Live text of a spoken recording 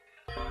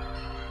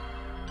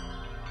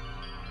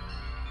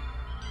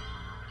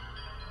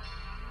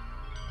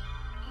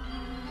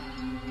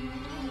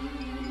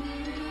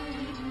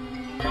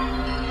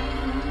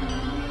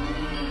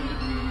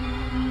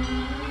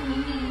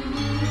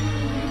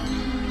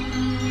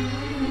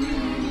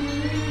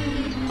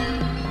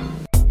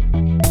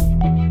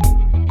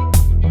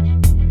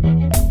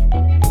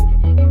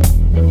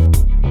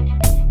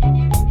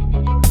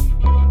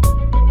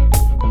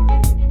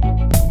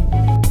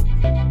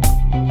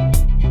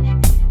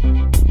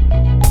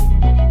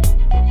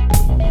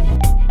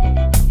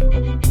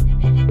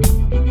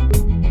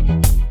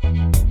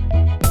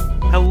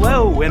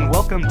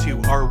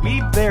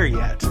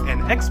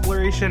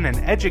exploration and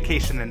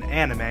education in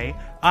anime.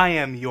 I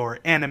am your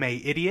anime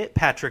idiot,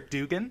 Patrick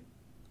Dugan.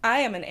 I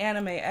am an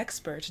anime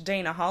expert,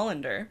 Dana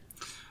Hollander.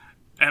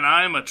 And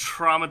I am a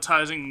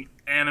traumatizing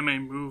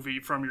anime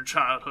movie from your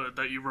childhood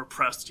that you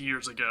repressed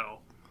years ago,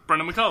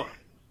 Brendan McCullough.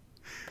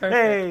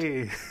 Perfect.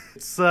 Hey,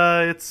 it's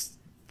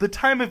the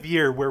time of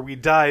year where we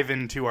dive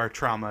into our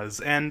traumas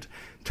and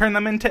turn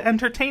them into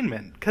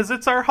entertainment, because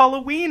it's our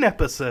Halloween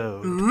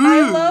episode.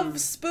 I love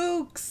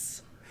spooks.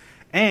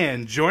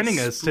 And joining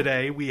us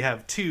today, we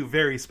have two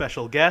very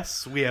special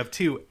guests. We have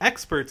two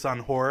experts on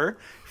horror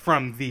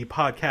from the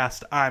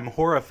podcast I'm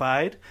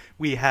Horrified.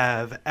 We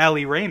have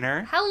Allie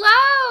Rayner.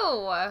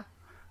 Hello!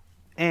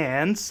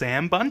 And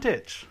Sam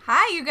Buntich.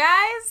 Hi, you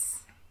guys.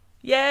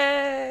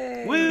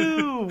 Yay!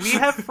 Woo! We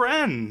have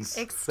friends.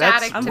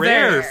 Ecstatic That's to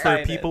rare be for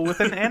here. people with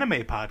an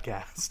anime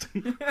podcast.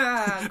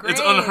 Great.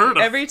 It's unheard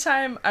of. Every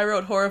time I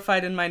wrote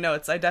horrified in my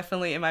notes, I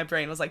definitely, in my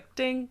brain, was like,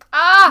 ding.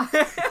 Ah!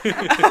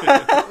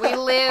 We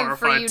live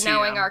for Horrified you TM.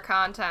 knowing our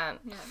content.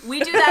 We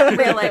do that in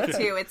real life,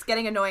 too. It's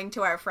getting annoying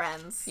to our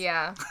friends.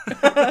 Yeah.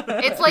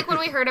 It's like when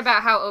we heard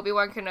about how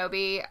Obi-Wan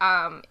Kenobi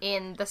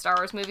in the Star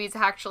Wars movies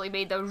actually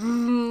made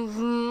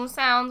the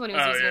sounds when he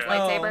was using his yeah.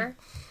 lightsaber.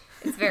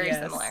 It's very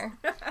Yes. similar.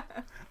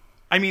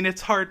 I mean, it's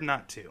hard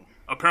not to.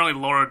 Apparently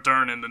Laura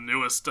Dern in the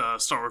newest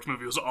Star Wars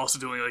movie was also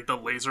doing like the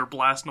laser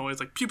blast noise,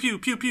 like pew pew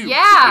pew pew.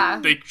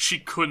 Yeah. Like, she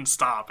couldn't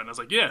stop, and I was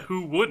like, yeah,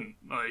 who wouldn't?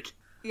 Like,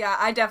 Yeah,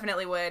 I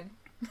definitely would.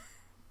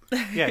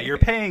 Yeah, you're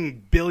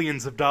paying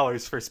billions of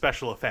dollars for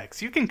special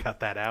effects. You can cut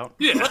that out.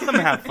 Yeah. Let them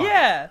have fun.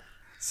 Yeah.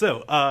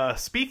 So,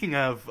 speaking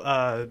of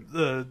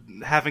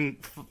having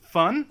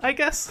fun, I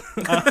guess.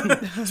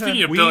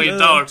 speaking of We, $1 billion,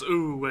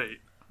 ooh, wait.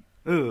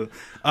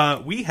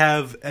 We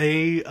have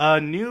a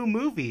new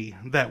movie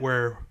that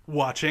we're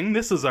watching.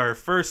 This is our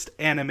first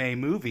anime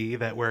movie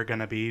that we're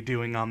going to be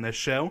doing on this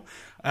show,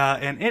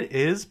 and it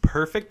is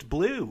Perfect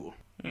Blue.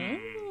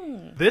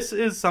 This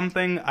is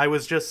something I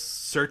was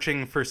just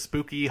searching for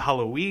spooky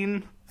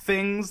Halloween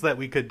things that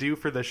we could do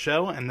for the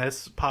show, and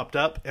this popped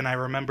up, and I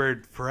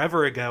remembered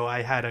forever ago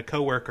I had a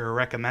coworker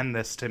recommend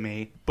this to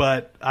me,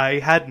 but I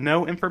had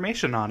no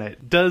information on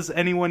it. Does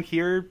anyone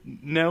here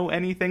know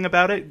anything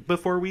about it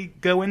before we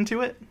go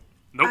into it?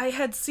 Nope. I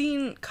had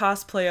seen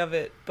cosplay of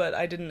it, but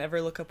I didn't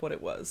ever look up what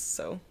it was,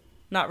 so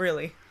not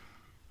really.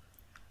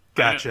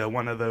 Gotcha,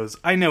 one of those,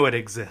 I know it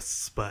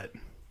exists, but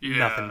Yeah.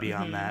 nothing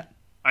beyond that.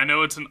 I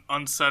know it's an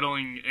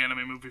unsettling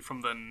anime movie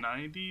from the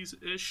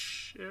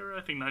 90s-ish era,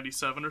 I think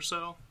 97 or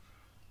so.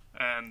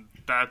 And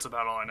that's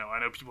about all I know. I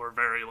know people are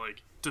very,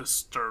 like,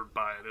 disturbed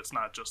by it. It's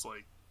not just,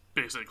 like,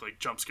 basic, like,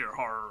 jump scare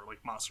horror or,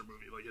 like, monster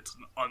movie. Like, it's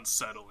an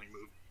unsettling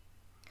movie.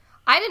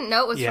 I didn't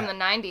know it was Yeah. from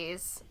the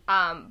 90s,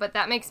 but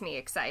that makes me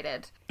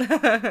excited.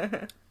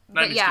 90s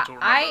But yeah, kids will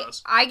remember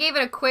this. I gave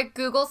it a quick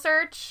Google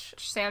search.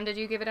 Sam, did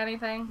you give it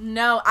anything?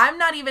 No, I'm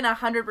not even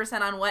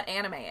 100% on what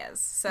anime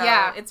is, so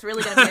Yeah. it's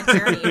really going to be a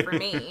journey for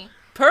me.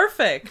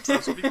 Perfect.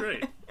 This would be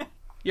great.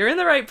 You're in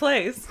the right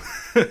place.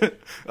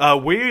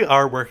 We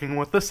are working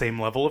with the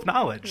same level of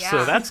knowledge, so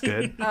Yeah. that's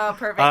good. Oh,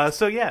 perfect.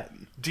 So yeah,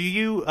 do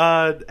you,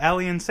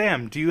 Allie and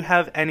Sam, do you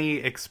have any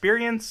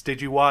experience? Did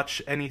you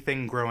watch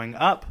anything growing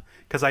up?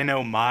 Because I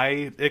know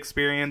my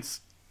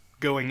experience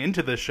going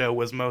into the show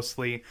was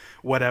mostly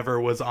whatever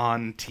was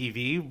on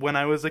TV when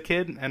I was a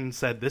kid, and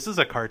said, this is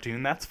a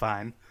cartoon, that's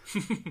fine.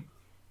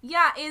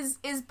 Yeah, is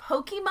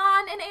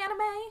Pokemon an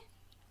anime?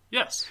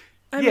 Yes.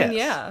 I Yes. mean,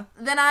 yeah.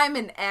 Then I'm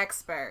an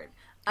expert.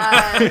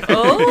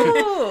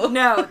 Oh!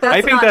 No, that's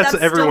I think not, that's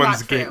still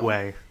everyone's not true.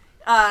 gateway.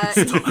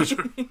 Still not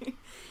true.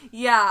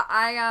 Yeah,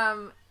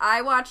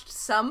 I watched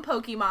some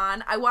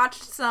Pokemon. I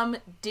watched some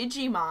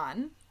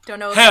Digimon. Don't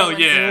know if Hell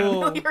anyone's yeah.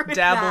 familiar with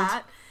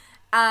Dabbled.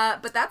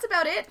 that. But that's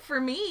about it for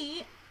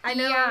me. I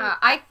know. Yeah,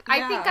 I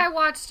think I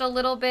watched a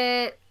little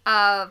bit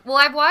of... Well,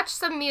 I've watched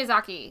some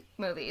Miyazaki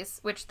movies,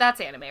 which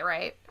that's anime,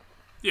 right?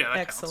 Yeah, that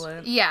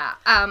Excellent. Yeah,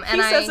 and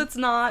He says it's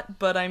not,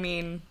 but I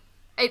mean...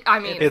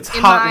 It's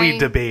in hotly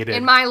debated.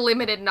 In my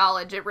limited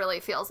knowledge, it really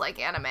feels like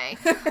anime.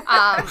 But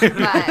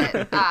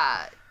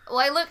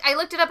well, I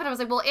looked it up and I was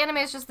like, well, anime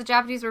is just the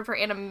Japanese word for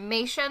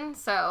animation,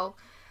 so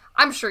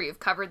I'm sure you've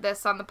covered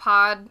this on the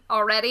pod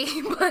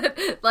already. But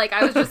like,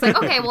 I was just like,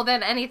 okay, well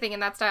then anything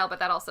in that style, but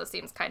that also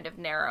seems kind of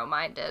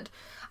narrow-minded.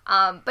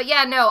 But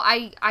yeah, no,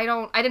 I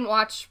didn't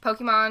watch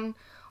Pokemon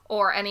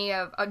or any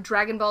of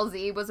Dragon Ball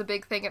Z was a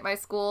big thing at my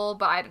school,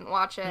 but I didn't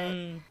watch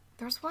it.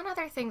 There's one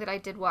other thing that I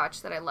did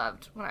watch that I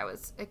loved when I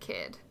was a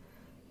kid,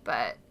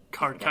 but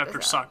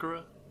Cardcaptor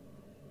Sakura?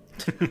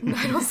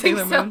 I don't think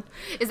Sailor so. Moon.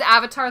 Is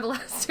Avatar the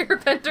Last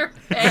Airbender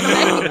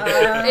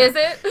anime? Is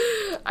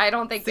it? I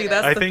don't think See, it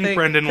that's is. I the think thing,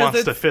 Brendan 'cause wants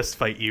to it's- fist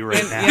fight you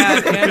right now.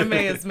 Yeah, the anime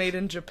is made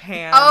in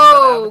Japan.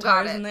 Oh, but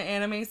Avatar's got it. in the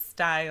anime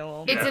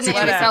style. It's in Yes. the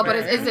anime style, but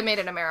Whatever. is it made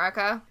in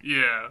America?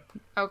 Yeah.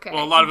 Okay.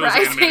 Well, a lot of it was I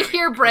animated.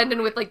 hear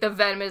Brendan with like the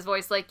venomous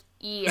voice, like,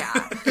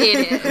 yeah,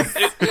 it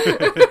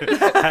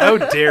is. How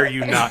dare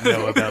you not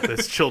know about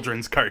this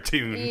children's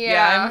cartoon?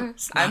 Yeah.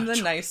 I'm the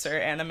nicer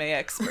anime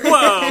expert.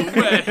 Whoa,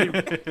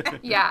 wait.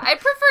 Yeah, I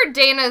prefer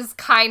Dana's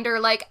kinder,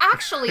 like,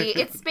 actually,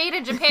 it's made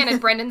in Japan,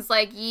 and Brendan's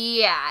like,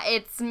 yeah,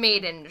 it's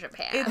made in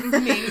Japan. It's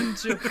made in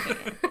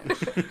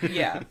Japan.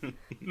 Yeah.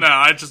 No,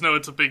 I just know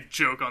it's a big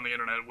joke on the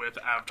internet with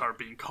Avatar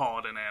being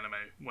called an anime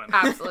when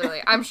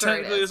Absolutely. I'm sure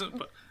it technically is. isn't.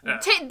 But, yeah.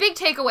 Big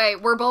takeaway,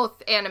 we're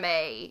both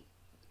anime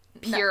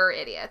pure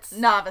idiots.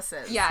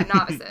 Novices. Yeah,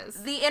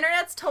 novices. The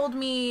internet's told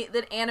me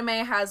that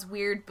anime has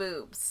weird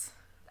boobs.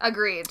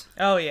 Agreed.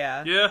 Oh,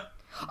 yeah. Yeah.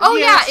 Oh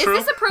Yeah, yeah, it's true.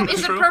 is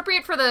it True.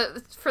 appropriate for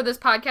this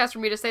podcast for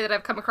me to say that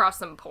I've come across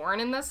some porn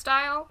in this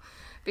style?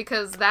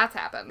 Because that's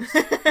happened.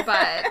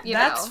 But, you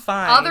That's know,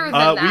 fine. other than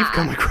that. We've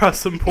come across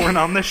some porn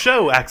on the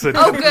show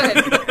accidentally.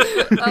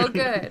 Oh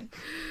good.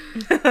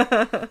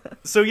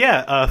 So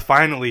yeah,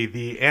 finally,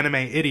 the anime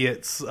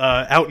idiots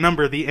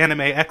outnumber the anime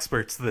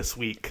experts this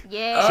week.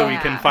 Yeah. So we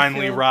can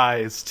finally feel-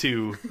 rise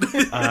to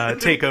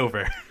take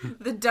over.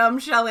 The dumb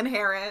shall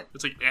inherit.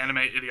 It's like anime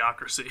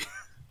idiocracy.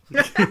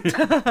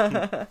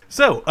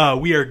 So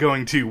we are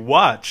going to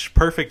watch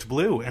Perfect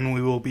Blue, and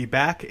we will be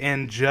back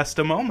in just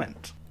a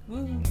moment.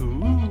 Ooh.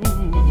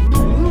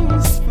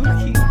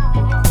 Spooky.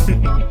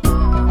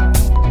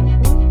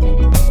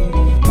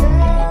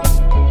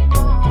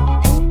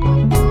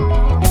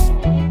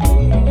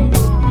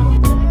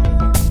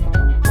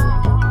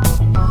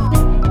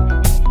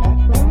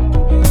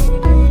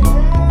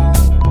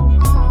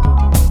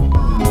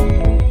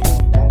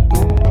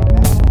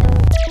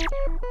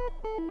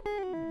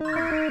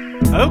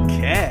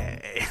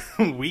 Okay,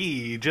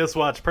 we just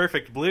watched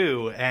Perfect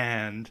Blue,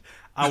 and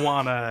I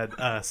want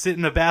to sit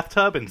in a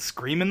bathtub and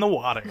scream in the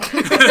water.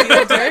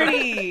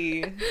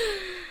 Dirty.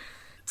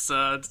 It's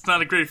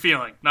not a great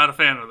feeling. Not a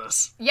fan of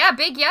this. Yeah,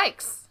 big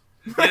yikes.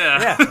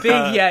 Yeah. Big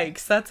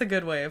yikes. That's a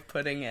good way of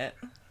putting it.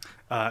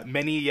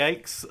 Many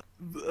yikes.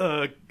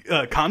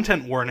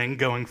 Content warning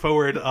going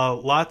forward.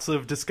 Lots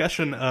of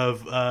discussion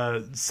of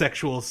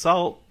sexual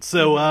assault.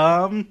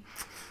 So,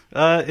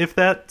 if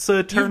that's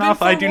a turn been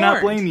off, I do not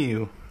forewarned. blame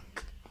you.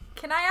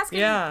 Can I ask?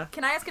 Yeah.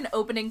 Can I ask an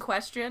opening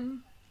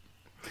question?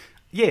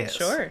 Yes.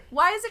 Sure.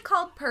 Why is it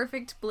called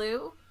Perfect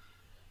Blue?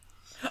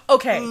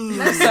 Okay.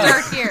 Let's So,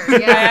 start here. I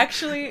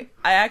Yeah.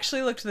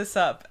 actually looked this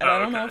up, and Oh, I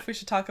don't know okay. if we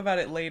should talk about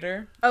it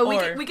later. Oh,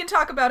 or, we can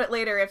talk about it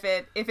later if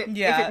it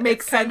Yeah,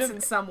 makes it's kind sense of-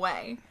 in some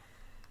way.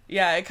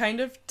 Yeah, it kind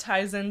of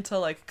ties into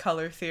like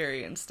color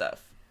theory and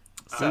stuff.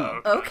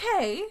 So Oh,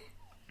 Okay.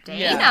 Dana.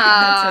 Yeah,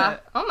 that's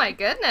it. Oh my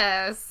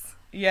goodness.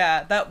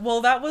 yeah, that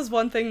was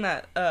one thing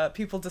that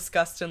people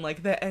discussed in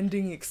like the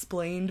ending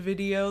explained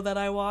video that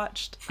I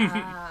watched,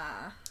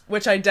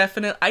 which I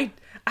definitely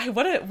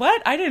what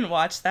I didn't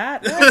watch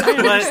that. What? I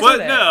understood What?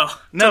 it. No.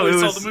 No, Totally it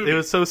saw was the movie. it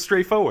was so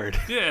straightforward.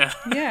 Yeah.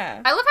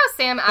 Yeah. I love how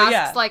Sam asks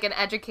yeah. like an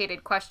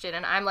educated question,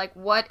 and I'm like,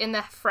 what in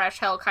the fresh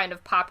hell kind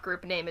of pop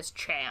group name is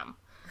Cham?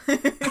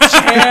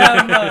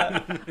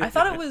 I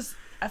thought it was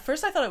at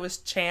first. I thought it was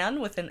Chan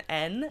with an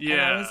N, and I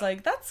Yeah. was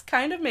like, "That's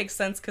kind of makes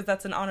sense because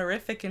that's an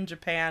honorific in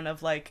Japan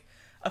of like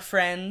a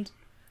friend,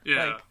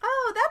 Yeah. Like-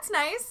 Oh, that's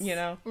nice. you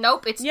know."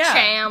 Nope, it's Yeah.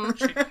 Cham.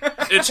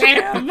 It's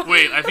Jam.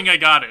 Wait, I think I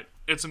got it.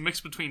 It's a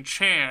mix between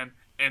Chan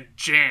and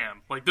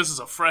Jam. Like, this is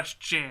a fresh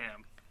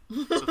jam.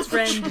 So it's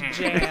Friend Chan.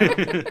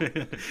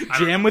 Jam.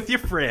 Jam with your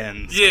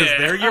friends, because Yeah.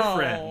 they're your Oh.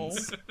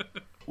 friends.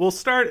 We'll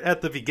start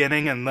at the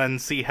beginning and then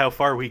see how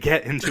far we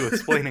get into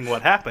explaining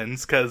what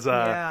happens, because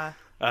Yeah.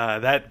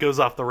 that goes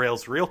off the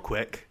rails real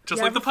quick. Just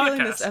Yeah, like I the have a feeling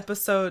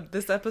podcast.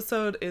 This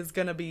episode is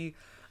gonna be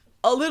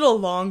a little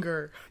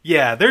longer.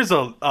 Yeah, there's a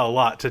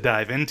lot to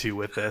dive into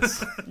with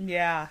this.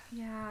 Yeah.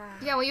 Yeah.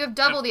 Yeah, well, you have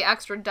double the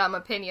extra dumb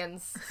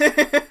opinions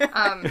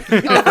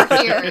over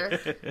here,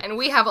 and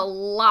we have a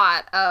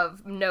lot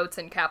of notes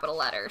in capital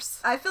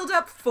letters. I filled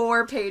up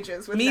 4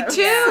 pages with Me notes.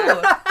 too.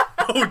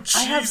 Oh, Jesus.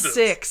 I have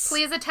 6.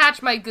 Please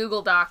attach my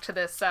Google Doc to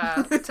this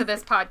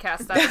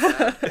podcast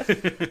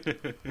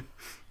episode.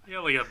 Yeah,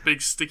 like a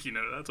big sticky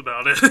note. That's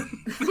about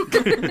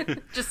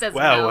it. Just says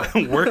Wow,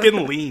 no.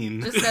 working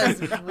lean. Just says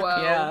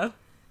whoa. Yeah.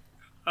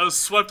 I was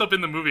swept up in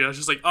the movie. I was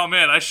just like, oh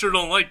man, I sure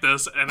don't like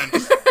this. And then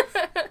just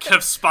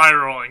kept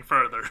spiraling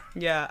further.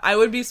 Yeah. I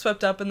would be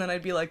swept up and then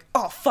I'd be like,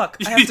 "Oh fuck,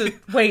 I have to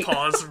wait."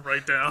 Pause,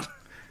 write down.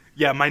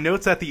 Yeah, my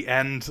notes at the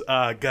end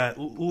got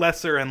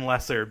lesser and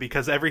lesser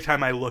because every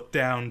time I looked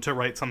down to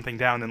write something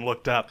down and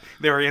looked up,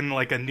 they were in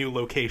like a new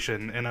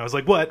location, and I was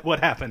like, "What?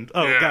 What happened?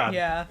 Oh Yeah. God!"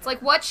 Yeah. It's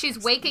like, what? She's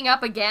waking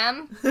up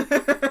again?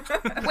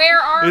 Where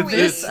are we?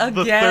 It's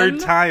the Again? third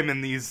time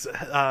in these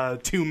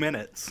 2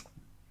 minutes.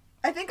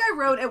 I think I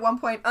wrote at one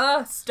point,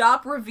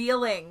 stop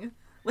revealing.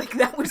 Like,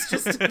 that was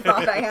just a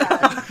thought I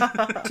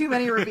had. Too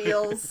many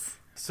reveals.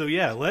 So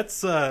yeah, let's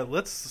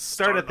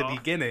start at the off.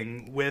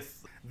 beginning with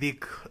the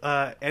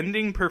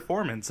ending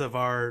performance of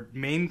our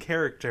main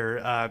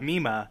character,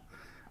 Mima.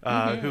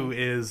 who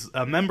is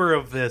a member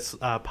of this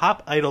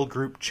pop idol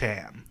group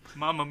Cham.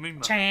 Mamma mia.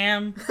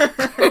 Cham.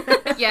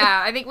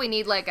 Yeah, I think we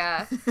need like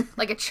a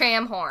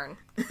cham horn.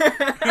 Do you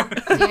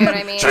know what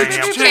I mean?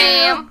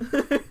 Cham.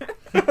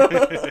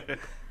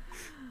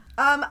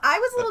 I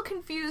was a little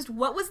confused.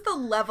 What was the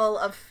level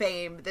of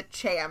fame that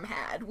Cham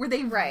had? Were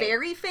they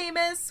very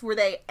famous? Were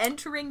they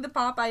entering the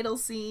pop idol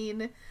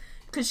scene?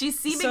 Because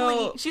she's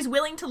she's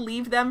willing to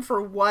leave them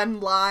for one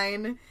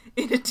line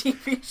in a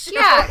TV show.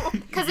 Yeah,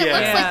 because it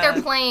looks like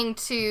they're playing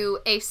to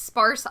a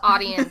sparse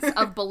audience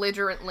of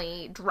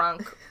belligerently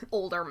drunk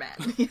older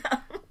men,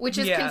 which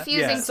is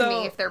confusing to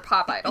me if they're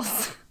pop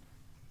idols.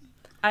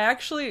 I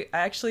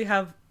actually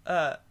have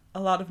a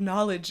lot of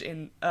knowledge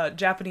in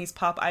Japanese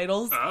pop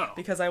idols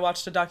because I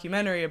watched a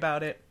documentary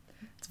about it.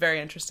 It's very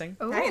interesting.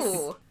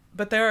 Ooh.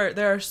 But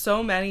there are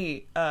so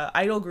many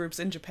idol groups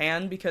in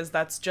Japan because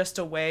that's just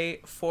a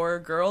way for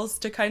girls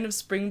to kind of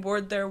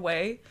springboard their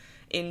way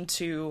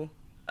into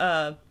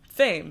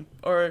fame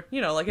or,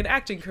 like an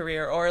acting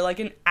career or like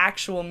an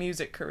actual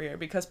music career,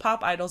 because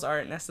pop idols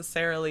aren't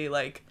necessarily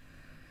like,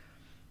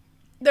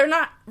 they're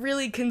not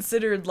really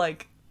considered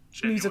like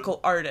musical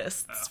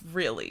artists,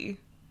 really.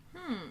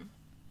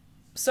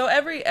 So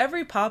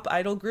every pop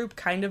idol group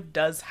kind of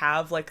does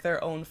have like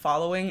their own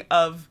following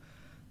of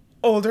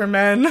older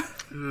men.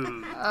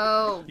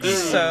 Oh, good.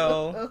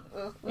 So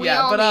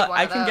but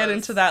I can get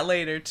into that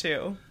later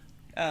too.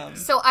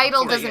 So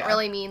idol doesn't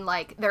really mean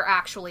like they're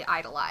actually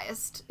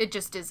idolized. It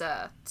just is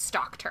a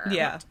stock term.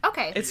 Yeah.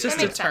 Okay. It's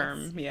just a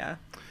term. Sense. Yeah.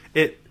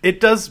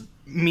 It does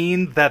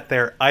mean that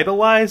they're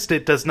idolized.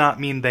 It does not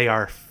mean they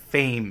are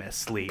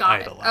famously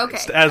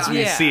idolized, as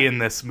we see in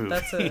this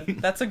movie.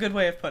 That's a good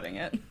way of putting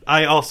it.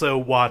 I also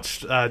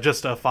watched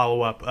just a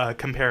follow-up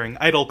comparing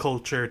idol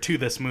culture to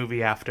this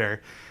movie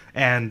after,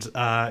 and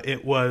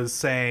it was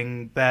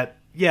saying that,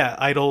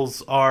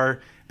 idols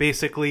are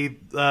basically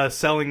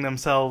selling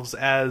themselves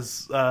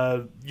as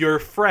your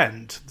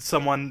friend,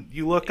 someone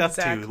you look up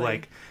to,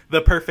 like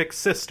the perfect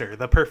sister,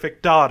 the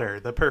perfect daughter,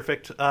 the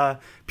perfect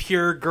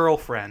pure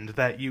girlfriend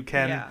that you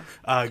can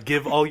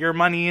give all your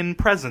money in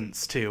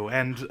presents to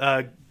and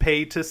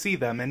pay to see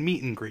them and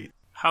meet and greet.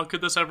 How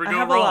could this ever go wrong? I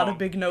have a lot of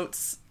big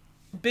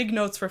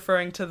notes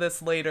referring to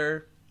this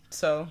later,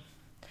 so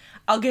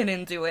I'll get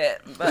into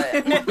it,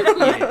 but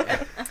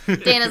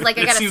Dana's like,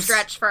 I gotta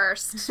stretch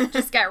first.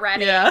 Just get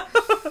ready. Yeah.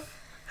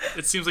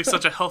 It seems like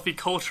such a healthy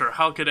culture.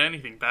 How could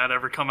anything bad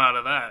ever come out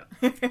of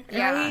that?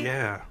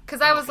 Yeah.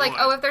 Because I was like,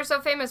 if they're so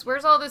famous,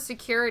 where's all the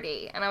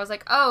security? And I was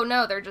like, oh,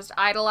 no, they're just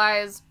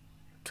idolized,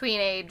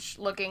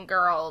 tweenage-looking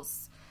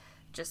girls,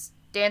 just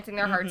dancing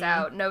their hearts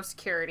out, no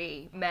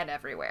security, men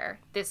everywhere.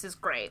 This is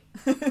great.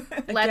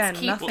 Let's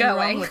keep going.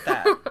 Wrong with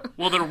that.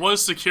 Well, there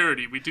was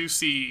security. We do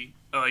see,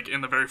 like,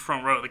 in the very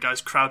front row, the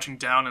guys crouching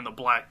down in the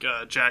black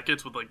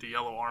jackets with, like, the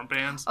yellow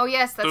armbands. Oh,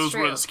 yes, that's Those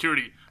true. were the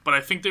security. But I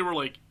think they were,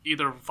 like,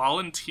 either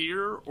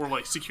volunteer or,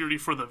 like, security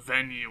for the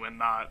venue and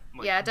not,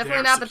 like,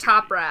 definitely not the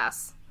top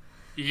brass.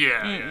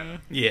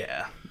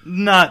 Yeah.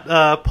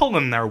 Not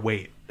pulling their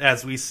weight,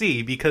 as we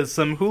see, because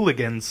some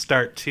hooligans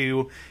start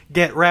to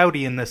get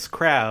rowdy in this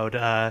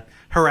crowd,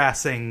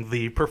 harassing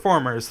the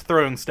performers,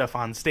 throwing stuff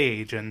on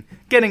stage, and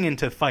getting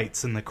into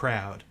fights in the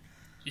crowd.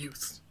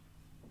 Youth.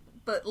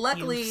 But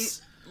luckily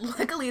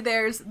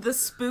there's the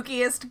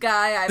spookiest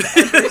guy I've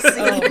ever seen.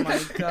 Oh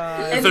my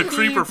god. And The he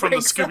creeper from the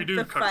breaks up Scooby-Doo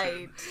the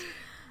cartoon.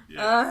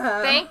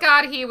 fight. Thank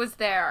God he was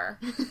there.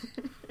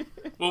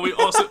 Well, we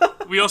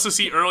also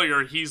see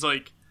earlier he's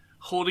like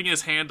holding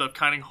his hand up,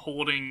 kind of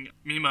holding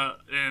Mima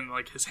in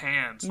like his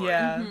hands,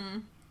 like,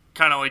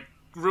 kind of like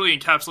really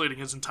encapsulating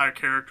his entire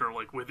character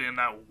like within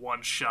that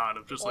one shot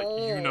of just like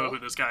you know who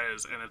this guy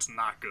is, and it's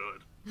not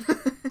good.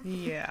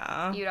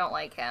 Yeah. You don't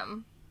like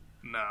him.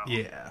 No.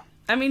 Yeah.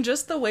 I mean,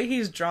 just the way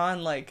he's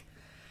drawn, like,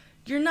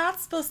 you're not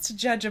supposed to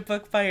judge a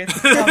book by its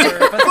cover,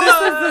 but this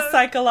is the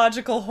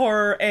psychological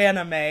horror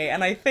anime,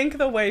 and I think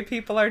the way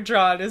people are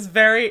drawn is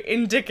very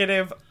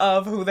indicative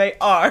of who they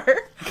are.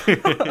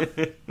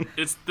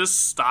 It's this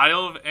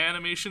style of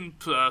animation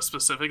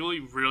specifically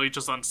really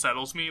just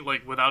unsettles me.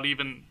 Like without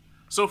even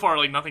so far,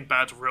 like nothing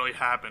bad's really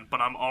happened,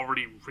 but I'm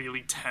already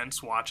really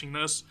tense watching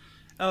this.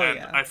 And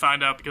I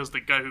find out because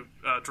the guy who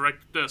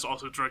directed this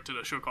also directed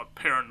a show called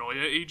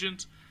Paranoia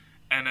Agent,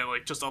 and then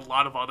like just a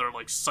lot of other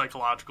like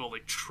psychological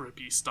like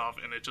trippy stuff,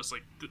 and it just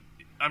like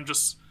I'm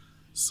just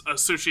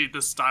associate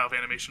this style of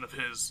animation of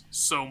his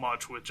so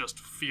much with just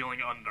feeling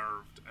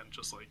unnerved and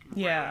just like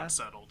really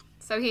unsettled.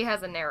 So he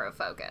has a narrow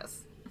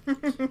focus.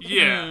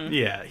 Yeah.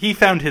 Yeah, he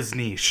found his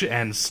niche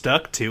and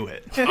stuck to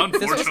it. Unfortunately.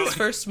 This was his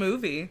first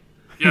movie.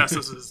 Yes,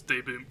 this is his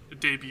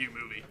debut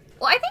movie.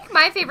 Well, I think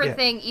my favorite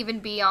thing,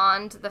 even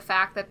beyond the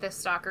fact that this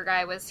stalker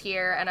guy was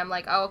here, and I'm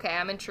like, oh, okay,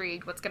 I'm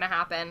intrigued, what's gonna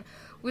happen,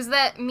 was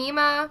that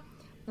Mima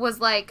was,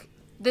 like,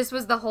 this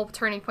was the whole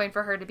turning point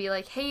for her to be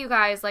like, hey, you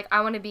guys, like,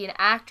 I want to be an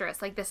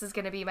actress. Like, this is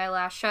going to be my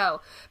last show.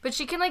 But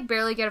she can, like,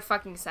 barely get a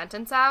fucking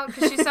sentence out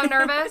because she's so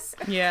nervous.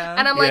 Yeah.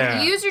 And I'm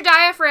like, use your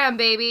diaphragm,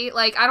 baby.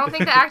 Like, I don't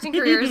think the acting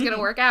career is going to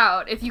work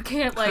out if you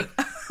can't, like,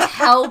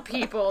 tell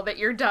people that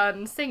you're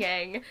done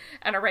singing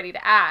and are ready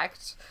to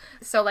act.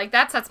 So, like,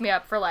 that sets me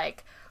up for,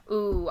 like,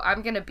 ooh,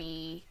 I'm gonna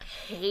be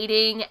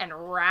hating and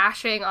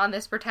rashing on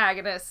this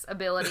protagonist's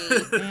ability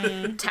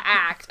to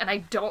act, and I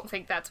don't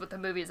think that's what the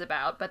movie's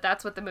about, but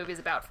that's what the movie's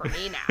about for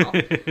me now.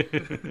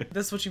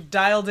 This is what you've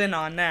dialed in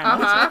on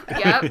now.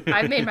 Yep,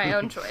 I've made my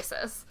own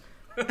choices.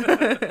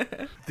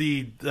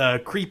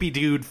 The creepy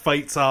dude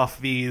fights off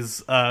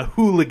these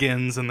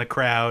hooligans in the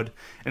crowd,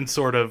 and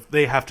sort of,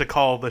 they have to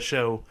call the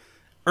show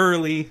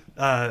early,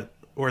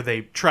 or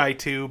they try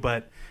to,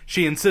 but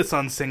she insists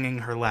on singing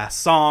her last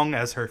song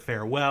as her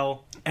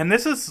farewell. And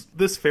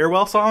this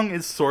farewell song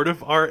is sort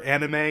of our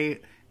anime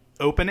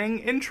opening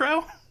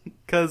intro.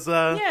 Because,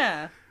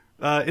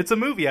 it's a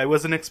movie. I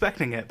wasn't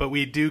expecting it. But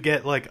we do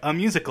get, like, a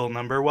musical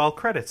number while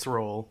credits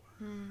roll.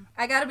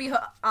 I gotta be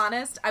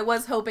honest, I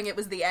was hoping it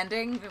was the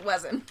ending. It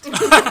wasn't. Really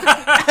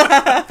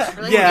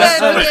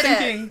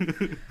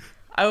good,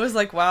 I was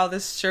like, wow,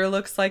 this sure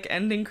looks like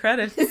ending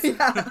credits.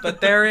 Yeah. But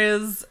there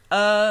is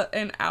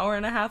an hour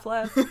and a half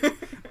left.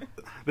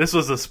 This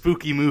was a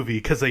spooky movie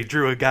because they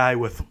drew a guy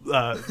with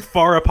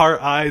far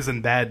apart eyes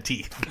and bad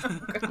teeth.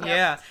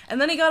 Yeah. And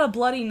then he got a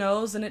bloody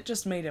nose, and it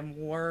just made him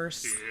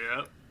worse.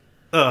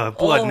 Yep.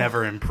 Blood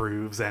never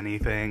improves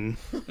anything.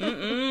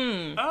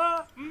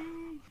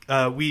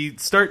 We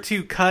start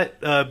to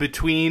cut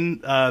between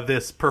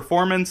this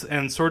performance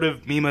and sort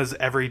of Mima's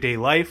everyday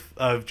life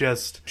of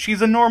just, she's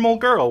a normal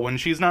girl when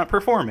she's not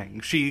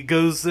performing. She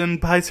goes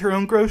and buys her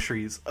own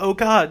groceries. Oh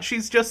god,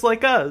 she's just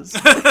like us.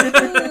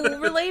 Ooh,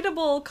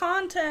 relatable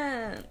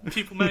content.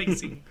 People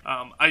magazine.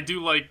 I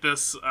do like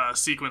this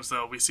sequence,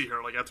 though. We see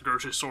her, like, at the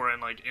grocery store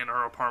and, like, in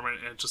her apartment,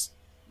 and just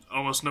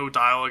almost no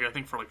dialogue, I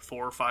think, for, like,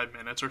 4 or 5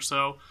 minutes or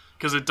so.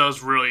 Because it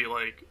does really,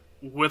 like,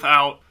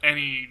 without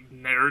any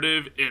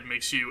narrative, it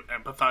makes you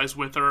empathize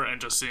with her, and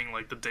just seeing,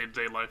 like, the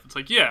day-to-day life. It's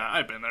like, yeah,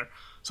 I've been there.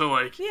 So,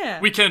 like,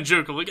 we can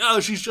joke, like,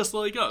 oh, she's just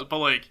like us. But,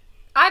 like,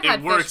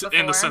 it works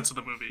in the sense of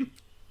the movie.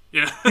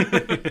 Yeah.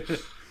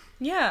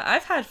 Yeah,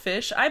 I've had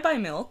fish. I buy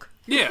milk.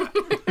 Yeah.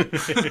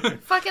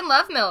 Fucking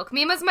love milk.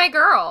 Mima's my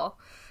girl.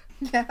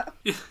 Yeah.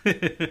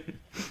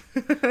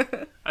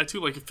 I too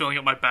like filling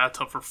up my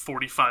bathtub for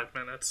 45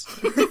 minutes.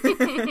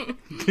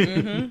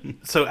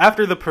 So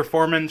after the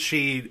performance,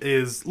 she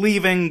is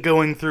leaving,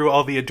 going through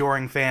all the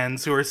adoring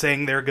fans who are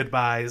saying their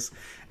goodbyes,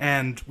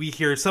 and we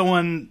hear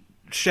someone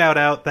shout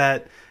out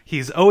that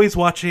he's always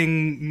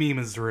watching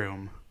Mima's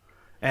room,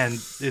 and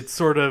it's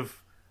sort of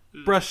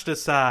brushed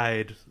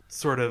aside,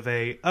 sort of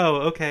a, oh,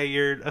 okay,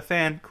 you're a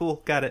fan,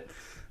 cool, got it.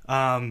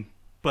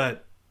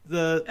 But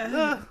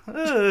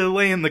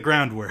laying the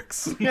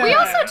groundworks. We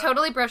also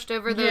totally brushed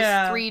over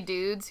those 3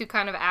 dudes who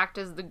kind of act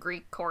as the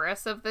Greek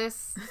chorus of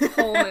this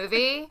whole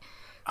movie.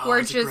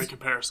 That's a great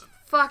comparison.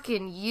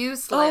 Fucking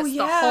useless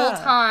the whole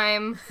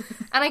time.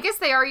 And I guess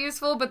they are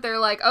useful, but they're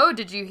like, oh,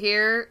 did you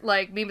hear,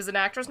 like, Mima's an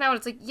actress now? And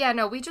it's like, yeah,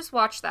 no, we just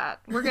watched that.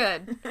 We're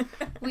good.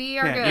 We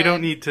are good. You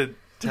don't need to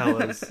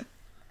tell us.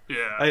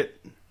 Yeah.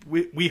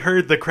 We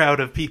heard the crowd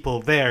of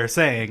people there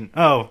saying,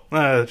 oh,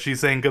 she's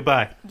saying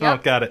goodbye. Yep.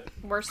 Oh, got it.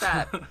 We're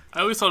set.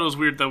 I always thought it was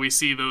weird that we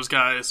see those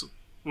guys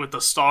with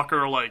the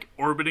stalker, like,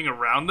 orbiting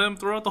around them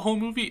throughout the whole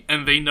movie,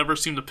 and they never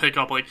seem to pick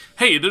up, like,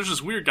 hey, there's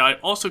this weird guy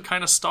also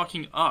kind of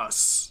stalking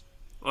us.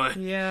 Like,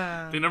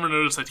 they never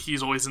notice that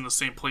he's always in the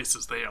same place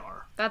as they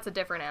are. That's a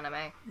different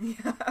anime.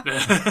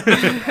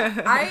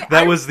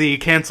 That was the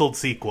canceled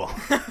sequel.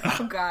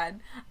 Oh, God.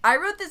 I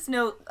wrote this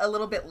note a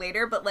little bit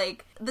later, but,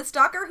 like, the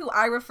stalker who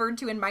I referred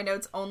to in my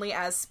notes only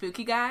as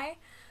Spooky Guy,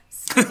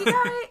 Spooky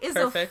Guy is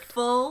a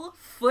full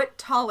foot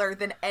taller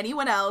than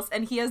anyone else,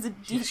 and he has a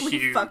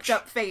deeply fucked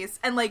up face,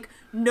 and, like,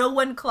 no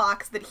one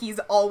clocks that he's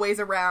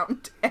always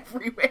around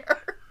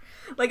everywhere.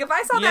 Like, if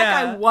I saw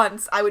that guy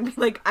once, I would be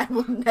like, I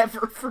will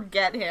never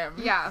forget him.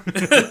 Yeah.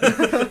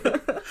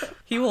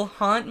 He will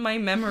haunt my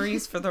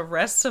memories for the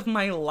rest of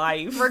my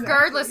life.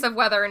 Regardless of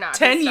whether or not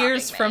 10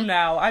 years from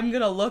now, I'm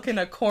gonna look in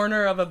a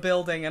corner of a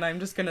building, and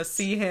I'm just gonna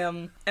see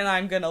him, and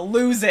I'm gonna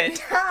lose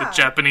it. The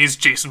Japanese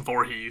Jason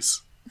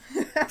Voorhees.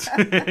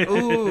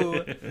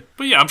 Ooh.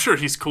 But yeah, I'm sure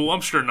he's cool.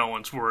 I'm sure no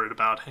one's worried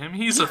about him.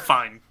 He's a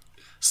fine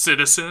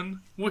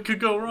citizen. What could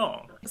go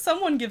wrong?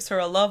 Someone gives her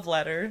a love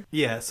letter.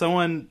 Yeah,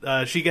 someone,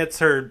 she gets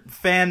her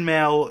fan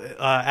mail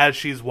as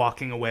she's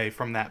walking away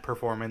from that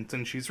performance,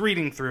 and she's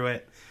reading through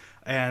it.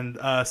 And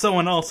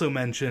someone also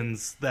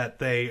mentions that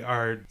they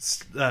are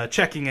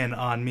checking in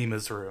on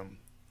Mima's room.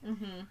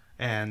 Mm-hmm.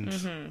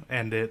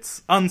 And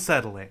it's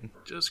unsettling.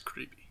 Just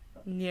creepy.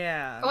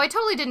 Yeah. Oh, I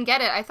totally didn't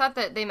get it. I thought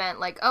that they meant,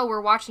 like, oh,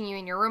 we're watching you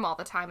in your room all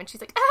the time. And she's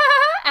like,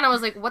 ah! And I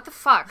was like, what the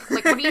fuck?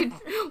 Like,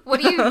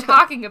 what are you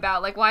talking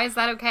about? Like, why is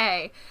that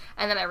okay?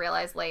 And then I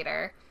realized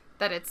later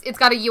that it's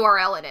got a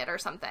URL in it or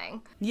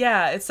something.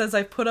 Yeah, it says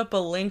I put up a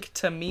link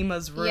to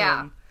Mima's room.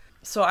 Yeah.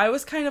 So I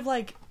was kind of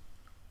like,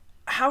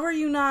 how are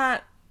you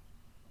not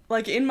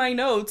like in my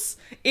notes,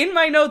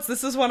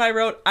 this is when I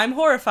wrote, I'm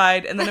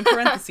horrified, and then in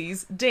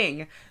parentheses,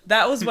 ding.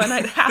 That was when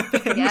it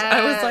happened. Yes.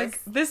 I was like,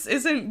 this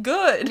isn't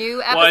good.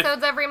 New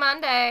episodes every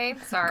Monday.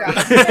 Sorry.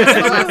 That's the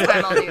last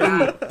time I'll do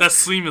that. That's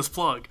Seema's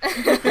plug.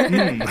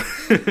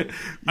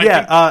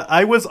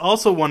 I was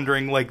also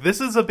wondering, like,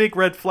 this is a big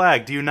red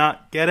flag. Do you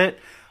not get it?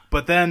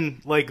 But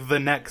then, like, the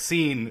next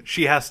scene,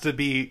 she has to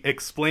be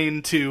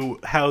explained to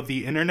how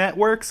the internet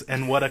works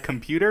and what a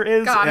computer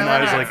is. God, and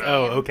I was like, scene.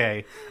 oh,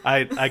 okay.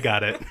 I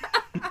got it.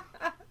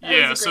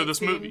 Yeah, a so great this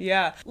scene. movie...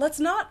 Yeah. Let's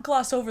not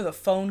gloss over the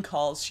phone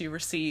calls she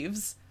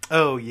receives.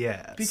 Oh,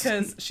 yes.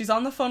 Because she's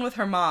on the phone with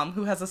her mom,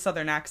 who has a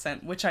southern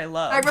accent, which I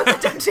love. I wrote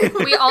that down too.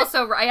 I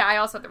also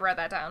wrote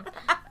that down.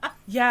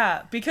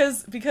 Yeah,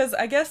 because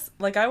I guess,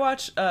 like, I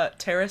watch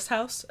Terrace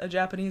House, a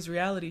Japanese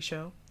reality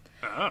show,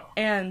 Oh.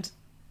 and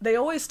they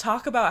always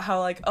talk about how,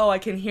 like, oh, I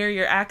can hear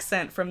your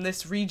accent from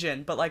this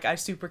region, but, like, I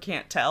super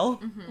can't tell.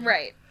 Mm-hmm.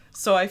 Right.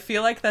 So I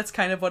feel like that's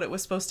kind of what it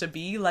was supposed to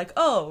be. Like,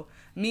 oh,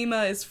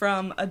 Mima is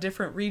from a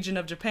different region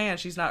of Japan.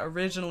 She's not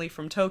originally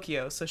from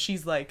Tokyo, so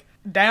she's, like,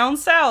 down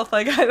south.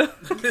 Like, I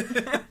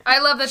don't... I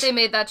love that they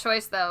made that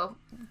choice, though,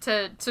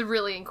 to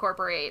really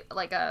incorporate,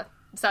 like, a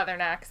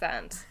southern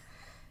accent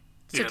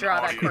to Yeah, draw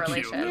an that audio cue.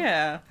 correlation.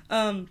 Yeah.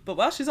 But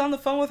while she's on the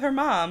phone with her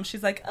mom,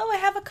 she's like, oh, I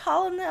have a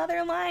call on the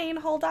other line.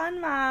 Hold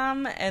on,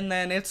 Mom. And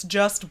then it's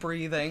just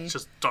breathing. It's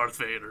just Darth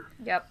Vader.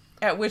 Yep.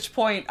 At which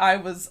point I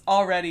was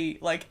already,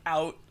 like,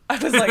 out.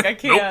 I was like, I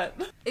can't.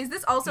 Is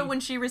this also when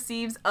she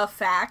receives a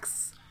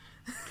fax?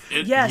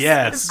 Yes.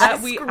 Yes. That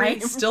I I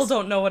screamed. still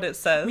don't know what it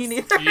says. Me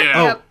neither.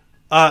 Yeah.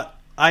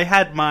 I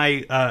had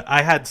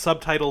I had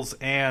subtitles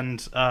and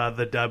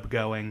the dub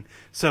going,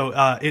 so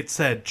it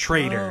said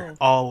 "traitor"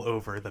 all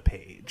over the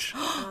page.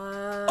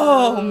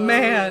 Oh,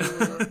 man.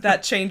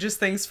 That changes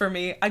things for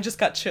me. I just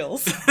got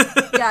chills.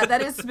 Yeah,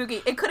 that is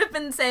spooky. It could have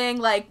been saying,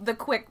 like, the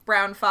quick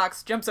brown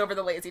fox jumps over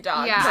the lazy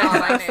dog. Yeah, That's all I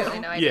have I absolutely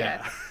knew. no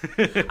idea.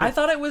 Yeah. I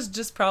thought it was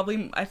just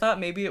I thought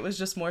maybe it was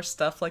just more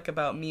stuff, like,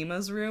 about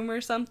Mima's room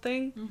or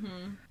something.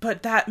 Mm-hmm.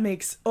 But that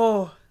makes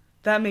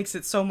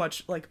it so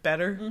much, like,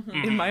 better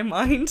in my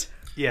mind.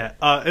 Yeah,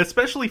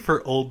 especially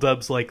for old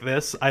dubs like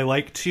this, I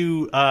like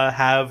to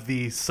have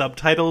the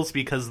subtitles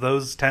because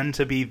those tend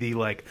to be the,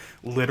 like,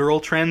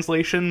 literal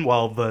translation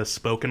while the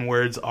spoken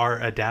words are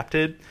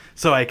adapted,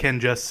 so I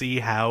can just see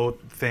how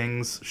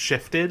things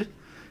shifted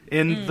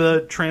in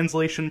the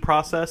translation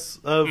process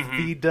of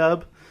the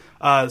dub.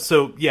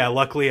 So, yeah,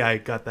 luckily I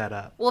got that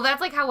up. Well, that's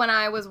like how when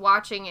I was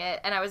watching it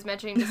and I was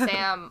mentioning to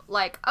Sam,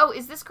 like, oh,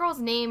 is this girl's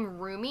name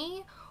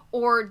Rumi?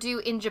 Or do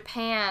in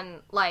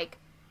Japan, like,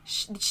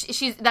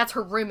 she's that's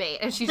her roommate,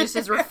 and she just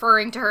is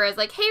referring to her as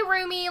like, "Hey,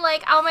 Rumi,"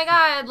 like, "Oh my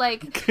god,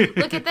 like,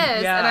 look at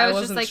this." Yeah, and I I was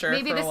just wasn't like, sure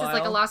maybe for a this is like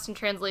a while. lost in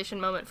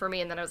translation moment for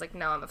me. And then I was like,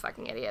 no, I'm a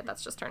fucking idiot.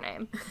 That's just her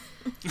name.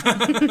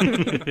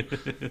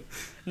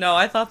 No,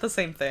 I thought the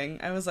same thing.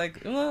 I was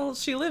like, well,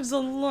 she lives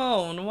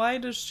alone. Why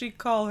does she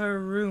call her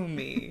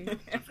Rumi?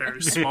 A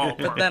very small part.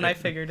 But then I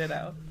figured it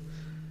out.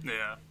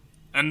 Yeah.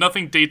 And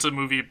nothing dates a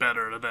movie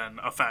better than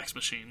a fax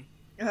machine.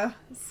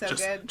 So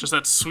good. Just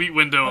that sweet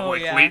window of, Oh,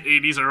 like, yeah. late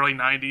 80s, early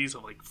 90s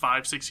of, like,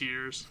 5-6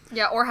 years.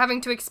 Yeah, or having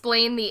to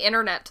explain the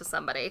internet to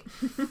somebody.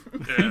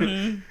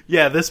 Yeah.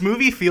 Yeah, this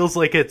movie feels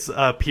like it's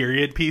a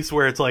period piece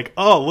where it's like,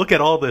 oh, look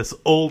at all this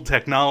old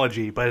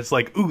technology, but it's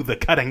like, ooh, the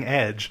cutting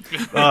edge.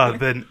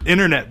 The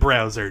internet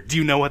browser. Do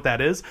you know what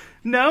that is?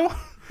 No?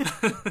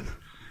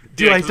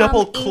 Do Yeah, I 'cause-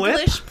 double clip?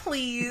 English,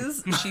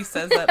 please. She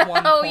says at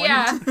one Oh, point.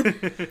 yeah.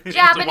 While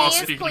Japanese,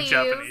 speaking please.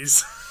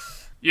 Japanese.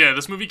 Yeah,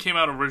 this movie came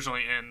out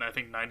originally in, I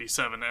think,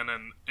 97, and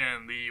then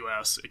in the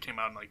US, it came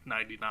out in, like,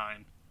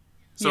 99.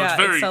 So yeah, it's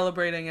very...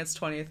 celebrating its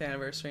 20th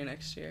anniversary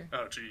next year.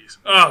 Oh, jeez.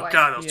 Oh, Boy.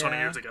 God, that was 20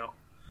 Yeah. years ago.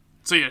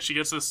 So, yeah, she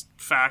gets this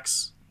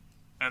fax,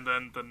 and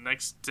then the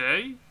next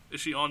day, is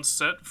she on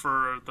set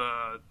for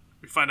the...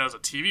 We find out it's a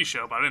TV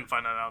show, but I didn't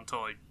find that out until,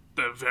 like,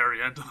 the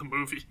very end of the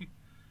movie.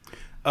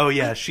 Oh,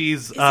 yeah,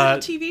 she's... Is it a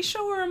TV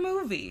show or a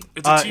movie?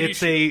 It's a TV it's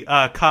show.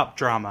 a cop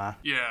drama.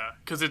 Yeah,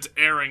 because it's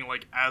airing,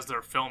 like, as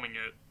they're filming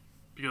it,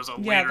 because a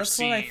Yeah, later that's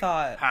what I scene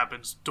thought.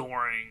 happens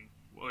during,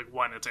 like,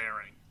 when it's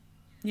airing.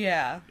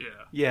 Yeah. Yeah.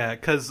 Yeah,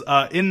 because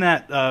in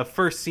that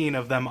first scene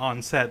of them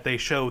on set, they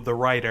show the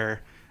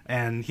writer,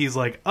 and he's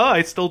like, oh,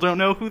 I still don't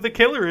know who the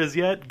killer is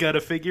yet. Gotta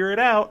figure it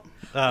out.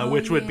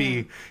 Which would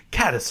be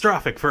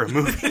catastrophic for a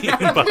movie.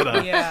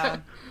 But, Yeah,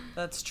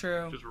 that's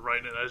true. Just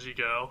writing it as you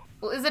go.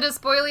 Well, is it a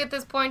spoiler at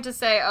this point to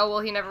say, oh, well,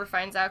 he never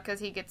finds out because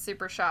he gets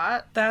super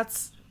shot?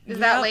 That's... Is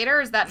that later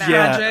or is that now?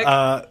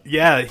 Tragic.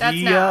 yeah,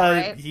 now,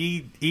 right?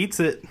 he eats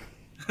it.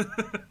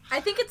 I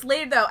think it's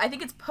later, though. I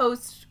think it's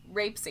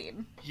post-rape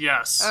scene.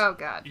 Yes. Oh,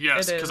 God.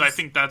 Yes, It because I is.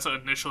 think that's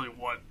initially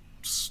what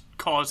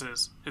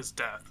causes his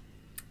death.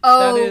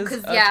 Oh, is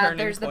because, a yeah, turning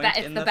there's the, point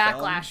it's in the the film.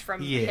 backlash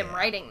from Yeah. him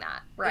writing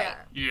that. Right.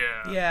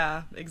 Yeah.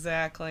 Yeah,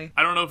 exactly.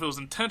 I don't know if it was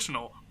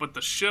intentional, but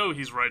the show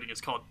he's writing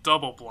is called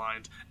Double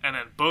Blind, and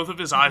then both of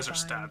his eyes are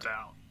Blind. stabbed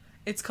out.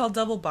 It's called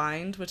Double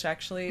Bind, which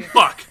actually...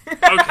 Fuck!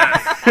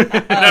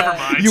 Okay. Never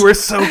mind. You were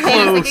so Dana's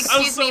close. like,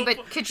 excuse me,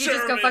 but could you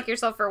just go fuck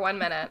yourself for 1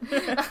 minute?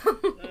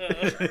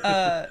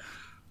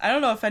 I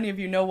don't know if any of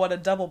you know what a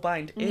double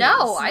bind is.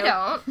 No, I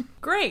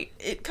don't. Great.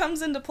 It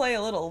comes into play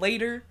a little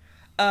later,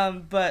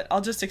 but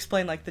I'll just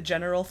explain like the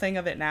general thing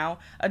of it now.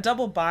 A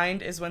double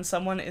bind is when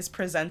someone is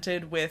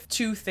presented with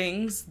two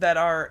things that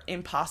are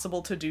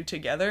impossible to do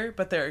together,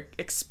 but they're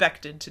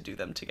expected to do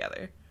them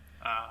together.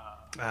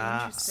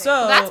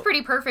 So That's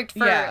pretty perfect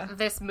for yeah.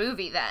 this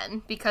movie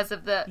then, because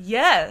of the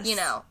yes,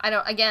 I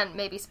don't, again,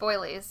 maybe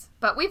spoilies,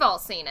 but we've all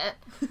seen it.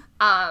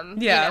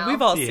 Yeah,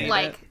 we've all seen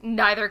like, it.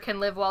 neither can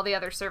live while the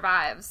other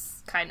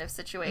survives kind of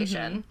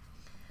situation.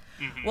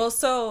 Well,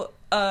 so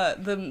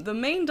the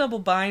main double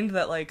bind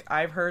that like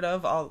I've heard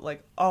of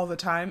all the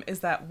time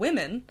is that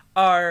women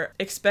are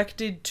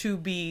expected to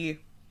be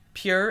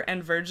pure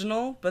and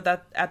virginal, but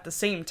that at the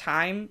same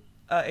time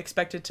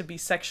expected to be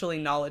sexually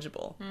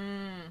knowledgeable.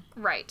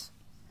 Right.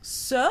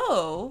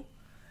 So,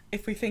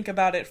 if we think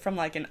about it from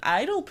like an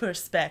idol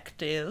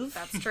perspective,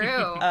 That's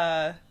true.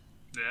 Yeah.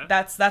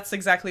 that's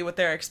exactly what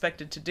they're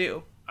expected to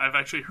do. I've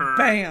actually heard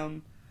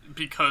Bam.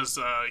 because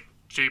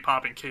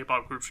J-pop and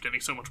K-pop groups are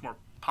getting so much more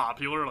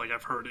popular. Like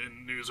I've heard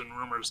in news and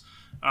rumors,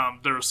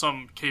 there was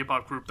some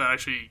K-pop group that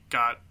actually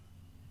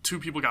two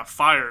people got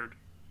fired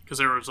because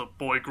there was a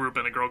boy group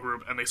and a girl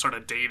group, and they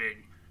started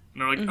dating.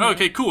 And they're like, oh,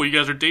 okay, cool, you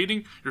guys are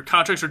dating, your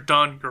contracts are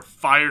done, you're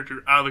fired,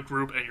 you're out of the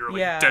group, and you're,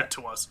 like, dead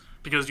to us.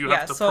 Because you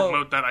have to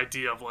promote that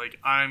idea of, like,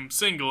 I'm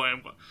single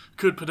and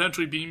could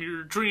potentially be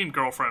your dream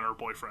girlfriend or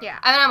boyfriend. Yeah,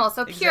 and I'm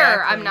also pure.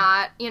 Exactly. I'm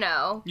not,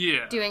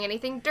 Yeah. doing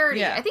anything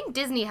dirty. Yeah. I think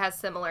Disney has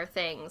similar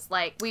things.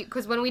 Like,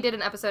 because when we did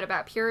an episode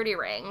about purity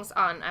rings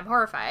on I'm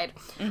Horrified,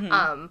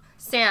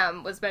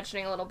 Sam was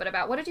mentioning a little bit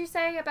about, what did you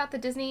say about the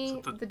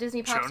Disney pop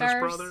Jonas stars?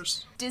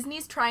 Brothers?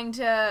 Disney's trying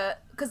to,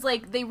 because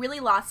like they really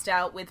lost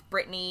out with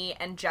Britney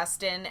and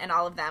Justin and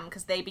all of them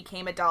because they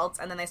became adults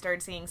and then they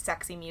started singing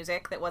sexy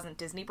music that wasn't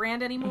Disney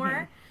brand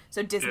anymore.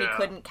 So Disney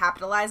couldn't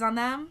capitalize on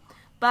them.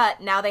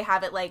 But now they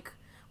have it like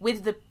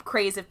with the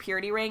craze of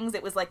purity rings.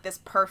 It was like this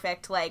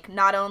perfect, like,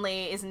 not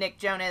only is Nick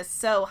Jonas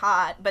so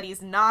hot, but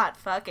he's not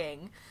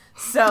fucking.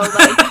 So,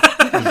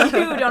 like,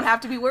 you don't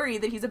have to be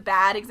worried that he's a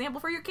bad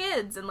example for your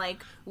kids. And,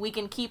 like, we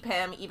can keep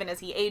him even as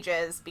he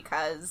ages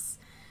because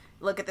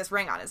look at this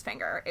ring on his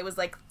finger. It was,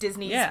 like,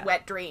 Disney's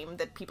wet dream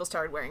that people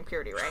started wearing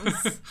purity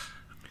rings.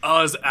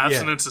 Oh, his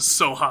abstinence is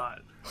so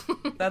hot.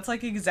 That's,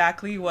 like,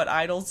 exactly what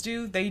idols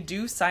do. They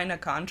do sign a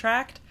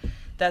contract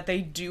that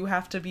they do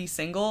have to be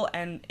single,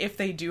 and if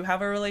they do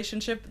have a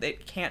relationship,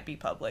 it can't be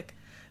public.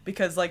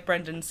 Because, like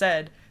Brendan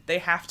said, they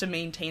have to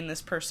maintain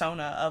this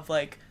persona of,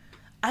 like,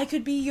 I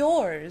could be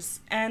yours,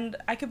 and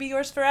I could be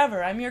yours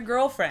forever. I'm your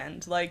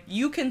girlfriend. Like,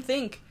 you can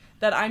think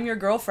that I'm your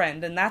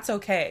girlfriend, and that's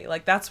okay.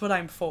 Like, that's what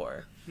I'm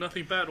for.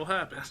 Nothing bad will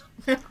happen.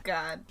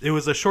 God. It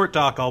was a short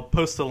doc. I'll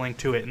post a link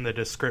to it in the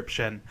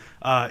description.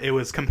 It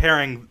was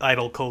comparing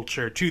idol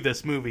culture to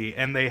this movie,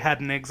 and they had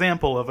an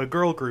example of a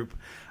girl group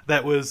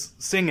that was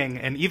singing,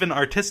 and even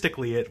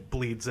artistically it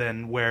bleeds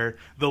in, where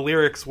the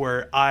lyrics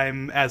were,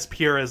 I'm as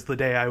pure as the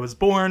day I was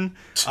born,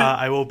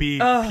 I will be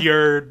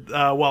pure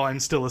while I'm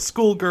still a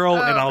schoolgirl,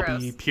 and I'll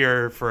be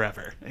pure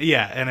forever.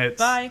 Yeah, and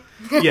it's... Bye.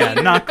 Yeah,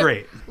 not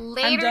great.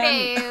 Later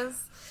days.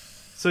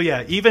 So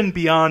yeah, even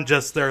beyond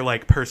just their,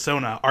 like,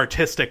 persona,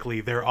 artistically,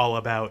 they're all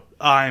about,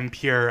 I'm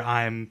pure,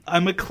 I'm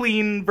a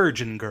clean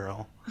virgin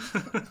girl.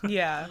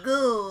 Yeah.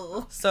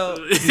 Ooh. So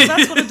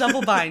that's what a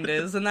double bind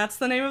is, and that's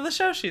the name of the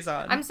show she's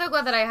on. I'm so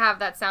glad that I have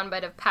that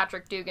soundbite of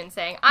Patrick Dugan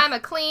saying, I'm a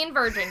clean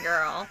virgin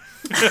girl.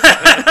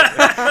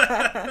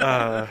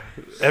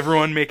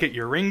 Everyone make it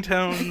your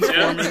ringtones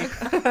for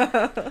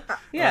me.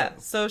 Yeah,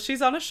 so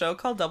she's on a show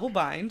called Double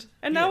Bind,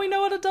 and now we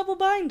know what a double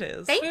bind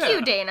is. Thank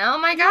you, Dana. Oh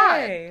my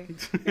god. Yay.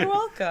 You're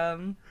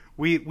welcome.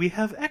 We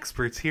have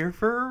experts here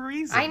for a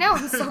reason. I know,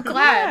 I'm so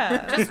glad.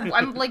 Yeah. Just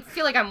I'm like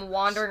feel like I'm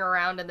wandering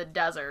around in the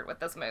desert with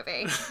this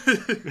movie.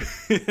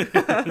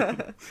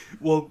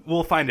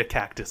 We'll find a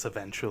cactus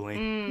eventually.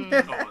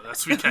 Oh, that's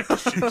sweet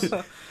cactus juice.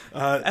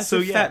 As So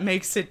if yeah, that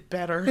makes it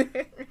better.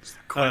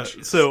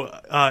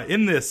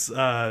 in this,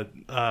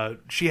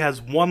 she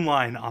has one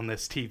line on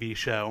this TV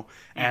show,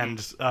 and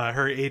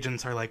her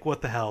agents are like,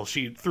 "What the hell?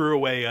 She threw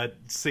away a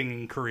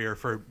singing career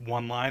for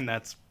one line?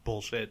 That's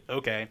bullshit."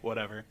 Okay,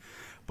 whatever.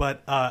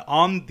 But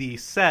on the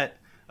set,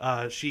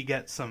 she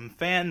gets some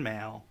fan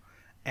mail,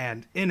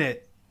 and in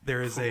it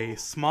there is a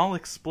small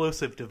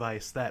explosive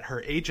device that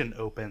her agent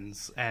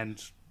opens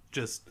and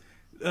just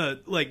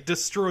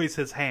destroys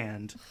his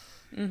hand.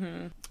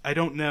 Mm-hmm. I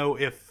don't know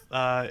if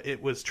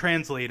it was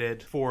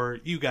translated for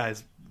you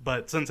guys,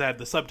 but since I had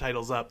the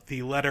subtitles up,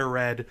 the letter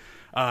read,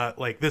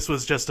 this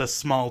was just a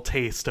small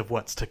taste of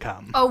what's to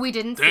come. Oh, we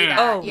didn't see that.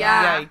 Oh,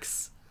 yeah.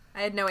 yikes.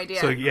 I had no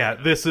idea. So yeah,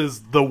 this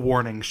is the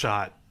warning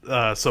shot.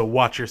 So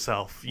watch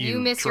yourself. You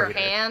miss your traitor.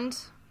 hand.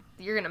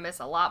 you're gonna miss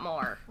a lot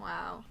more.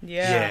 Wow.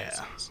 Yeah.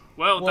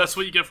 Well, that's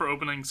what you get for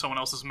opening someone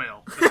else's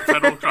mail. It's a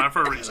federal crime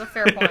for a That's a reason.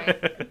 fair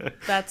point.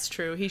 That's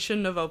true. He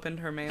shouldn't have opened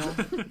her mail.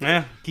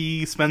 Yeah,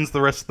 he spends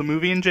the rest of the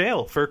movie in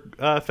jail for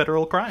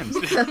federal crimes.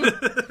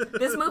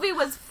 This movie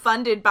was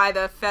funded by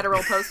the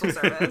Federal Postal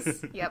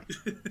Service. Yep.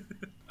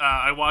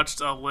 I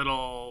watched a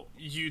little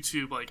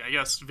YouTube, like, I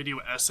guess, video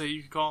essay,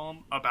 you could call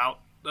them, about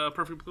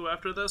Perfect Blue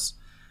after this.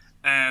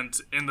 And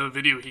in the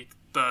video,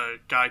 the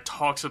guy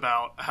talks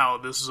about how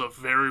this is a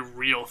very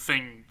real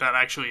thing that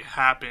actually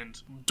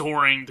happened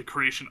during the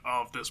creation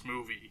of this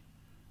movie.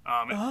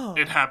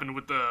 It happened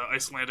with the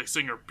Icelandic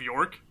singer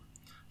Björk.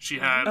 She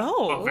had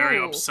a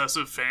very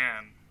obsessive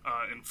fan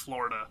in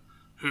Florida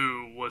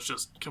who was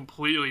just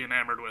completely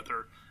enamored with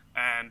her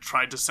and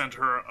tried to send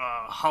her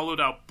a hollowed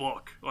out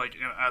book, like,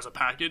 as a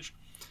package.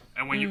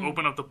 And when you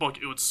open up the book,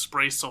 it would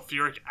spray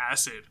sulfuric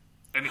acid.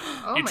 And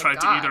he tried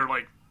to either,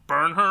 like,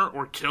 burn her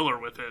or kill her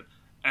with it.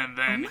 And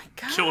then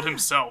killed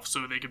himself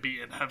so they could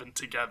be in heaven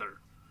together.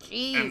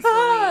 Jeez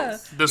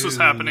Louise. This was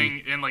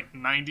happening in, like,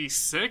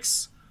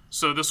 96.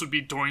 So this would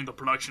be during the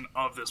production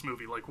of this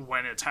movie, like,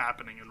 when it's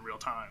happening in real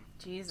time.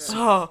 Jesus.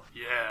 Oh,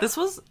 Yeah.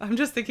 I'm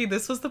just thinking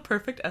this was the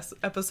perfect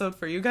episode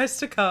for you guys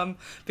to come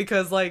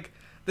because, like,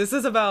 this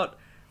is about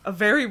a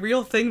very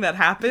real thing that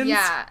happens.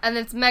 Yeah, and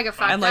it's mega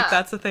fucked And, like, up.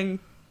 that's the thing.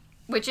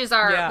 Which is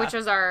our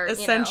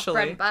Essentially.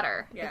 bread and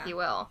butter, Yeah. if you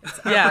will.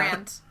 Yeah.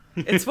 Brand.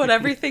 It's what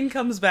everything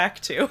comes back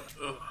to.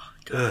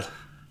 Good.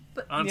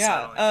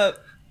 Unsettling. Yeah.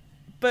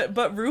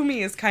 But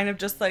Rumi is kind of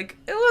just like,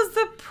 it was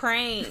a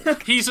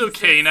prank. He's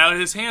okay now.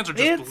 His hands are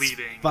just It's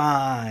bleeding.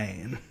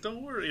 fine.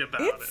 Don't worry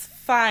about It's it.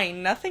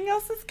 fine. Nothing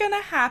else is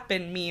gonna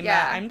happen, Mima.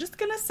 Yeah. I'm just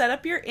gonna set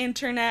up your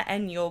internet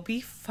and you'll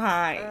be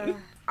fine.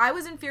 I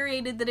was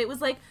infuriated that it was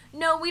like,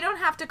 no, we don't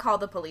have to call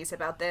the police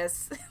about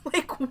this.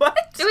 Like, what?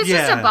 It was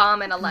just Yeah. a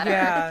bomb and a letter.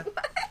 Yeah.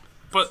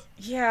 But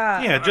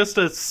Yeah, just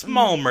a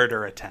small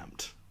murder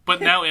attempt.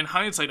 now, in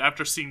hindsight,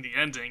 after seeing the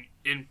ending,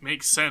 it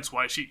makes sense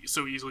why she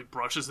so easily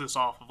brushes this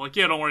off of, like,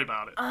 yeah, don't worry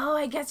about it. Oh,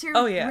 I guess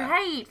you're yeah.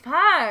 right.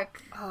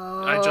 Fuck.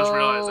 I just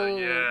realized that,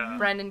 yeah.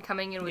 Brendan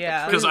coming in with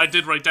Yeah. the Because truth. I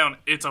did write down,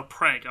 it's a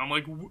prank. And I'm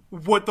like,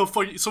 what the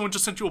fuck? Someone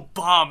just sent you a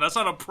bomb. That's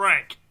not a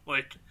prank.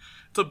 Like,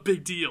 it's a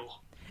big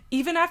deal.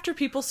 Even after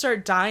people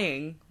start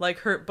dying,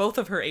 like both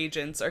of her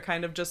agents are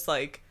kind of just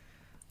like,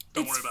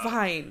 Don't it's worry about it.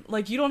 fine.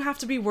 Like, you don't have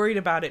to be worried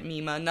about it,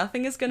 Mima.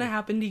 Nothing is gonna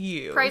happen to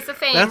you. Price of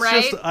fame, That's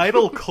right? just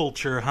idol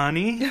culture,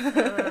 honey.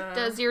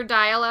 Does your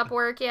dial-up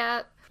work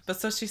yet? But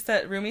so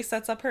Rumi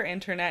sets up her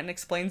internet and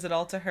explains it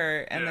all to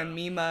her, and then Yeah.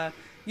 Mima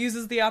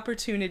uses the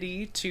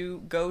opportunity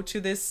to go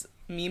to this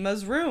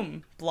Mima's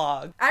Room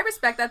blog. I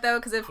respect that, though,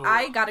 because if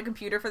I got a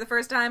computer for the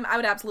first time, I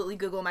would absolutely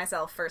Google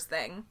myself first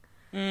thing.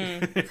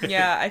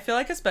 Yeah, I feel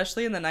like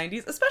especially in the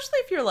 90s, especially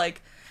if you're,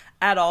 like,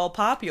 at all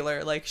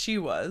popular, like she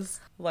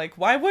was. Like,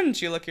 why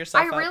wouldn't you look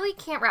yourself up? I really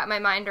can't wrap my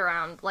mind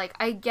around, like,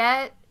 I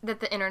get that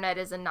the internet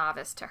is a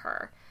novice to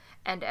her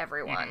and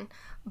everyone,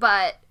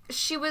 but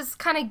she was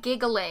kind of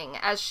giggling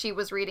as she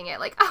was reading it,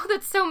 like, oh,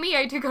 that's so me,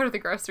 I do go to the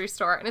grocery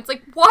store, and it's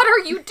like, what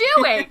are you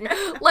doing?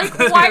 Like,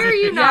 why are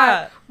you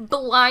not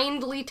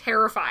blindly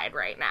terrified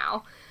right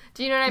now?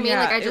 Do you know what I mean?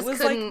 Yeah, like, I it just was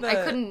couldn't, like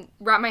I couldn't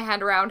wrap my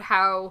head around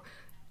how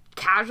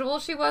casual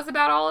she was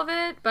about all of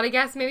it, but I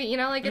guess maybe, you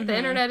know, like, if the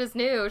internet is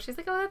new, she's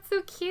like, oh, that's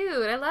so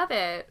cute, I love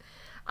it.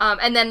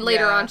 And then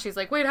later on, she's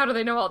like, wait, how do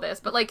they know all this?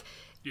 But, like,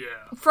 Yeah.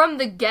 from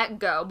the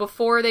get-go,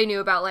 before they knew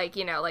about, like,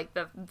 you know, like,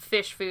 the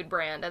fish food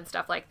brand and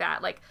stuff like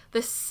that, like,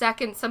 the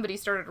second somebody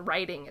started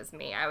writing as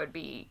me, I would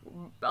be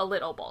a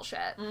little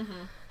bullshit.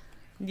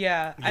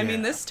 Yeah, I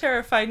mean, this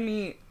horrified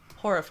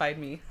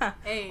me.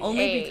 Hey. Only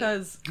Hey.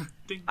 because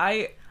Ding.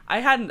 I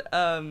had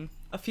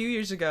a few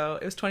years ago,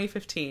 it was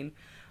 2015,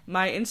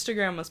 my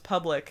Instagram was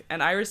public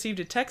and I received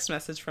a text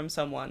message from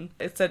someone.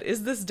 It said,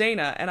 "Is this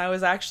Dana?" And I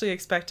was actually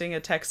expecting a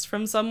text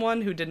from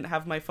someone who didn't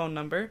have my phone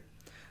number.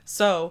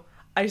 So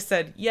I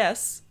said,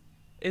 "Yes."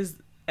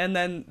 And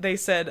then they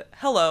said,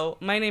 "Hello,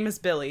 my name is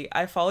Billy.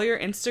 I follow your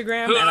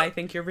Instagram and I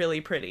think you're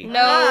really pretty."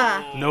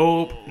 No.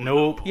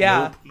 Nope.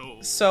 Yeah.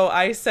 No. So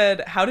I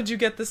said, "How did you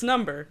get this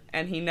number?"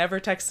 And he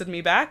never texted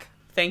me back.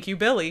 Thank you,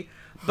 Billy.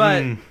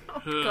 But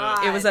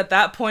God. it was at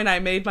that point I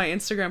made my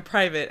Instagram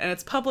private, and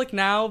it's public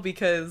now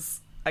because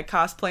I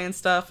cosplay and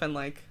stuff, and,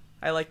 like,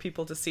 I like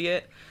people to see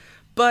it.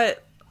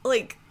 But,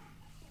 like,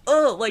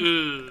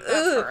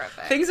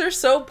 Horrific. things are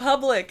so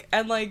public,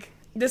 and, like,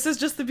 this is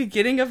just the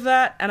beginning of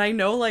that, and I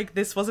know, like,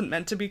 this wasn't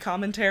meant to be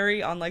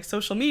commentary on, like,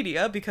 social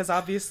media, because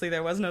obviously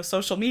there was no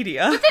social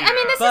media. I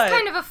mean, this But- is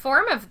kind of a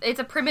form of, it's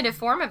a primitive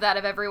form of that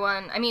of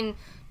everyone. I mean,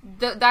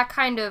 that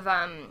kind of,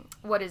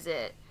 what is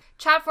it?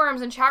 Chat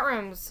forums and chat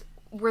rooms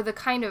were the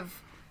kind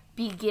of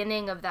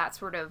beginning of that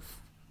sort of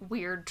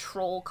weird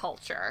troll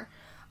culture.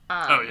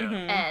 Oh, yeah.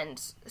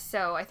 And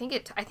so I think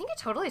it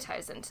totally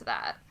ties into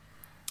that.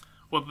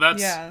 Well,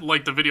 that's Yeah.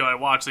 like the video I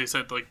watched. They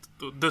said, like,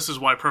 this is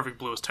why Perfect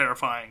Blue is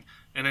terrifying.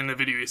 And in the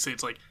video, you say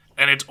it's like,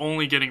 and it's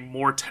only getting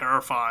more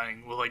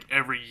terrifying with, like,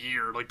 every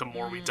year, like, the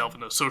more we delve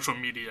into social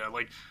media.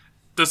 Like,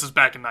 this is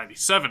back in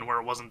 97 where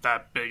it wasn't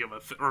that big of a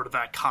or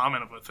that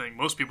common of a thing.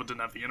 Most people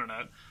didn't have the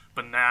internet,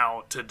 but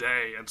now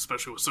today, and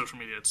especially with social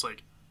media, it's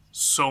like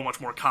so much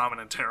more common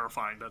and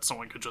terrifying that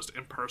someone could just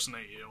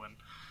impersonate you. And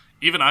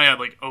even I had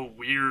like a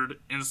weird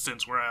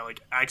instance where I like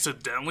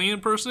accidentally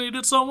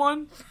impersonated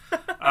someone.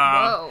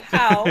 Whoa.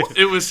 How?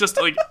 It was just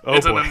like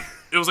boy.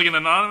 It was like an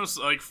anonymous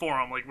like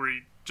forum like where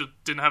you just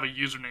didn't have a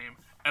username,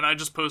 and I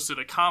just posted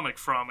a comic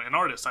from an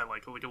artist I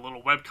like a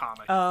little web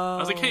comic. I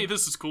was like, hey,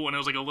 this is cool, and it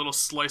was like a little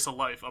slice of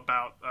life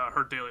about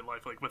her daily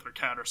life, like with her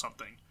cat or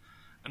something.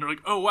 And they're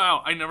like, oh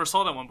wow, I never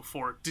saw that one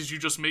before. Did you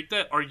just make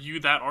that? Are you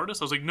that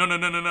artist? I was like, no.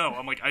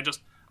 I'm like,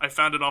 I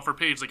found it off her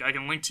page. Like, I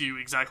can link to you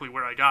exactly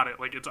where I got it.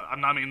 Like,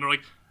 I'm not making. They're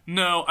like,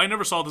 no, I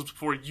never saw this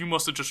before. You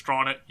must have just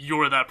drawn it.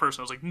 You're that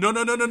person. I was like, no.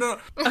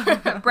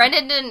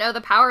 Brendan didn't know the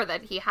power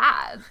that he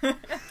had.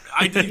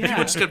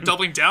 People just kept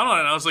doubling down on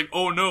it. I was like,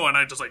 oh no, and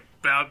I just like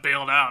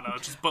bailed out. And I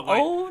was just, but like,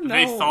 Oh, no.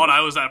 they thought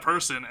I was that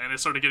person, and it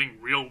started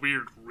getting real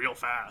weird real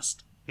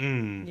fast.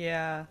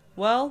 Yeah.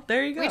 Well,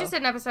 there you go. We just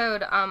did an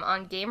episode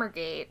on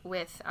Gamergate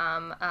with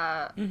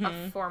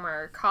a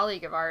former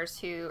colleague of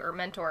ours or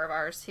mentor of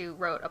ours who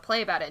wrote a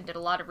play about it and did a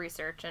lot of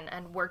research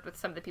and worked with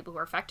some of the people who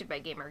were affected by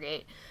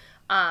Gamergate.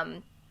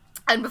 And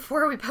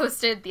before we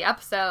posted the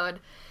episode,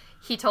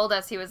 he told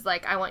us, he was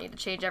like, I want you to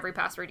change every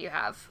password you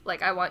have.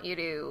 Like, I want you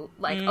to,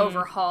 like,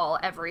 overhaul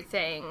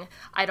everything.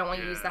 I don't want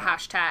you to use the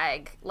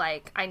hashtag.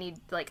 Like, I need,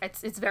 like,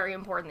 it's very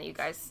important that you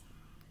guys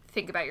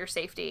think about your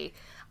safety.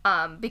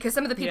 Because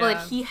some of the people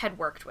that he had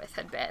worked with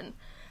had been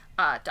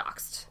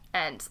doxxed.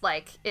 And,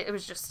 like, it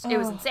was just, it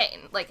was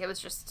insane. Like, it was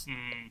just,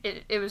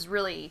 it was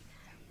really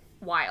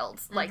wild.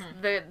 Like,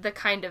 the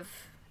kind of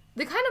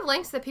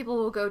lengths that people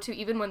will go to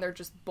even when they're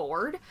just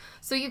bored.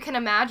 So you can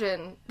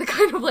imagine the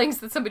kind of lengths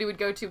that somebody would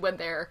go to when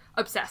they're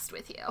obsessed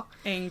with you.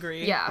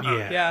 Angry.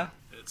 Yeah.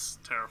 It's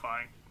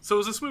terrifying. So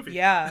is this movie.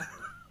 Yeah.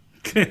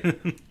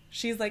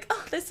 She's like,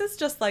 oh, this is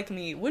just like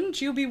me.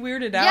 Wouldn't you be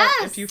weirded out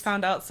Yes! if you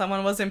found out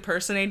someone was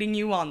impersonating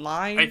you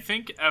online? I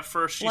think at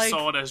first she Like-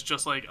 saw it as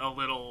just like a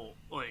little,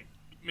 like,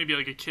 maybe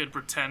like a kid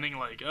pretending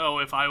like, oh,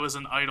 if I was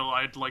an idol,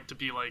 I'd like to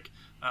be like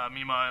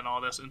Mima and all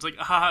this. And it's like,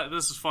 haha,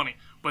 this is funny.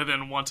 But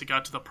then once it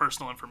got to the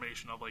personal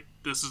information of like,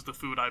 this is the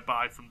food I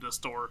buy from this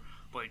store,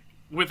 like,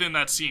 within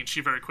that scene,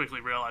 she very quickly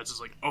realizes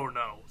like, oh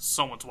no,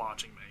 someone's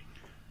watching me.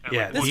 And,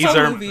 Yeah, like, this these whole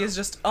are- movie is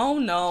just, oh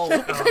no.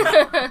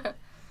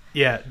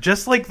 Yeah,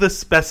 just like the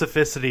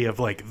specificity of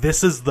like,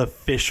 this is the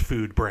fish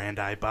food brand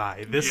I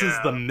buy. This is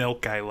the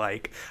milk I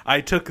like.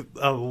 I took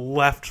a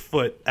left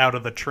foot out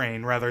of the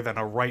train rather than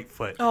a right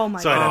foot. Oh my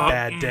so I had a God.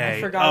 bad day.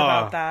 I forgot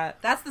about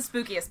that. That's the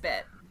spookiest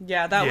bit.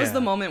 Yeah, that was Yeah.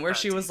 the moment where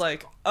she That's was easy.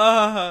 like,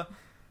 And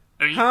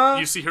Huh?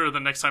 you see her the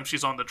next time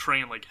she's on the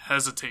train, like,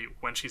 hesitate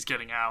when she's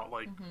getting out,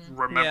 like,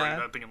 remembering Yeah.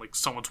 that, thinking, like,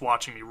 someone's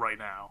watching me right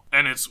now.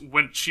 And it's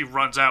when she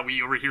runs out,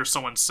 we overhear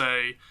someone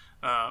say,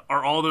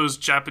 are all those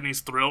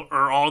Japanese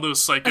or all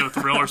those psycho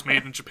thrillers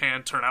made in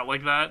Japan turn out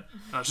like that?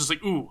 And I was just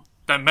like, ooh,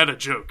 that meta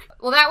joke.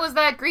 Well, that was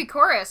that Greek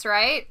chorus,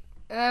 right?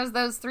 That was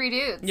those three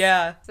dudes.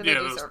 yeah. So they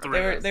Yeah, do those sort of.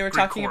 three. They were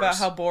Greek talking chorus.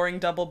 about how boring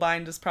Double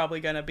Bind is probably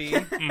going to be.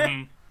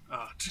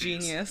 Oh, jeez.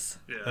 Genius.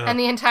 Yeah. And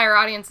the entire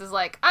audience is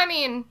like, I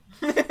mean,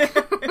 we're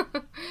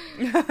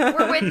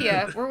with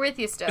you. We're with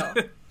you still.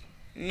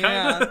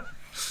 Yeah.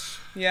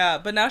 Yeah,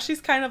 but now she's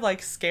kind of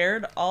like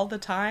scared all the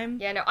time.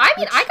 Yeah, no, I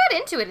mean, I got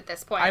into it at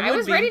this point. I I would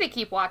was be. ready to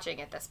keep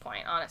watching at this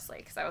point, honestly,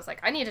 because I was like,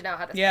 I need to know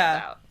how this plays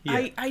Yeah. out.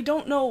 Yeah. I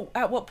don't know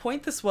at what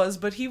point this was,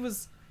 but he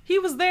was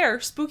there.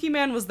 Spooky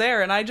Man was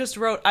there, and I just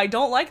wrote, I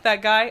don't like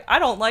that guy. I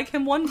don't like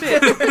him one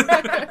bit.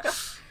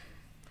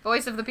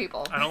 Voice of the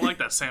people. I don't like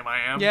that Sam I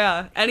Am.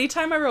 Yeah.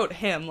 Anytime I wrote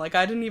him, like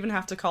I didn't even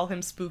have to call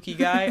him Spooky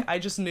Guy. I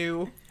just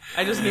knew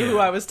who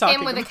I was talking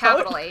Him with about. a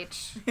capital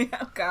H.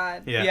 Oh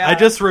god. Yeah. Yeah. I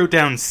just wrote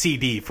down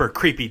CD for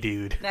creepy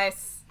dude.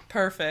 Nice.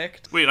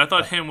 Perfect. Wait, I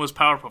thought him was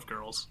Powerpuff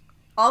Girls.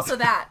 Also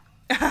that.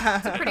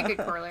 It's a pretty good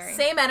corollary.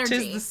 Same energy.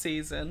 Tis the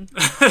season.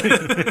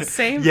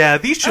 Same. Yeah,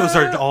 these shows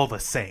are all the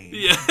same.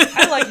 Yeah.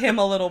 I like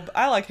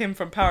him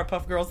from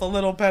Powerpuff Girls a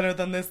little better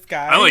than this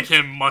guy. I like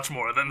him much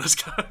more than this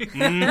guy.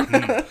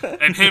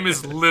 And him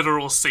is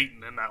literal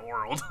Satan in that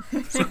world.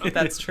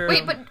 That's true.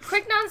 Wait, but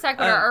quick non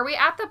sequitur. Are we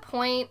at the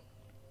point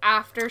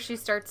after she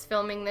starts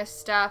filming this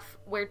stuff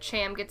where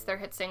Cham gets their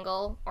hit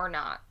single or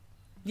not?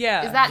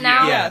 yeah. Is that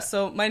now? Yeah,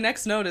 so my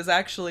next note is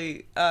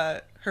actually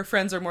her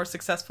friends are more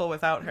successful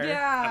without her.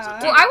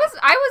 Yeah. Well,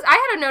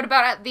 I had a note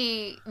about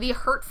the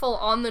hurtful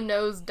on the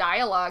nose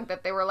dialogue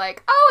that they were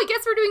like, oh, I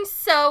guess we're doing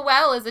so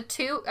well as a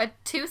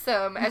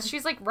twosome, as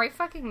she's like right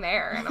fucking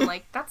there, and I'm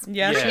like, that's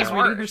Yeah, Yeah. she's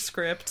harsh. reading her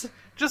script.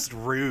 Just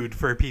rude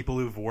for people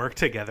who've worked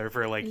together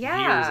for like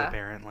Yeah. years,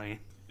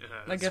 apparently. Yeah,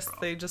 I that's guess the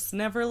problem. they just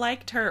never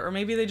liked her, or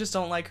maybe they just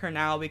don't like her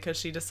now because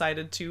she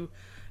decided to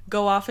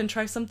go off and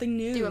try something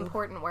new. do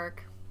important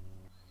work.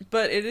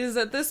 But it is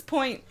at this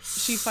point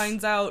she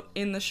finds out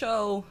in the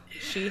show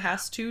she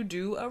has to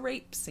do a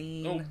rape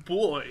scene. Oh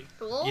boy.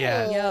 Ooh.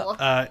 Yeah.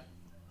 Yep.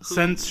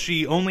 since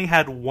she only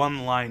had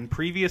one line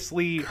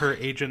previously, her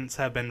agents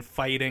have been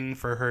fighting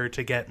for her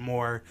to get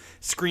more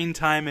screen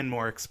time and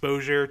more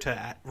exposure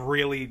to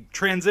really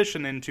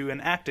transition into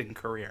an acting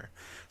career.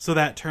 So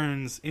that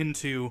turns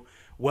into,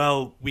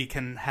 well, we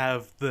can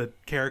have the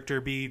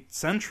character be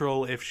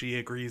central if she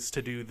agrees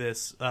to do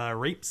this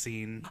rape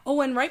scene.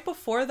 Oh, and right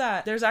before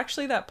that, there's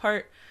actually that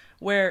part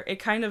where it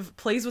kind of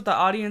plays with the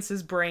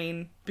audience's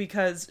brain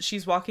because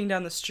she's walking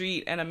down the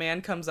street and a man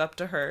comes up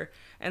to her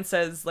and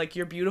says, like,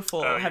 you're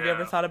beautiful. Have you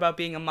ever thought about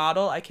being a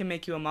model? I can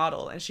make you a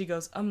model. And she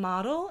goes, a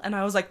model? And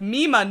I was like,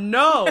 Mima,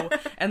 no!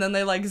 And then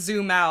they, like,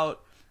 zoom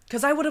out.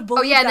 Because I would have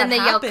believed that and then they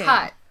happened. yell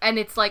cut. And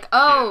it's like,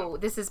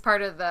 this is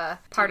part of the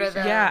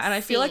Yeah, and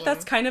I feel like scene.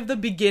 that's kind of the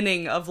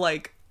beginning of,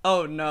 like,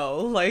 oh no,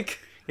 like...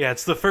 Yeah,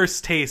 it's the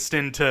first taste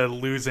into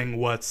losing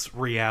what's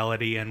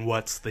reality and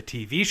what's the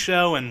TV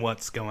show and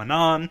what's going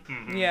on.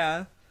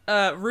 Yeah.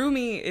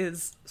 Rumi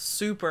is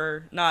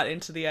super not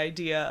into the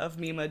idea of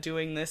Mima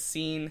doing this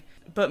scene.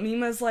 But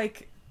Mima's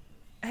like,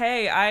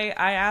 hey,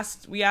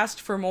 we asked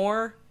for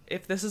more.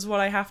 If this is what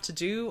I have to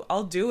do,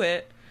 I'll do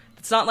it.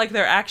 It's not like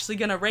they're actually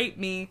gonna rape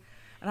me.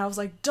 And I was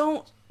like,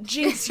 don't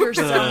jinx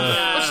yourself.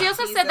 Well, she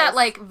also said that,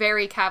 like,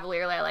 very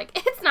cavalierly, like,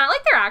 it's not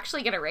like they're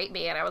actually gonna rape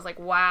me. And I was like,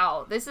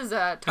 wow, this is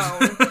a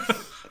tone.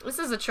 This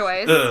is a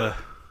choice.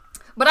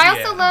 But I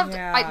also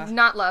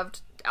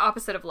loved,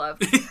 opposite of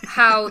loved,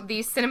 how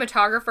the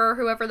cinematographer,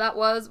 whoever that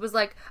was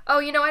like, oh,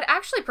 you know, I'd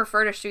actually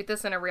prefer to shoot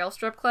this in a real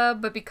strip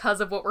club, but because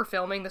of what we're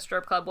filming, the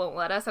strip club won't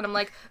let us. And I'm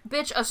like,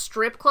 bitch, a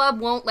strip club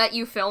won't let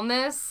you film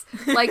this?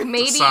 Like,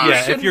 maybe you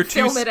shouldn't if you're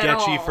too film it at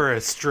all. sketchy for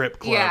a strip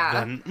club,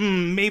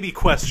 then maybe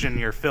question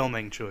your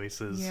filming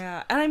choices.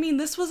 Yeah, and I mean,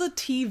 this was a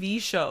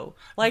TV show.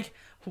 Like,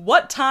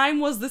 what time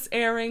was this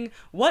airing?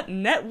 What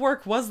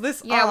network was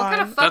this on? Yeah, what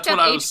kind of fucked up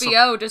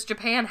HBO does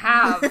Japan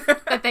have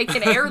that they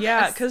can air this?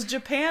 Yeah, because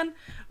Japan,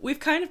 we've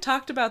kind of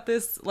talked about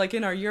this, like,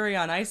 in our Yuri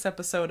on Ice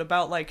episode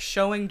about, like,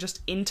 showing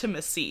just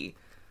intimacy.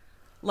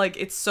 Like,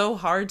 it's so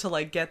hard to,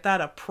 like, get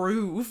that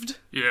approved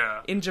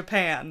in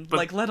Japan. But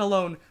like, let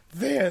alone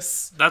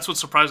this. That's what's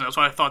surprising. That's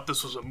why I thought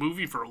this was a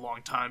movie for a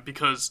long time,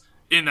 because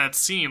in that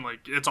scene, like,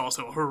 it's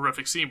also a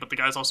horrific scene, but the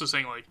guy's also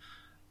saying, like,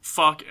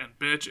 fuck and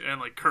bitch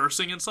and, like,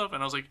 cursing and stuff,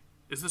 and I was like,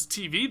 is this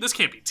TV? This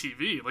can't be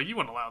TV. Like, you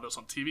wouldn't allow this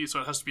on TV, so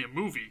it has to be a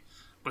movie.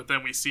 But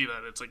then we see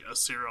that it's, like, a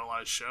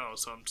serialized show,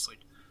 so I'm just like,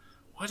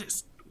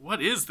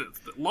 what is this?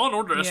 Law &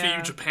 Order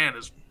SVU Japan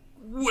is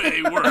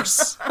way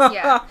worse.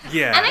 Yeah.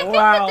 Yeah. And I think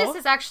that this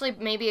is actually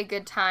maybe a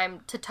good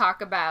time to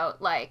talk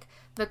about, like,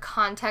 the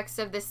context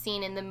of the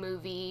scene in the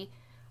movie,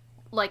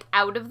 like,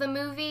 out of the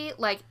movie.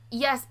 Like,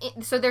 yes,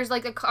 so there's,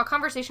 like, a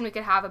conversation we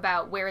could have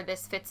about where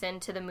this fits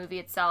into the movie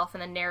itself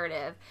and the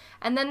narrative.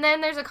 And then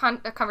there's a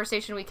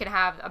conversation we could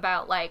have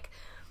about, like,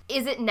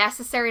 is it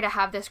necessary to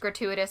have this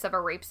gratuitous of a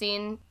rape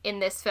scene in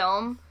this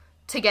film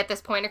to get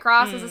this point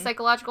across as a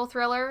psychological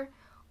thriller?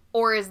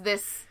 Or is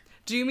this...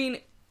 Do you mean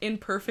in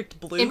Perfect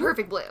Blue? In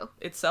Perfect Blue.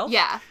 Itself?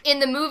 Yeah. In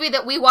the movie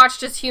that we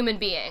watched as human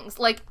beings.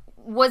 Like,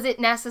 was it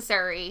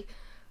necessary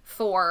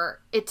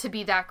for it to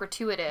be that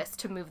gratuitous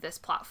to move this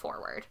plot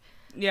forward?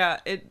 Yeah,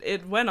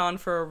 it went on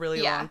for a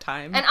really long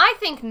time. And I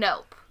think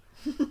nope.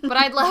 But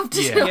I'd love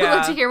to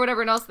to hear what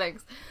everyone else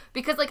thinks.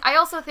 Because, like, I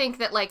also think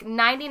that, like,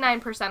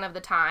 99% of the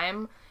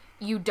time,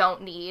 you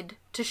don't need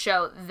to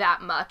show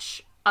that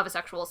much of a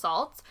sexual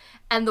assault.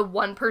 And the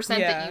 1%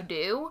 that you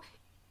do,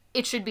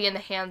 it should be in the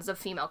hands of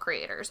female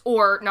creators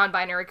or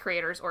non-binary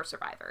creators or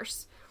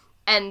survivors.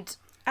 And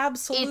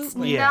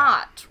absolutely it's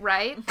not,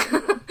 right?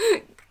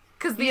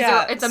 Because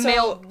it's a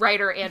male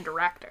writer and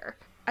director.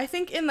 I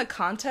think in the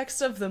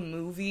context of the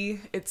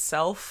movie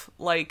itself,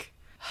 like,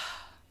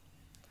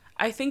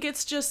 I think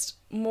it's just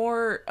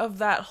more of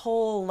that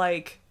whole,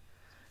 like,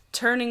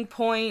 turning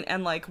point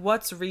and, like,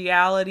 what's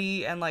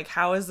reality and, like,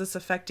 how is this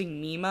affecting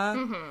Mima?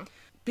 Mm-hmm.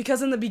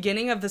 Because in the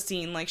beginning of the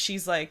scene, like,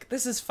 she's like,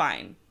 this is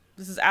fine.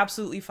 This is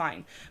absolutely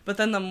fine. But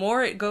then the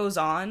more it goes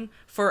on,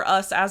 for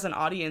us as an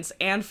audience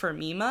and for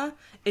Mima,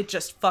 it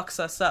just fucks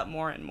us up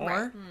more and more.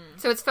 Right.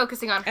 So it's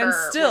focusing on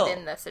her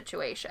within the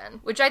situation,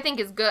 which I think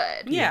is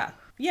good. Yeah.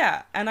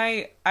 And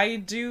I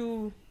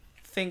do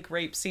think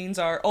rape scenes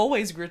are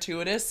always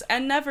gratuitous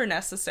and never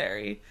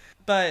necessary.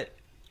 But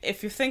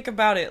if you think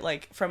about it,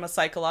 like, from a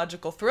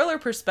psychological thriller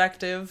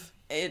perspective,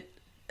 I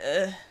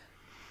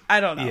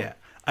don't know. Yeah.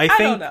 I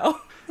don't know.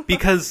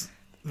 Because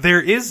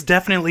there is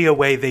definitely a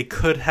way they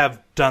could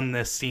have done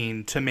this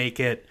scene to make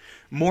it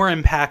more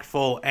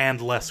impactful and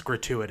less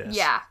gratuitous.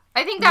 Yeah.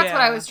 I think that's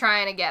what I was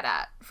trying to get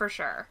at, for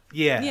sure.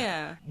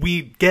 Yeah.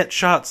 We get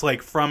shots,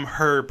 like, from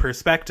her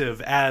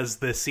perspective as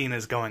this scene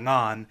is going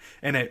on,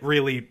 and it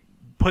really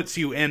puts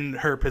you in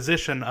her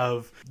position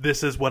of,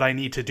 this is what I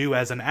need to do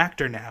as an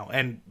actor now.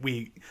 And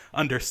we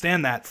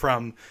understand that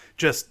from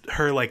just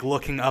her, like,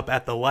 looking up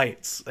at the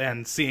lights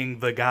and seeing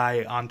the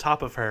guy on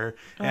top of her,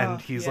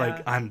 and he's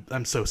like,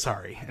 I'm so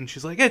sorry. And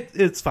she's like,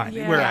 it's fine.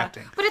 We're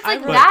acting. But it's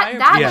like,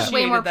 that was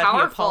way more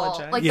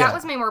powerful. Like, that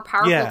was way more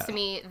powerful to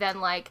me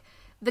than, like,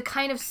 the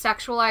kind of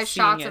sexualized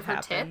Seeing shots it of her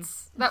happen.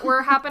 tits that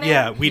were happening.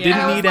 Yeah, we Yeah. didn't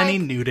And I was need any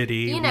like, nudity.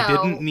 you We know-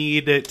 didn't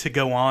need it to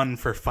go on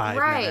for 5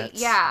 minutes.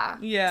 Yeah.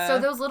 Yeah. So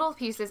those little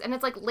pieces, and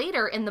it's like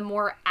later in the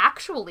more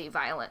actually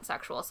violent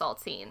sexual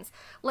assault scenes,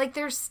 like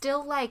there's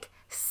still like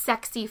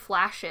sexy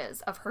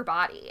flashes of her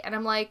body, and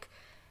I'm like,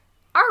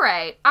 all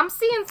right, I'm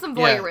seeing some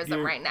Yeah, voyeurism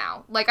you're- right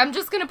now. Like, I'm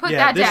just gonna put Yeah,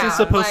 that this down. is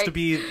supposed like, to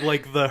be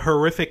like the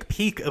horrific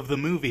peak of the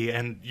movie,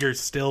 and you're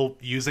still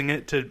using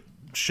it to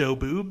show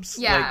boobs.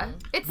 yeah, Like,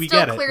 it's we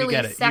still get it, we clearly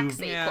get it. You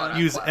sexy. Yeah. Quote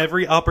use unquote.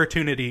 every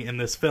opportunity in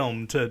this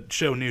film to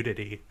show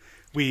nudity.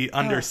 We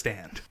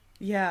understand.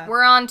 Yeah.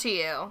 We're on to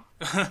you.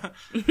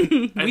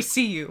 We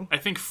see you. I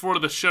think for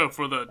the show,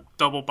 for the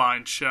double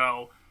bind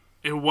show,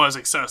 it was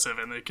excessive,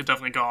 and they could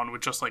definitely go on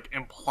with just like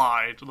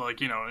implied,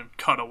 like, you know, and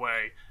cut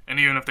away. And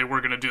even if they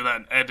were going to do that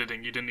in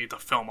editing, you didn't need to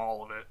film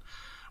all of it.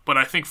 But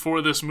I think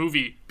for this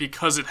movie,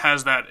 because it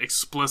has that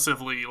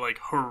explicitly like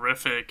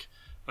horrific,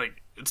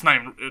 like it's not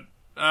even,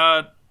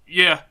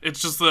 yeah,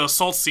 it's just the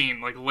assault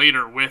scene like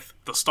later with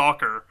the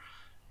stalker.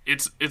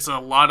 It's a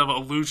lot of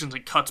allusions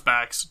and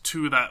cutbacks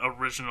to that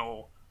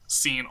original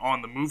scene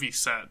on the movie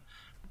set,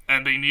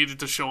 and they needed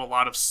to show a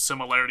lot of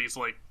similarities,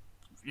 like,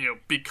 you know,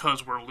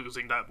 because we're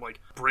losing that like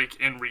break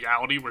in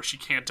reality where she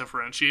can't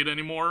differentiate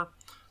anymore.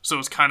 So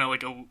it's kind of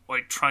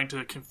like trying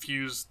to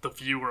confuse the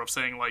viewer of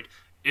saying like,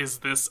 is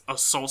this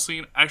assault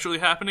scene actually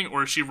happening,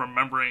 or is she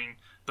remembering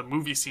the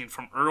movie scene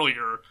from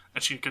earlier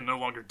and she can no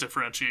longer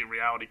differentiate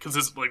reality? Because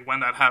it's like when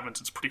that happens,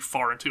 it's pretty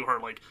far into her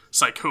like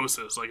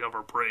psychosis, like of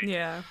her break.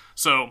 Yeah.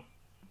 So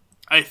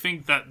I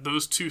think that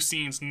those two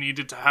scenes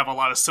needed to have a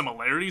lot of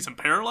similarities and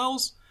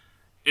parallels.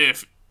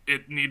 If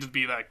it needed to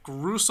be that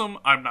gruesome,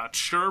 I'm not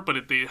sure, but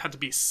they had to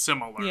be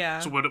similar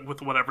Yeah.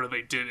 with whatever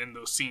they did in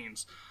those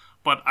scenes.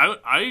 But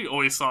I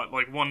always thought,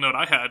 like, one note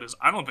I had is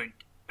I don't think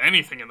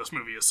anything in this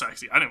movie is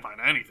sexy. I didn't find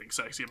anything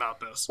sexy about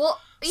this. Well,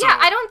 So- yeah,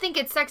 I don't think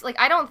it's sex. Like,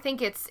 I don't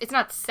think it's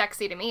not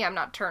sexy to me. I'm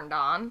not turned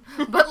on,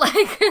 but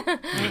like,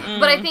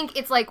 but I think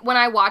it's like when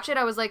I watch it,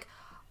 I was like,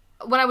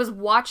 when I was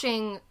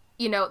watching,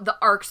 you know, the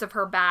arcs of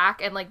her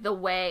back and like the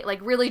way, like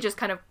really just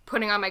kind of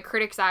putting on my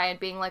critic's eye and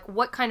being like,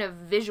 what kind of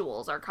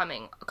visuals are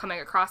coming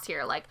across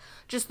here? Like,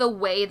 just the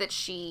way that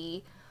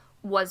she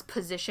was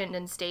positioned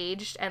and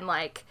staged, and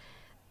like,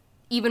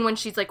 even when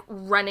she's like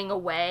running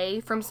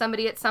away from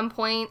somebody at some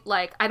point,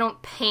 like I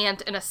don't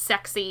pant in a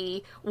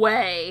sexy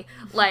way,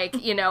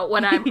 like, you know,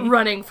 when I'm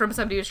running from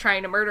somebody who's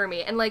trying to murder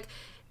me. And like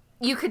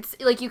you could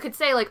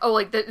say like, oh,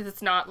 like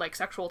it's not like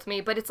sexual to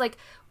me, but it's like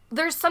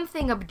there's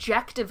something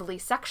objectively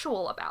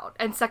sexual about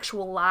and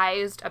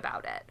sexualized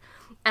about it.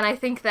 And I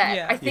think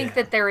that Yeah.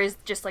 that there is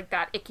just like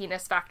that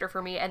ickiness factor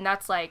for me, and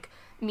that's like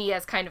me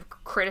as kind of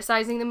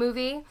criticizing the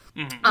movie.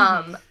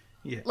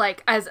 Yeah.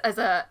 Like as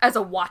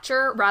a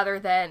watcher, rather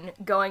than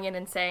going in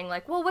and saying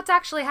like, well, what's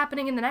actually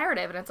happening in the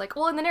narrative? And it's like,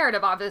 well, in the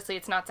narrative obviously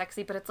it's not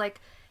sexy, but it's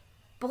like,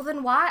 well,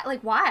 then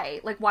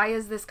why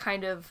is this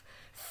kind of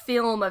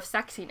film of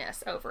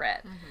sexiness over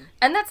it?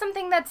 And that's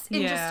something that's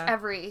in just Yeah.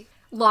 every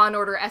Law and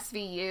Order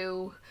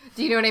SVU,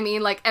 do you know what I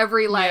mean? Like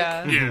every like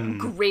Yeah.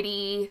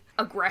 gritty,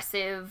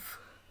 aggressive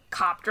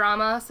cop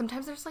drama,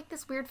 sometimes there's like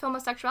this weird film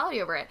of sexuality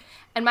over it.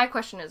 And my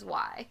question is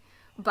why?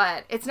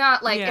 But it's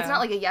not like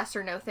a yes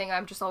or no thing.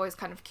 I'm just always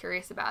kind of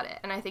curious about it.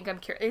 And I think I'm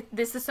curious.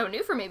 This is so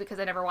new for me because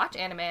I never watch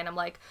anime, and I'm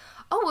like,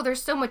 oh, well,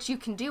 there's so much you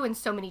can do and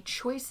so many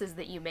choices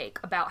that you make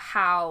about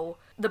how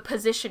the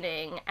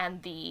positioning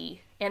and the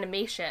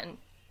animation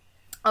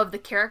of the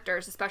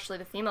characters, especially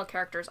the female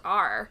characters,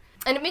 are.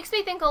 And it makes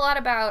me think a lot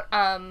about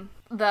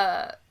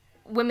the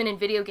Women in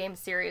Video Games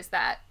series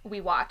that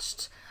we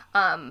watched.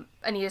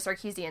 Anita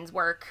Sarkeesian's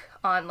work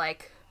on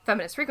like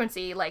Feminist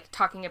Frequency, like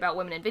talking about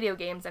women in video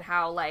games and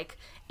how like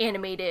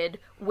animated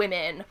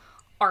women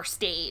are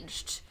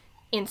staged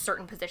in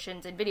certain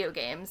positions in video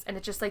games. And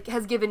it just like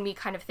has given me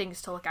kind of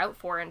things to look out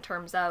for in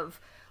terms of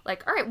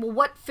like, all right, well,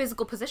 what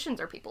physical positions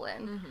are people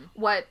in?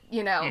 What,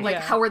 you know, like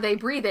Yeah. how are they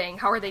breathing?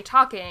 How are they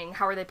talking?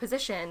 How are they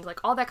positioned?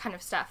 Like all that kind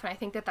of stuff. And I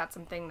think that that's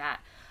something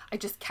that I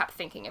just kept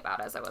thinking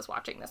about as I was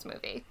watching this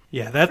movie.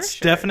 Yeah, that's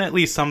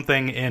definitely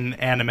something in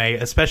anime,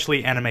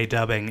 especially anime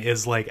dubbing,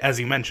 is like, as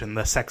you mentioned,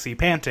 the sexy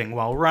panting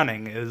while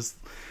running is...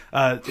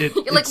 Like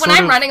when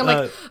I'm running, I'm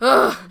like,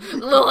 ugh,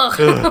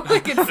 ugh.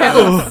 Like it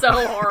sounds so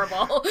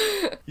horrible.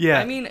 yeah,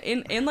 I mean,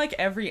 in like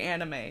every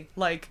anime,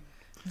 like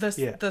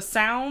Yeah. the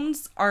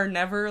sounds are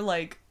never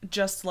like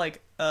just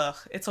like ugh.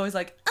 It's always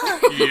like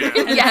ugh. Yeah.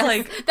 And Yes, it's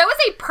like that was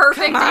a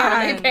perfect come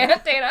anime on.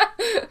 pan, Dana.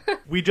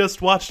 we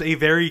just watched a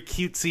very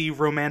cutesy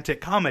romantic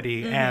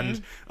comedy,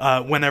 and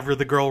whenever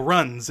the girl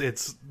runs,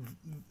 it's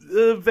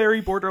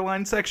very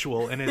borderline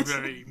sexual, and it's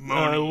Very a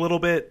moany. little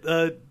bit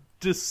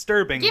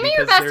disturbing. Give me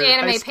your because best they're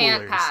anime high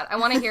pant, schoolers. Pat. I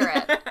want to hear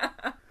it.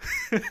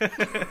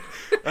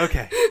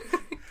 Okay.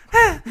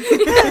 I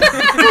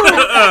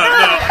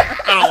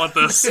don't want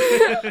this.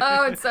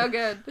 Oh, it's so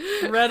good.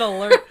 red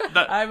alert.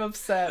 That- I'm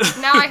upset.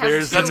 Now I have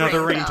There's two another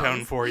ringtones.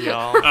 ringtone for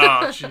y'all.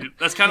 Oh, shoot.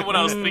 That's kind of what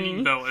I was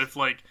thinking, though, if,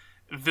 like,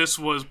 this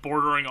was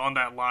bordering on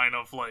that line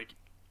of, like,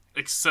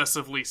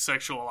 excessively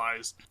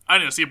sexualized. I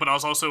didn't see it, but I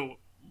was also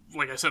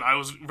like I said, I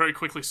was very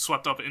quickly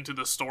swept up into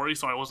the story,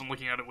 so I wasn't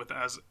looking at it with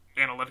as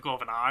analytical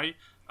of an eye,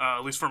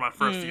 at least for my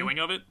first viewing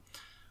of it.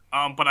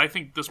 But I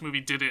think this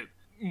movie did it,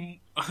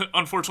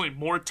 unfortunately,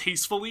 more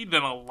tastefully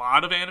than a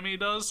lot of anime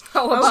does.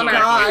 Oh my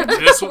god.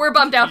 We're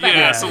bummed out by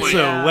that. So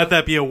let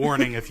that be a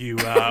warning if you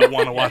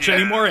want to watch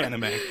any more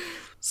anime.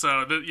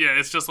 So,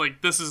 it's just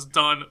like, this is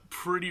done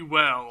pretty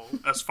well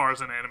as far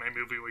as an anime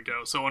movie would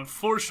go. So,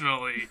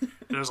 unfortunately,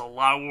 there's a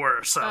lot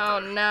worse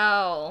out there.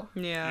 No.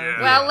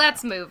 Yeah. Well,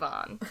 let's move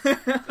on.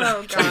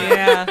 Oh, God.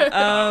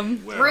 Yeah.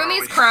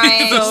 Rumi's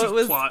crying.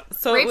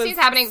 Rape scene's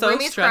happening. So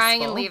Rumi's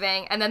crying and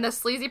leaving. And then the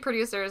sleazy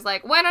producer is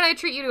like, why don't I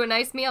treat you to a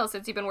nice meal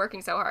since you've been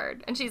working so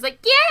hard? And she's like,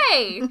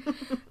 yay!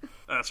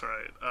 That's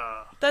right.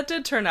 That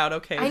did turn out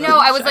okay. I know.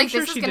 I was like, sure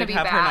this is going to be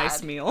have bad. Her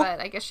nice meal. But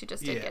I guess she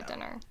just did get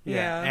dinner.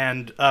 Yeah.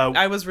 And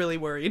I was really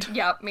worried.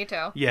 Yep, me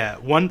too. Yeah.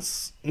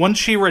 Once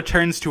she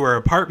returns to her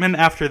apartment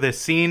after this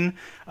scene,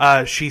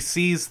 she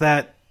sees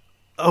that,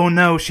 oh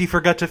no, she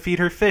forgot to feed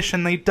her fish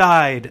and they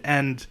died.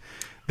 And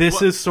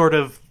this is sort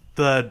of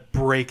the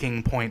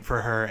breaking point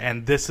for her,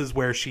 and this is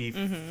where she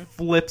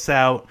flips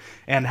out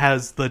and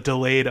has the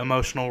delayed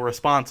emotional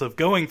response of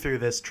going through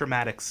this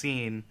traumatic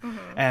scene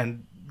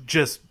and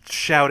just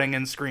shouting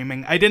and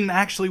screaming, I didn't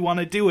actually want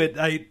to do it.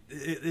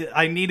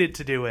 I needed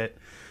to do it.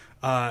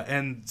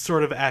 And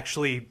sort of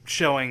actually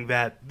showing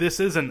that this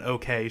isn't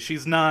okay.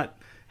 She's not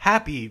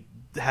happy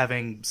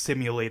having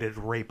simulated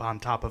rape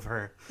on top of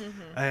her.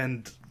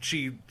 And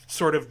she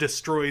sort of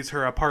destroys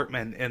her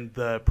apartment in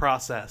the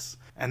process.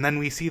 And then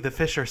we see the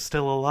fish are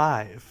still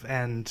alive.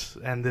 And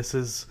this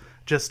is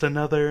just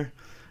another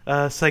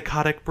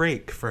psychotic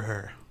break for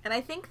her. And I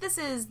think this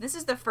is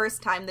the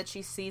first time that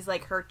she sees,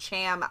 like, her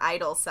Cham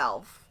idol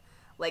self,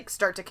 like,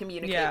 start to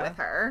communicate with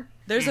her.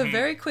 There's a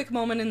very quick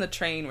moment in the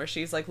train where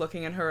she's, like,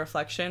 looking in her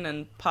reflection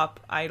and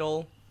pop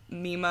idol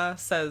Mima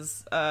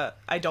says,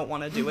 I don't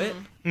want to do it.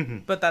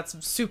 But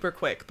that's super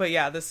quick. But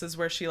yeah, this is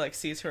where she, like,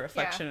 sees her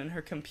reflection in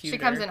her computer. She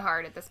comes in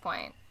hard at this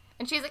point.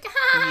 And she's like,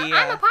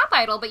 I'm a pop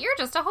idol, but you're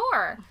just a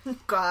whore.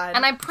 God.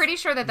 And I'm pretty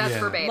sure that that's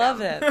verbatim.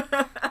 Love it.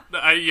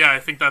 I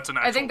think that's an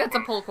actual I think that's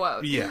quote. a pull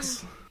quote.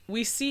 Yes.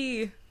 We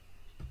see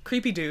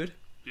Creepy Dude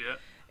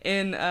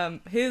in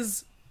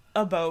his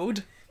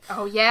abode.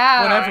 Oh,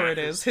 yeah. Whatever it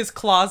is. His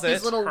closet.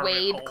 His little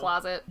Wade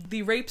closet.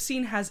 The rape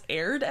scene has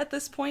aired at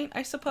this point,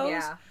 I suppose.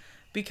 Yeah.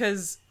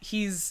 Because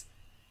he's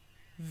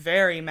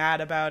very mad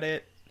about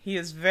it. He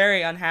is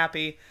very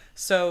unhappy.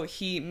 So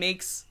he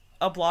makes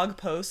a blog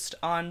post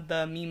on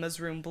the Mima's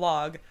Room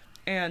blog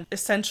and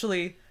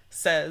essentially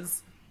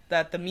says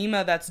that the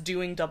Mima that's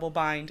doing double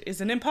bind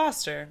is an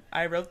imposter.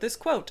 I wrote this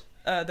quote.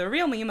 The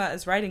real Mima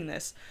is writing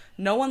this.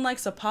 No one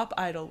likes a pop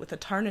idol with a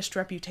tarnished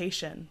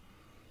reputation.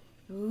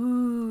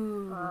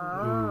 Ooh.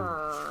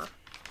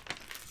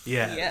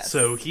 Yeah, Yes.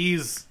 So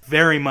he's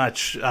very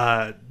much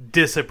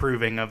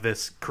disapproving of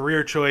this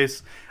career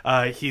choice.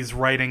 He's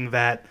writing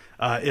that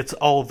it's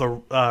all the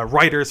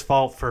writer's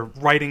fault for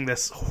writing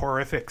this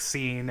horrific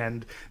scene,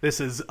 and this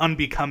is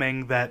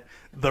unbecoming, that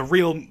the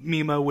real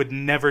Mima would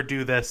never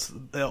do this.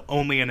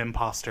 Only an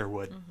imposter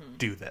would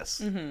do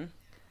this.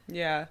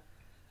 Yeah.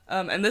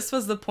 And this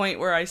was the point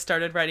where I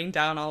started writing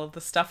down all of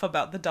the stuff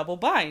about the double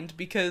bind,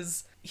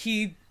 because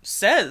he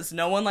says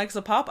no one likes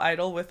a pop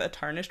idol with a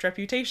tarnished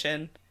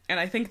reputation. And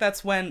I think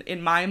that's when,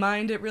 in my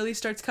mind, it really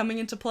starts coming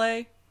into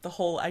play, the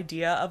whole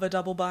idea of a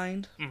double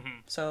bind.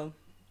 So,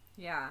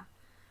 yeah.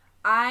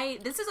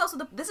 This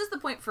is the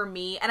point for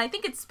me, and I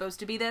think it's supposed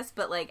to be this,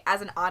 but, like,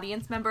 as an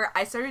audience member,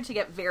 I started to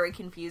get very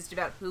confused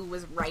about who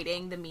was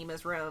writing the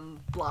Mima's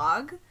Room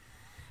blog.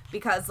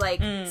 Because, like,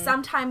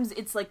 sometimes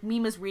it's, like,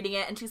 Mima's reading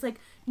it, and she's like,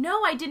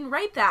 no, I didn't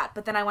write that.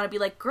 But then I want to be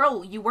like,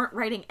 girl, you weren't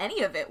writing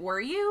any of it,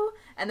 were you?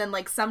 And then,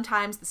 like,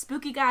 sometimes the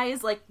spooky guy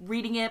is, like,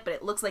 reading it, but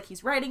it looks like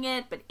he's writing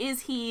it, but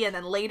is he? And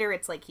then later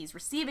it's like he's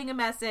receiving a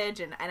message,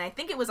 and I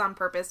think it was on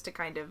purpose to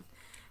kind of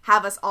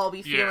have us all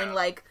be feeling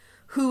like,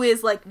 who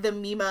is, like, the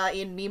Mima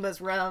in Mima's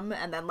Room,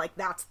 and then, like,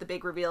 that's the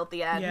big reveal at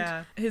the end.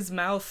 yeah. His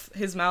mouth,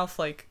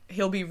 like,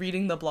 he'll be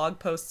reading the blog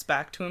posts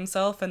back to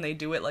himself, and they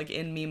do it, like,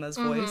 in Mima's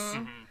voice.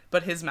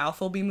 But his mouth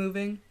will be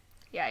moving.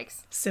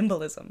 Yikes.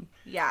 Symbolism.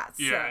 Yeah.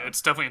 Yeah,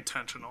 it's definitely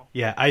intentional.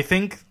 Yeah, I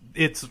think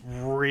it's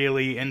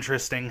really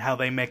interesting how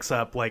they mix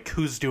up, like,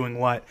 who's doing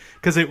what,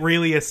 because it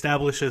really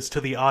establishes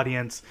to the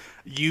audience,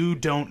 you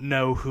don't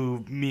know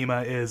who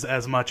Mima is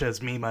as much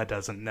as Mima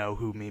doesn't know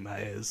who Mima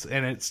is.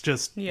 And it's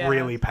just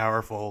really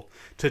powerful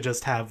to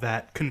just have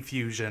that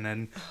confusion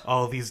and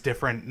all these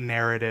different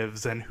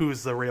narratives and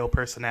who's the real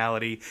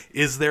personality.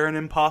 Is there an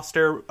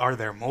imposter? Are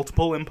there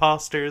multiple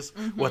imposters?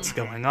 What's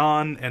going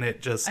on? And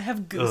it just... I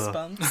have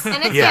goosebumps.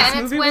 And it's, Yeah. and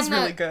This it's movie when was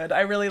really good.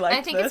 I really liked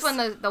I think this. it's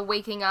when the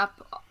waking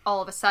up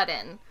all of a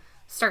sudden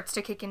starts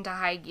to kick into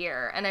high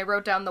gear. And I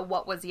wrote down the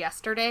 "what was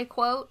yesterday"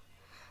 quote.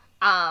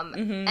 And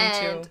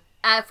too.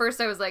 at first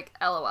I was like,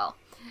 LOL.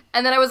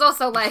 And then I was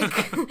also like,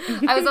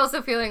 I was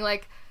also feeling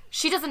like,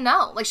 she doesn't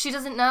know. Like, she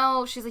doesn't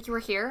know. She's like, you were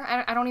here?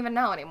 I don't even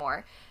know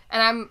anymore.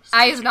 And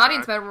I, as an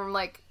audience member, I'm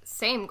like,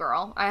 same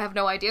girl. I have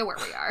no idea where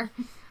we are.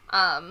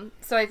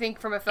 So I think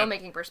from a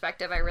filmmaking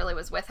perspective, I really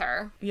was with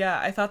her. Yeah,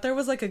 I thought there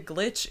was like a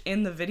glitch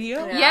in the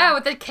video. Yeah,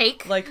 with the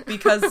cake. Like,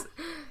 because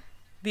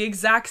the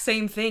exact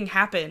same thing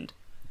happened.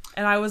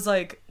 And I was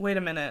like, wait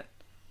a minute.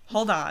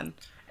 Hold on.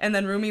 And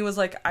then Rumi was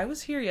like, I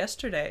was here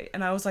yesterday.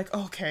 And I was like,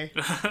 okay.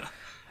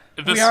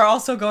 We are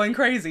also going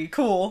crazy.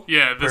 Cool.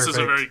 Yeah, this is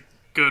a Perfect. very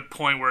good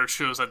point where it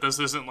shows that this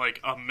isn't like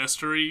a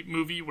mystery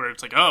movie where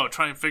it's like, oh,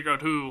 try and figure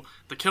out who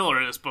the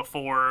killer is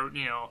before,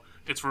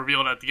 it's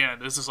revealed at the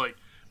end. This is like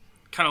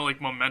kind of like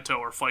Memento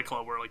or Fight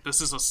Club, where like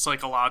this is a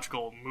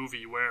psychological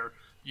movie where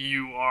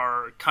you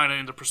are kind of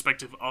in the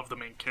perspective of the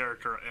main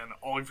character, and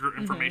all of your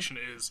information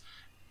is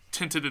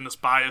tinted in this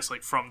bias,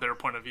 like from their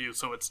point of view.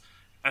 So it's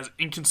as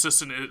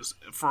inconsistent as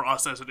for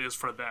us as it is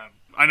for them.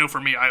 I know for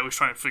me, I always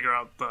try and figure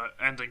out the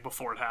ending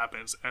before it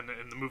happens, and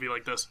in the movie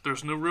like this,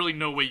 there's really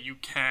no way you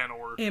can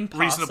or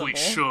reasonably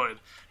should,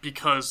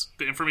 because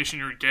the information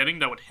you're getting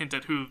that would hint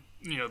at who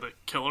the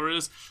killer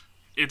is,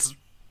 it's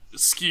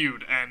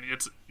skewed, and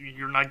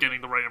you're not getting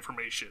the right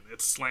information.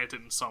 It's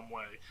slanted in some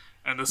way,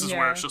 and this is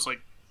where it's just like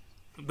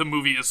the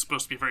movie is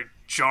supposed to be very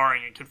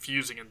jarring and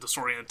confusing and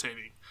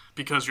disorientating,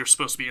 because you're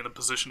supposed to be in the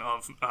position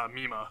of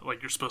Mima,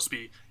 like you're supposed to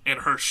be in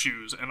her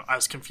shoes and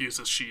as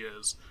confused as she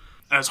is.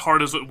 As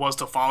hard as it was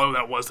to follow,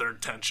 that was their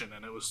intention,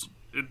 and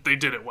they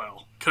did it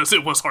well, because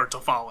it was hard to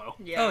follow.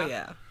 Yeah. Oh,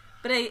 yeah.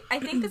 But I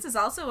think this is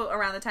also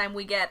around the time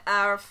we get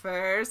our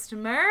first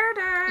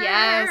murder.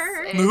 Yes.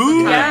 It is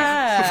Ooh.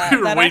 Yeah, We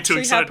were that way too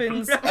actually excited.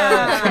 happens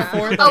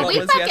before the Oh, What we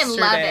Was fucking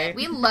Yesterday. love it.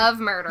 We love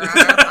murder on our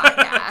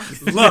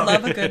podcast. We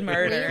love a good We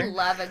murder.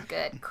 love a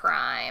good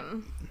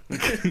crime.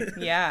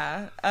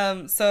 Yeah.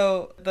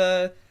 So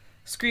the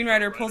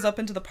screenwriter pulls up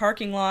into the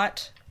parking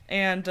lot,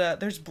 and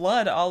there's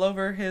blood all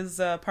over his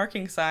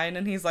parking sign,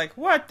 and he's like,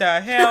 "What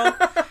the hell?"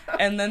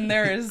 and then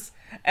there is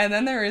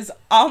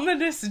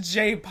ominous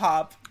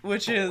J-pop,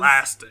 which is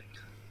Blasting.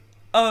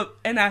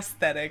 an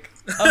aesthetic,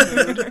 a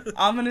mood.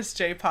 Ominous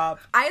J-pop.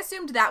 I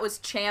assumed that was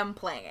Cham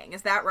playing.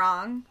 Is that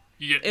wrong?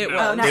 Yeah, It no.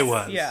 was. nice. It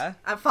was. Yeah.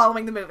 I'm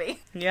following the movie.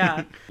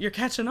 Yeah, you're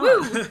catching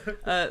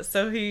on.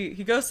 So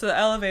he goes to the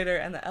elevator,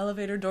 and the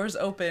elevator doors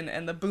open,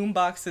 and the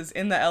boombox is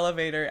in the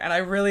elevator, and I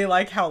really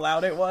like how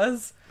loud it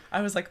was.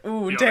 I was like,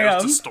 ooh, It damn.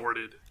 was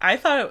distorted. I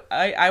thought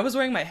I was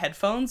wearing my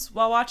headphones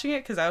while watching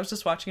it, because I was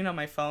just watching it on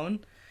my phone,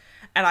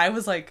 and I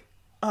was like,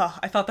 oh,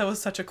 I thought that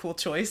was such a cool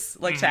choice,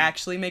 like to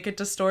actually make it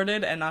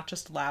distorted and not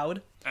just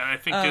loud. And I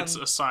think it's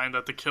a sign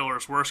that the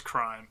killer's worst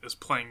crime is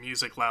playing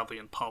music loudly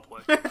in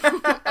public.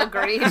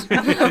 Agreed.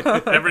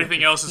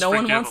 Everything else is No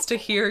one forgivable. wants to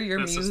hear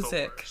your This is the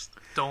music. worst.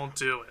 Don't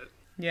do it.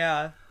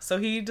 Yeah, so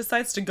he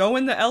decides to go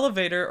in the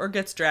elevator or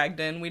gets dragged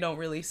in. We don't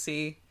really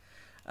see.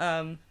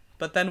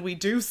 But then we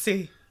do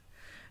see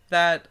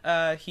that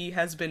he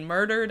has been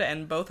murdered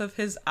and both of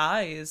his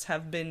eyes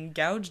have been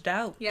gouged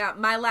out. Yeah,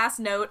 my last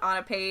note on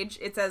a page,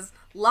 it says,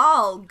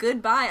 "Lol,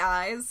 goodbye,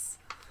 eyes."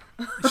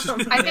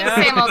 I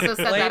think Sam also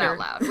said that Later. out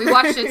loud. We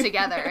watched it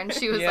together, and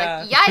she was Yeah.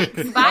 like,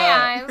 "Yikes,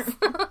 bye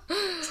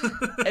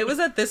eyes." It was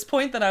at this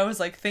point that I was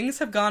like, things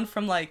have gone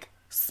from like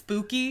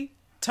spooky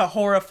to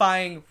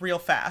horrifying real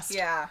fast.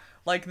 Yeah.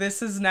 Like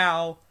this is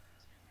now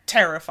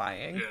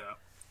terrifying. Yeah.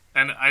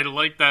 And I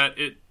like that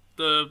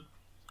the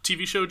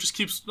TV show just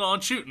keeps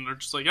on shooting. They're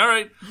just like, all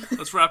right,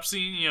 let's wrap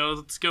scene,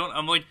 let's go.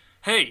 I'm like,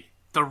 hey,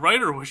 the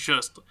writer was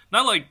just,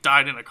 not like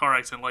died in a car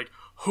accident, like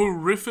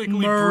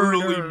horrifically,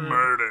 brutally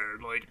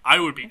murdered. Like, I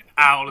would be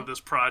out of this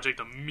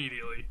project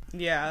immediately.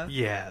 Yeah.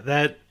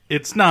 Yeah,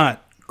 it's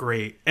not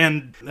great.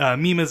 And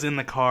Mima's in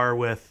the car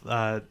with,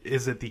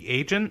 is it the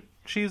agent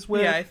she's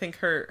with? Yeah, I think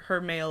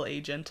her male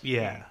agent.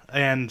 Yeah,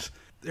 and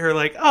they're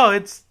like, oh,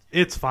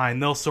 it's fine.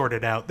 They'll sort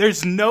it out.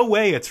 There's no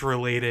way it's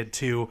related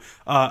to,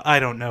 I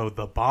don't know,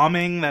 the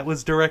bombing that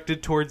was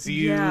directed towards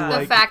you. Yeah. The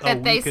like, fact a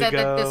that they week said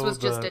that this ago, was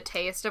just a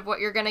taste of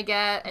what you're gonna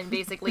get, and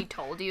basically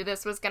told you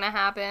this was gonna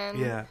happen.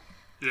 Yeah.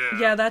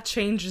 Yeah, that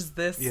changes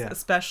this, Yeah.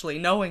 especially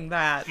knowing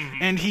that.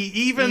 And he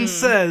even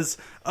says,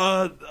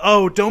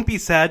 oh, don't be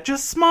sad,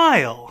 just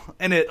smile.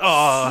 And it,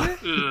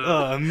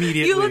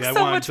 immediately You look I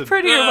so wanted much to,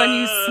 prettier when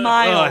you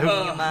smile,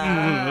 Oh,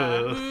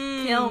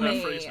 Mima. Kill That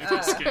me. phrase makes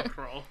my skin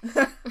crawl.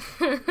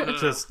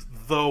 just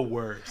the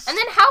worst. And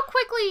then how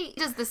quickly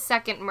does the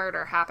second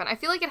murder happen? I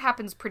feel like it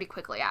happens pretty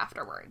quickly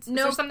afterwards. Is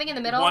No. there something in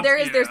the middle? One-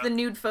 There's Yeah. the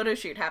nude photo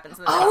shoot happens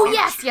in the Oh,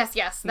 next yes,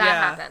 that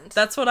Yeah, happened.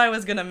 That's what I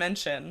was gonna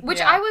mention. Which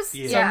Yeah. I was,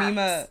 Yeah. So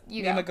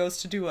yeah. Mima goes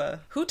to do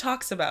who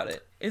talks about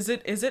it? Is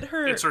it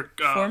her, It's her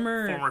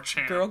former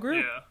champ, girl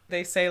group? yeah.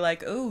 They say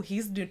like, "Oh,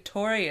 he's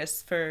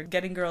notorious for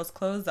getting girls'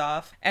 clothes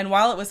off." And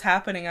while it was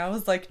happening, I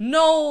was like,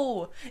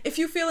 "No! If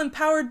you feel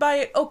empowered by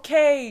it,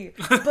 okay.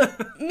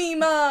 But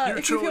Mima, Your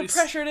if you feel choice.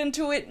 pressured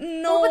into it,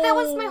 no." Well, but that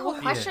was my whole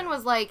question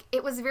was like,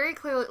 it was very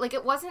clearly, like,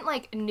 it wasn't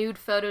like nude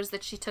photos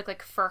that she took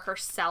like for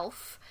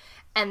herself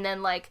and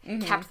then like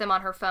kept them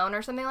on her phone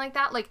or something like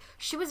that. Like,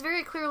 she was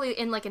very clearly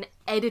in like an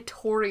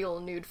editorial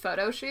nude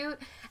photo shoot.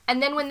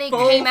 And then when they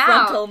came out,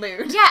 frontal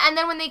nude. yeah, and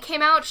then when they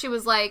came out, she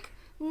was like,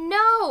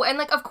 No, and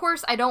like, of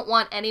course, I don't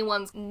want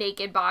anyone's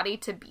naked body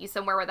to be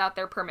somewhere without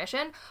their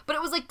permission, but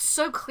it was like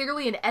so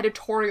clearly an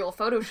editorial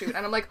photo shoot,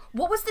 and I'm like,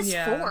 what was this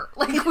for?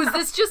 Like, was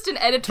this just an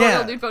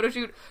editorial nude photo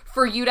shoot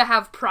for you to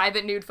have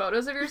private nude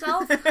photos of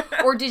yourself?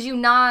 Or did you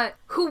not?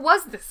 Who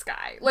was this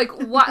guy? Like,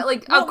 what?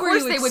 Like, of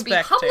course they would be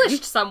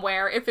published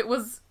somewhere if it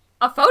was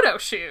a photo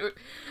shoot.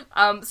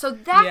 So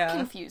that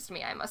confused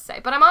me, I must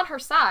say. But I'm on her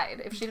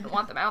side if she didn't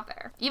want them out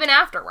there, even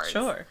afterwards.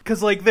 Sure.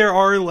 Because, like, there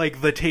are,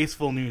 like, the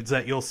tasteful nudes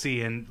that you'll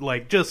see in,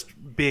 like, just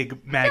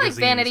big magazines.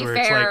 Like Vanity where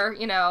Fair, it's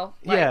like, you know.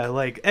 Like, yeah,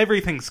 like,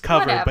 everything's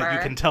covered, but you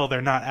can tell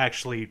they're not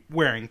actually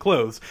wearing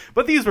clothes.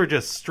 But these were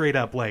just straight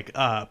up, like,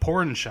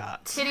 porn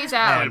shots. Titties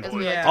out. And as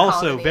we like to also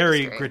call it in very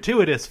industry.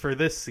 gratuitous for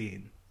this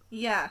scene.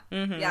 Yeah.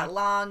 Yeah,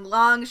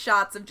 long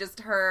shots of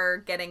just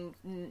her getting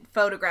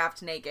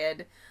photographed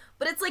naked.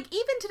 But it's like,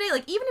 even today,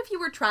 like, even if you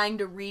were trying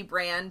to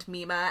rebrand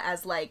Mima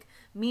as, like,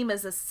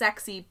 Mima's a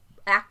sexy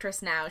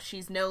actress now,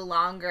 she's no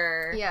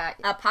longer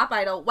a pop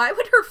idol, why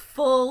would her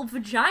full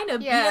vagina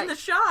be in the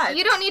shot?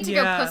 You don't need to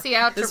go pussy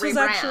out to rebrand.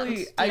 Actually,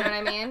 you know what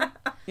I mean?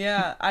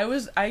 Yeah,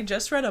 I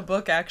just read a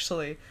book,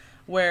 actually,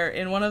 where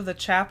in one of the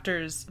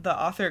chapters, the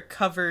author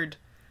covered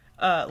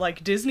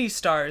like Disney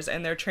stars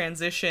and their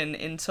transition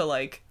into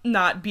like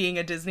not being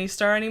a Disney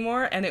star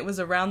anymore, and it was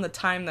around the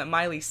time that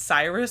Miley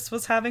Cyrus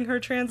was having her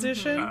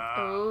transition.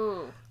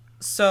 Ooh.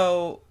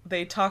 So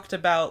they talked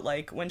about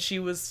like when she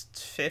was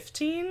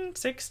 15,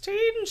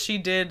 16, she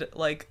did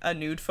like a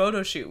nude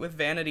photo shoot with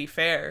Vanity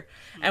Fair.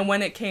 And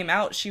when it came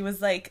out, she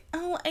was like,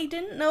 "Oh, I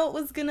didn't know it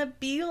was gonna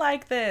be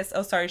like this."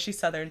 Oh, sorry, she's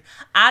Southern.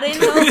 I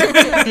didn't know it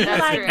was gonna be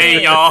like this.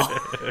 Hey, y'all.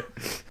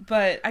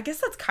 But I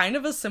guess that's kind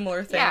of a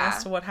similar thing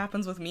as to what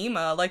happens with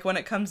Mima. Like when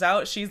it comes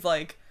out, she's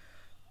like,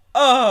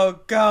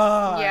 "Oh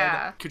God."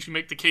 Yeah. Could you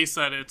make the case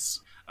that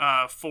it's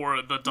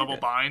for the double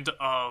bind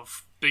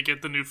of they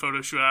get the nude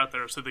photo shoot out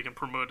there so they can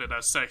promote it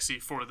as sexy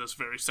for this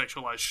very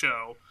sexualized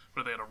show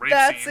where they had a rape scene.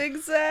 That's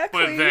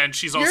exactly. But then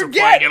she's also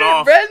playing it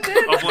off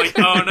of like,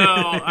 oh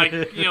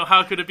no,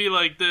 how could it be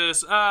like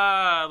this?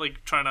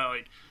 Like trying to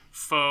like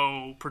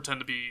faux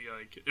pretend to be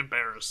like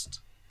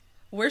embarrassed.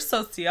 We're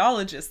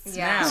sociologists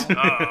now.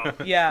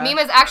 Oh. Yeah.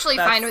 Mima's actually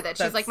fine with it.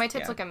 She's like, my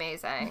tits look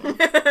amazing. Get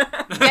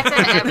them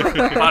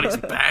everywhere. Body's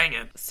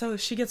banging. So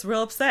she gets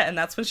real upset, and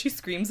that's when she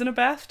screams in a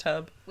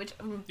bathtub. Which,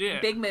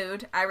 big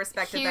mood. I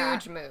respected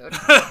that. Huge mood.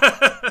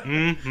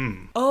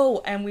 Mm-hmm.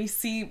 Oh, and we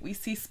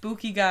see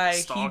Spooky Guy.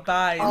 Stalker. He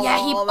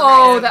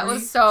buys. That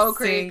was so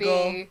creepy.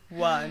 Single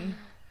one.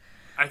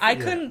 I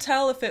couldn't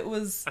tell if it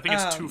was. I think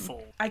it's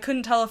twofold. I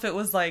couldn't tell if it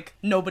was like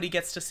nobody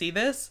gets to see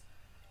this,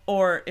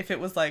 or if it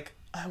was like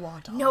I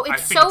want all. No, it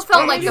it's felt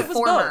both. like the It was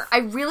former. both. I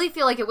really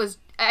feel like it was.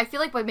 I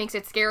feel like what makes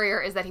it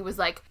scarier is that he was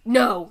like,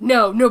 no,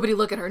 nobody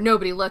look at her,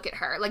 nobody look at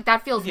her. Like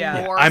that feels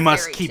more. I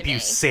must scary keep to you me.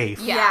 safe.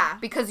 Yeah,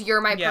 because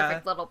you're my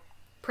perfect little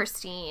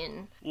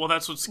pristine. Well,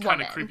 that's what's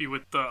kind of creepy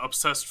with the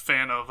obsessed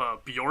fan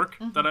of Bjork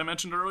that I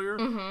mentioned earlier.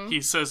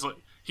 He says like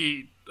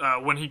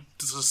when he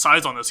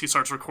decides on this, he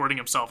starts recording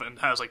himself and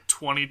has like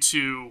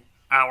 22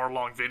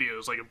 hour-long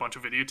videos, like a bunch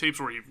of videotapes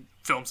where he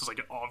films his like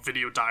a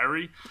video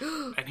diary,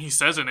 and he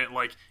says in it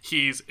like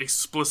he's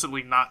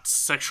explicitly not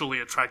sexually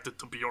attracted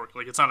to Bjork.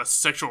 Like it's not a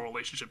sexual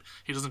relationship.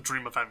 He doesn't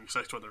dream of having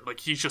sex with her.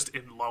 Like he's just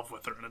in love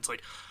with her, and it's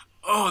like,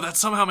 oh, that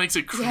somehow makes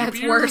it creepier. Yeah,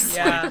 it's worse.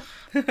 Yeah.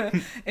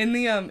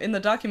 in the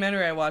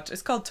documentary I watched,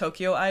 it's called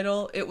Tokyo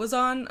Idol. It was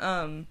on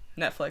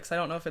Netflix. I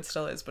don't know if it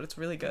still is, but it's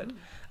really good.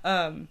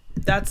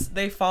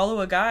 They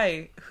follow a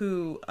guy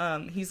who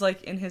he's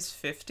like in his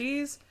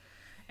 50s,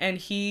 and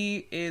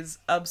he is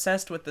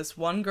obsessed with this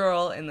one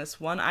girl in this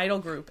one idol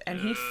group,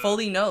 and he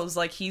fully knows,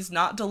 like, he's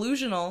not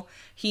delusional.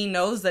 He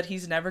knows that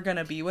he's never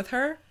gonna be with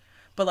her,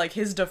 but like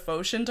his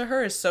devotion to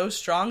her is so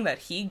strong that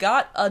he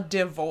got a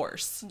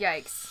divorce.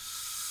 Yikes.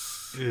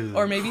 Ew.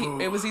 Or maybe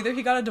it was either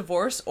he got a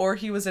divorce or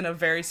he was in a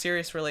very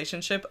serious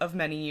relationship of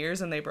many years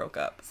and they broke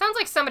up. Sounds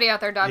like somebody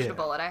out there dodged a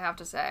bullet, I have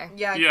to say.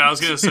 Yeah, I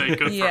was gonna say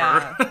good for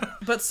her.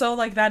 But so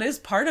like that is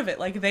part of it.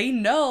 Like they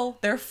know,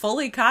 they're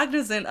fully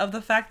cognizant of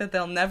the fact that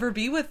they'll never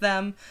be with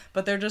them,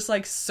 but they're just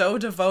like so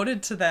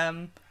devoted to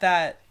them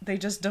that they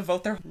just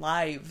devote their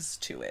lives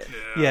to it.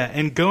 Yeah,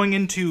 and going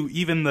into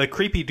even the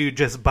creepy dude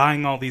just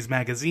buying all these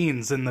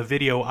magazines, in the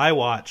video I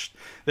watched,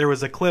 there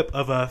was a clip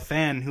of a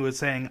fan who was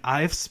saying,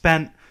 I've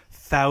spent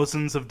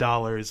thousands of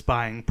dollars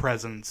buying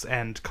presents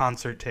and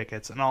concert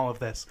tickets and all of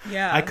this.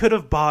 Yeah. I could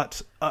have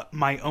bought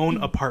my own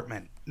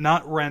apartment,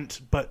 not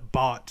rent, but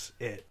bought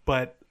it.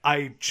 But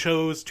I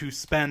chose to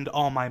spend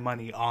all my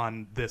money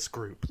on this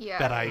group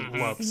that I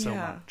love so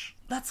much.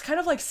 That's kind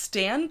of like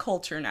stan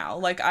culture now.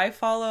 Like I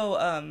follow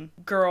a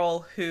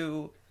girl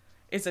who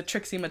is a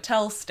Trixie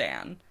Mattel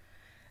stan,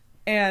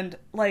 and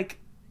like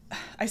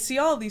I see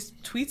all of these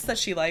tweets that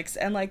she likes,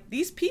 and like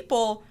these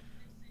people,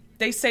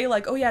 they say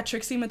like, oh yeah,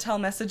 Trixie Mattel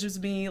messages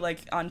me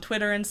like on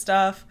Twitter and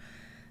stuff,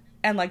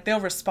 and like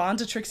they'll respond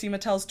to Trixie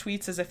Mattel's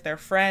tweets as if they're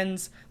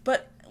friends,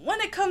 but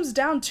when it comes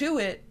down to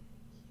it,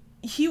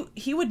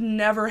 he would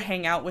never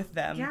hang out with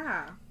them.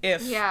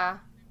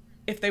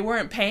 If they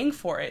weren't paying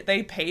for it.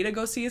 They pay to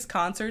go see his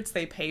concerts,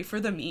 they pay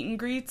for the meet and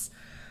greets.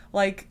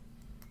 Like,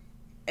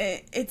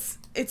 it's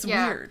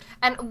weird.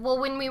 And well,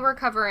 when we were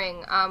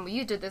covering,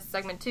 you did this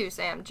segment too,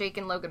 Sam, Jake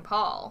and Logan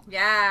Paul.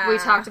 Yeah. We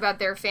talked about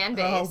their fan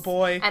base. Oh,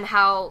 boy. And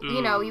how,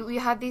 you know, you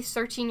have these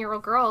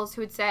 13-year-old girls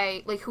who would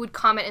say, like, who would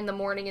comment in the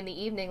morning and the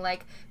evening,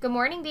 like, good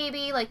morning,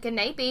 baby, like, good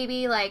night,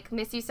 baby, like,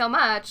 miss you so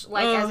much,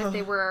 like, as if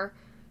they were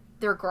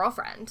their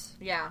girlfriend.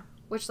 Yeah.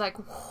 Which, like,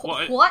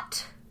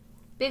 what?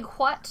 Big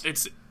what?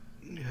 It's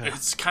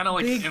kind of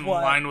like in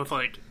line with,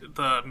 like,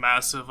 the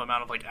massive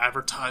amount of, like,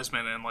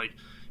 advertisement and, like,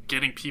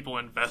 getting people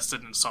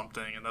invested in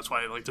something, and that's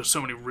why, like, there's so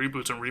many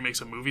reboots and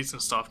remakes of movies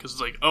and stuff, because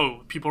it's like,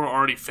 oh, people are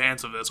already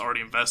fans of this,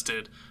 already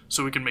invested,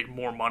 so we can make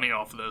more money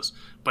off of this.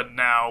 But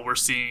now we're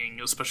seeing,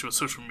 especially with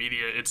social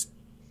media, it's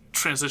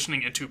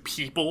transitioning into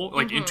people,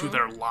 like, into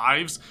their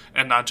lives,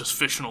 and not just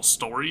fictional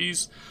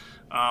stories.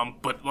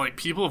 But, like,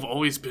 people have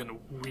always been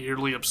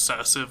weirdly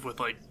obsessive with,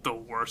 like, the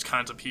worst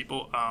kinds of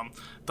people.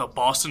 The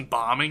Boston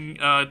bombing,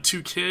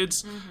 2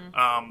 kids.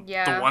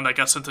 The one that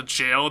got sent to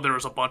jail, there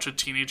was a bunch of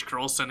teenage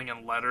girls sending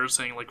in letters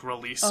saying, like,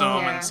 release them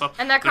and stuff.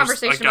 And that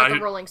conversation about the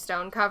Rolling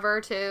Stone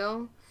cover,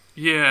 too.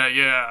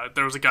 Yeah.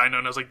 There was a guy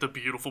known as, like, the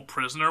Beautiful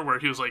Prisoner, where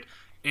he was, like,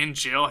 in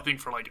jail, I think,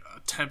 for, like,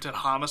 attempted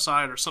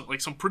homicide or something,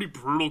 like, some pretty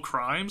brutal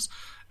crimes.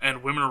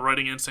 And women are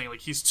writing in saying, like,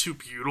 he's too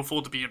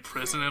beautiful to be in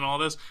prison and all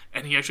this.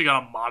 And he actually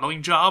got a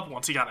modeling job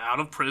once he got out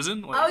of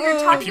prison. Like, you're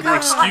talking people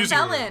about Hot excusing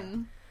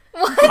Felon.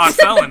 Hot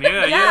Felon,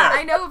 yeah.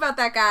 I know about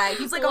that guy.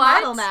 He's like a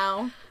What? model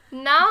now.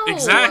 No.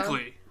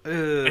 Exactly.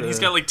 And he's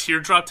got, like,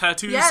 teardrop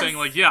tattoos saying,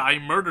 like, yeah, I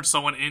murdered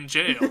someone in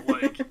jail.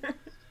 Like,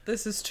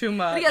 This is too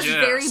much. He has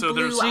very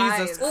blue eyes.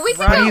 Jesus Well, we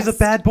can Ronnie's a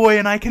bad boy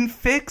and I can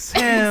fix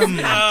him.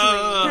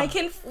 I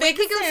can fix We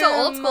could go so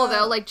old school,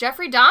 though. Like,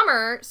 Jeffrey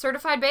Dahmer,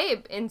 certified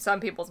babe in some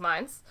people's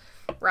minds.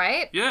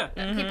 Right? yeah.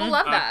 People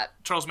love that.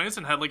 Charles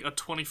Manson had, like, a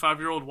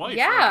 25-year-old wife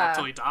Yeah.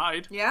 until he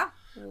died. Yeah.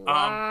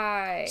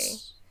 Why?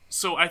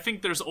 So I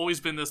think there's always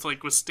been this,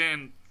 like, with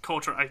stan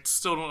culture, I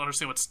still don't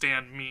understand what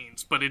stan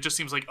means, but it just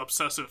seems like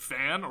obsessive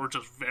fan or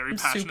just very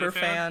passionate super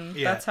fan.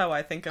 Yeah. That's how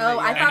I think of Oh,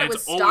 it. I Yeah. thought And it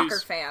it's was Stalker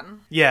always-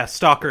 fan. Yeah,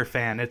 Stalker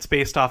fan. It's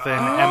based off an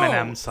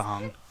Eminem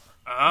song.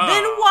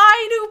 Then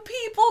why do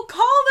people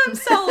call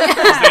themselves They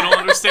that? don't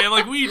understand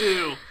like we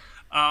do.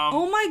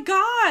 Oh my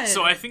god.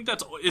 So I think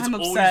it's I'm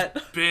always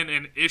upset. been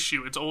an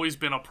issue. It's always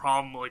been a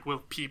problem, like,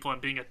 with people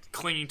and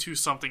clinging to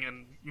something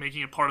and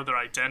making it part of their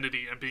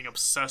identity and being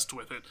obsessed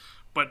with it.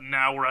 But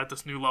now we're at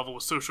this new level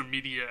with social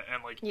media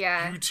and, like,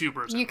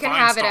 YouTubers and You can Vine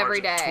have it stars every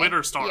and day.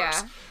 Twitter stars.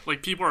 Yeah.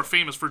 Like, people are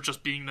famous for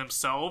just being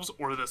themselves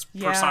or this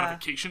Yeah.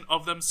 personification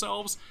of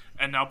themselves.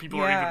 And now people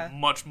are even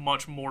much,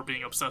 much more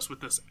being obsessed with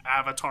this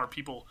avatar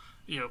people,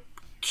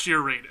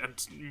 curate and,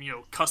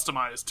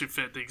 customize to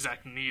fit the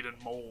exact need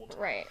and mold.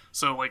 Right.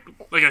 So, like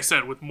I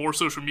said, with more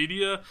social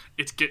media,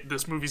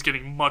 this movie's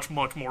getting much,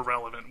 much more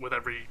relevant with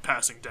every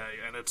passing day,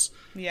 and it's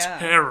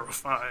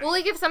terrifying. Well,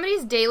 like, if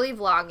somebody's daily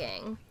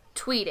vlogging,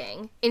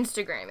 tweeting,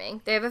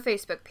 Instagramming, they have a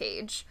Facebook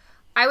page,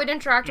 I would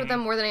interact with them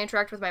more than I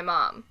interact with my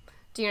mom.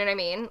 Do you know what I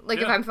mean? Like,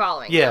 if I'm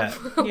following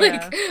them.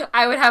 Like,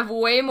 I would have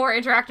way more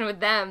interaction with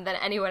them than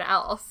anyone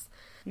else.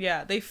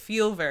 Yeah, they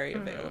feel very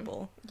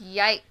available.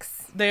 Yikes.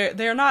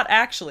 They're not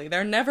actually.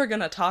 They're never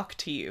gonna talk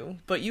to you,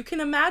 but you can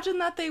imagine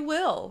that they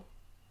will.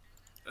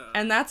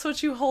 And that's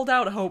what you hold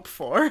out hope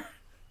for.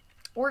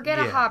 Or get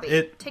a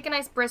hobby. Take a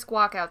nice brisk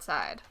walk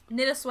outside.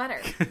 Knit a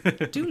sweater.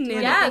 Do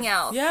anything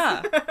else.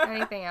 Yeah.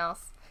 Anything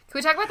else. Can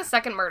we talk about the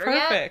second murder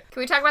yet? Perfect. Can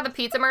we talk about the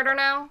pizza murder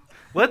now?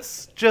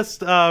 Let's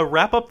just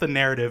wrap up the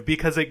narrative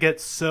because it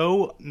gets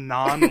so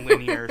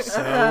non-linear,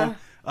 so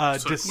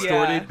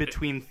distorted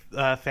between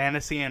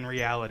fantasy and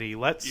reality.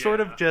 Let's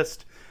sort of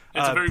just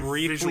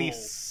briefly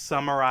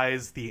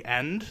summarize the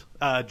end,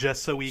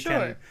 just so we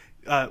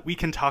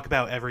can talk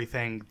about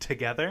everything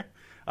together.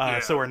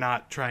 So we're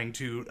not trying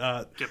to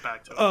get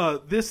back to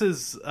it. This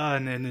is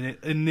an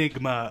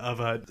enigma of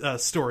a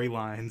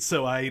storyline,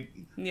 so I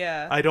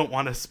don't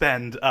want to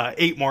spend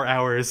 8 more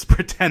hours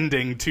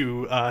pretending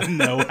to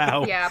know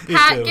how. Yeah, it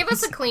Pat, goes. give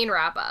us a clean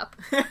wrap up.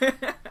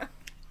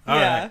 All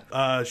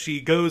right.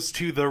 She goes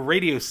to the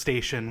radio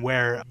station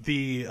where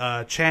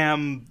the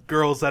Cham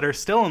girls that are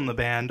still in the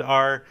band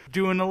are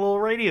doing a little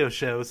radio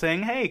show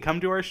saying, hey,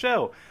 come to our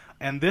show.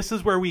 And this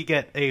is where we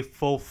get a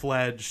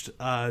full-fledged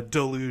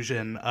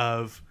delusion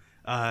of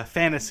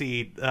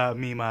fantasy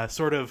Mima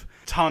sort of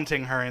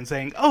taunting her and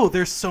saying, oh,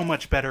 they're so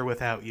much better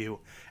without you.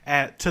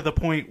 To the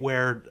point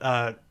where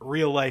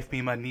real-life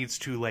Mima needs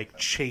to, like,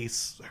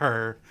 chase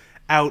her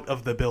out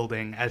of the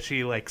building as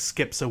she, like,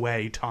 skips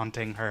away,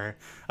 taunting her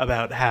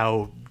about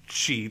how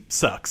she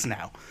sucks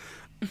now.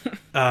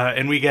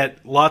 And we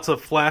get lots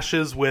of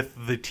flashes with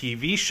the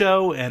TV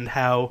show and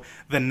how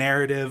the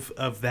narrative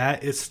of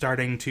that is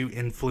starting to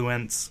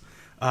influence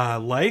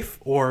life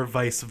or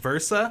vice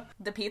versa.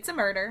 The pizza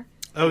murder.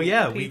 Oh,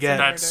 yeah, we get...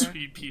 That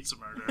sweet pizza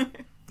murder.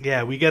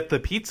 Yeah, we get the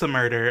pizza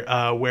murder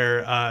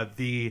where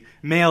the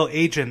male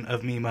agent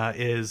of Mima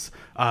is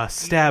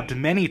stabbed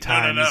many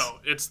times. No.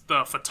 It's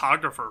the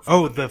photographer.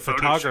 The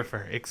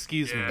photographer.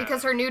 Excuse me.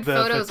 Because her nude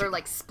photos are,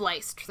 like,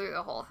 spliced through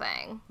the whole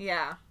thing.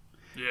 Yeah.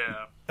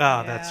 Yeah.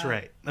 Oh, that's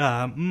right.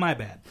 My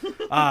bad.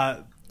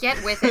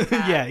 Get with it,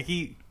 Pat. Yeah,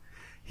 he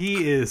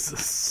is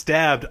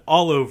stabbed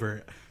all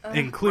over,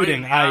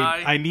 including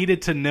right I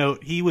needed to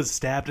note he was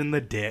stabbed in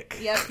the dick.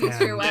 Yep, he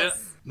sure was. Yeah.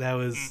 That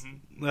was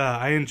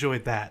I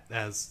enjoyed that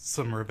as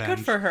some revenge.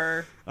 Good for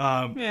her.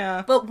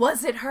 Yeah. But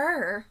was it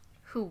her?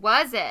 Who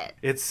was it?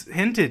 It's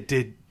hinted.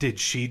 Did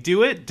she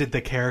do it? Did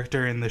the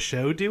character in the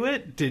show do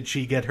it? Did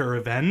she get her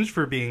revenge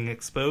for being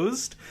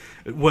exposed?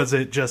 Was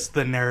it just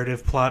the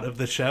narrative plot of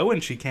the show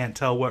and she can't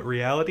tell what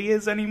reality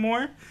is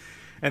anymore?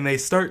 And they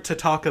start to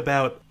talk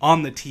about,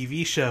 on the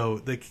TV show,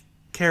 the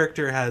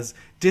character has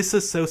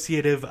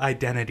dissociative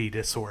identity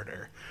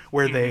disorder,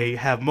 where they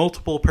have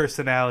multiple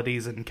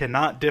personalities and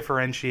cannot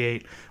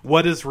differentiate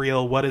what is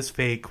real, what is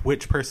fake,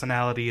 which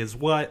personality is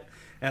what,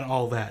 and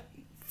all that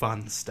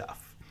fun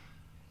stuff.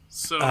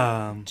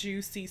 So,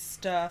 Juicy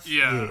stuff.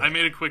 yeah, I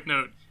made a quick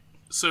note.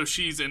 So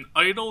she's an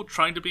idol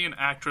trying to be an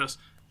actress,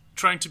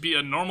 trying to be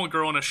a normal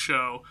girl in a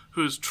show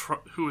who is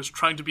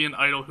trying to be an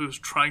idol who's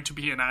trying to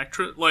be an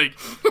actress. Like,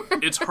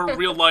 it's her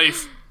real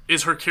life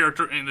is her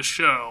character in the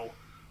show,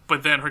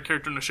 but then her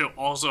character in the show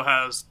also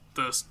has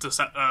this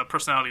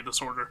personality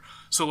disorder.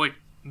 So, like,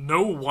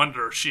 no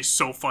wonder she's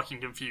so fucking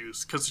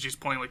confused, because she's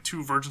playing, like,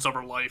 two versions of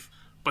her life,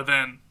 but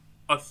then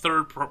a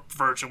third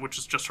version, which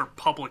is just her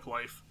public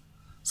life.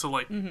 So,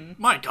 like,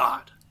 my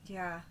God.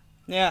 Yeah.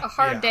 Yeah. A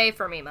hard Yeah. day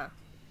for Mima.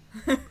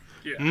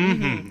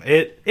 Yeah.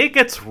 It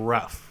gets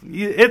rough.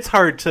 It's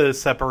hard to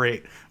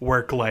separate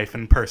work life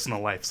and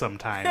personal life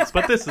sometimes,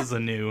 but this is a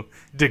new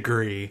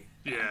degree.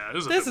 Yeah,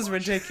 This is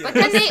ridiculous.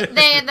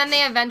 Then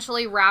they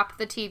eventually wrapped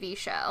the TV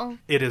show.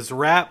 It is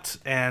wrapped,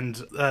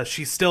 and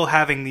she's still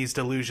having these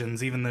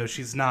delusions, even though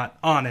she's not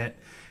on it.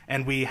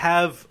 And we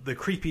have the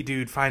creepy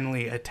dude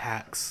finally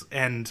attacks,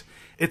 and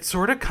it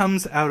sort of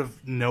comes out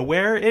of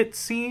nowhere, it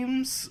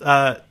seems.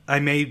 I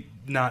may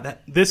not...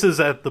 This is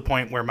at the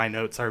point where my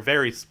notes are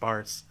very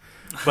sparse.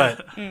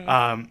 But,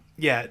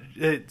 yeah,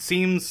 it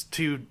seems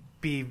to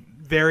be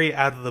very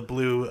out of the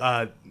blue,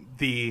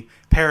 the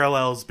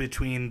parallels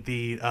between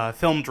the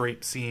film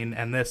drape scene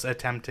and this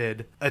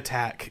attempted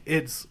attack.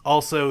 It's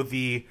also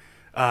the,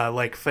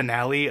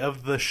 finale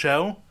of the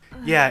show.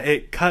 Yeah,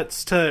 it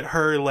cuts to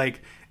her,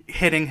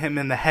 hitting him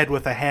in the head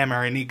with a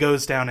hammer, and he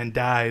goes down and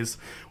dies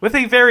with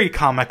a very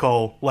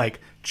comical,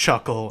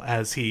 chuckle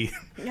as he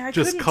Yeah, I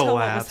just couldn't collapsed. tell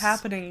what was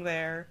happening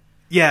there.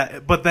 Yeah,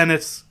 but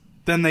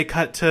then they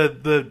cut to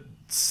the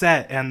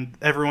set, and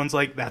everyone's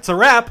like, "That's a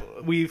wrap.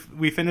 We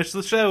finished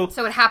the show."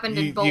 So it happened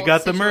in both You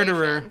got the situations.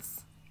 murderer.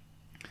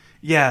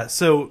 Yeah.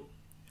 So,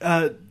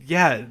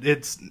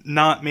 it's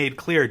not made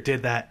clear.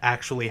 Did that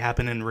actually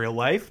happen in real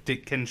life?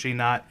 Can she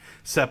not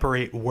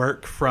separate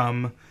work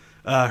from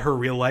her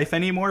real life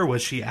anymore?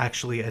 Was she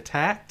actually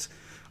attacked?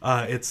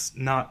 It's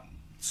not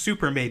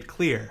super made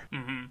clear.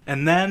 Mm-hmm.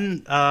 And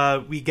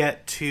then we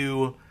get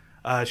to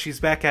she's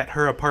back at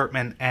her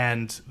apartment,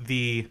 and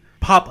the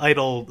pop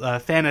idol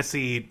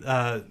fantasy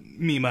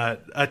Mima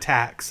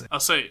attacks. I'll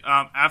say,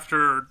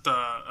 after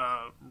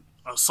the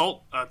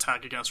assault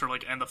attack against her,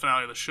 and the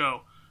finale of the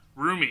show,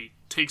 Rumi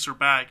takes her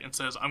back and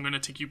says, "I'm going to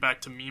take you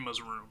back to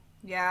Mima's room."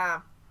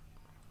 Yeah.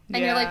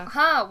 And you're like,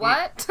 huh,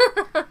 what?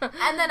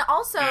 And then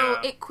also,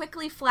 Yeah. it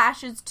quickly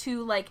flashes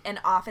to, an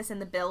office in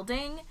the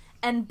building,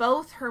 and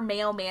both her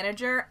male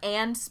manager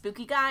and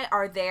Spooky Guy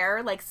are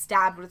there,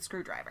 stabbed with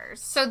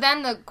screwdrivers. So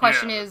then the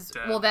question Yeah, is,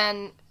 dead. well,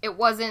 then it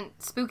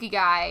wasn't Spooky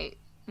Guy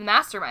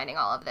masterminding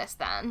all of this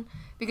then,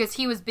 because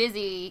he was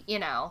busy,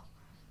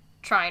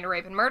 trying to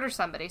rape and murder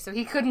somebody, so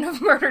he couldn't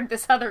have murdered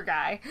this other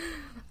guy.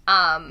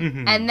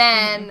 And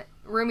then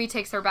Rumi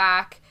takes her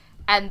back,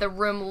 and the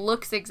room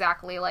looks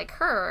exactly like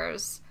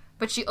hers,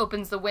 but she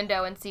opens the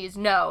window and sees,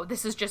 no,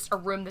 this is just a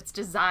room that's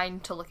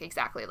designed to look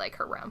exactly like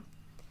her room.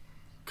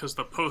 Because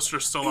the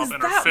poster's still Is up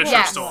and her that fish what are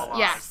Yes, still alive.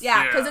 yes.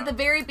 Yeah, because at the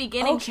very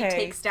beginning, she Okay.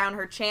 takes down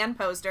her Chan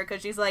poster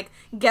because she's like,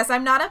 guess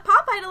I'm not a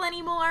pop idol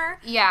anymore.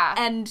 Yeah.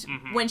 And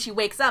when she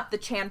wakes up, the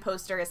Chan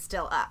poster is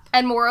still up.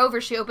 And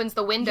moreover, she opens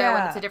the window and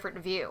Yeah. it's a different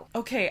view.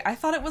 Okay, I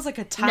thought it was a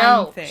time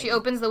No, thing. she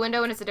opens the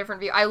window and it's a different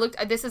view. I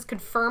looked. This is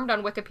confirmed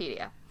on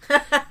Wikipedia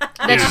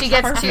that she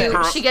gets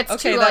Perfect. she gets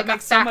Okay, to that a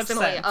makes so much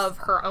facsimile sense. of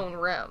her own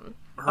room.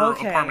 Her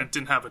Okay. apartment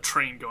didn't have a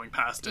train going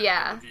past it.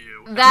 Yeah, in the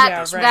view. that Yeah,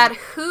 right. that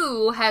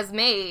who has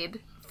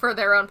made for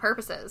their own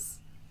purposes.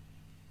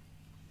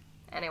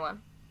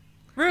 Anyone?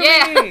 Ruby!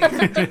 Yeah.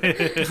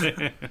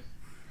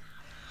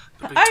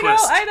 The big I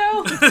twist.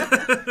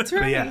 know. It's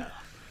Ruby. But yeah.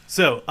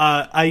 So,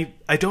 I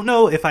don't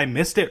know if I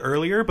missed it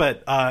earlier,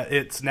 but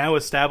it's now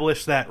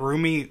established that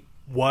Rumi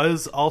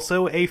was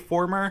also a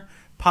former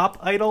pop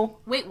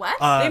idol. Wait, what?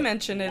 They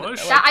mention it. What?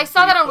 I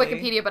saw that on briefly.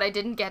 Wikipedia, but I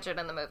didn't catch it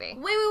in the movie.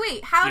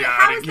 wait. How Yeah,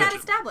 I is didn't that catch it.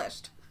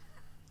 established?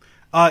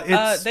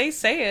 It's They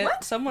say it.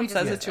 What? Someone We just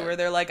says it missed to it. her.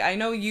 They're like, I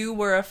know you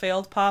were a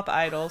failed pop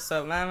idol,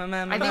 so I think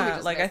we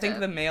just I missed think it.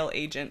 the male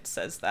agent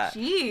says that.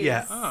 Jeez.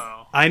 Yeah.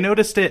 Oh. I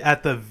noticed it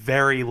at the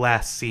very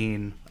last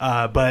scene,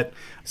 but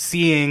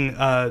seeing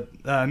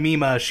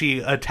Mima, she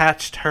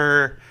attached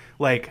her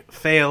like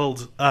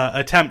failed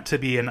attempt to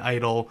be an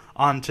idol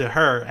onto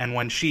her, and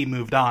when she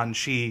moved on,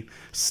 she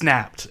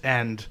snapped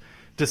and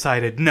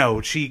decided,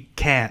 no, she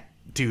can't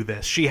do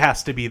this. She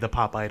has to be the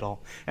pop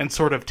idol, and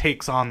sort of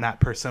takes on that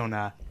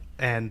persona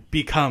and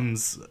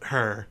becomes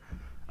her.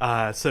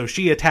 So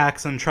she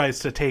attacks and tries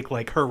to take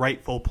like her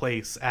rightful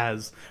place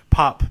as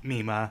Pop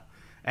Mima,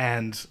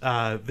 and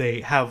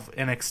they have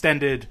an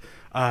extended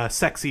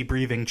sexy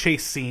breathing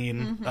chase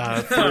scene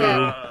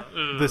through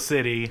the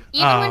city.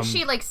 Even when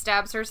she like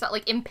stabs herself,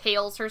 like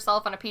impales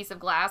herself on a piece of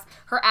glass,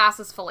 her ass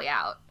is fully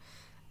out.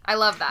 I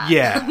love that.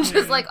 Yeah. I'm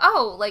just like,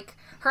 oh, like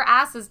her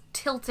ass is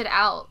tilted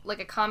out like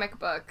a comic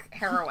book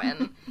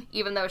heroine,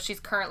 even though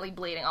she's currently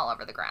bleeding all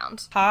over the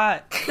ground.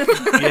 Hot.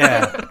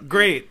 Yeah,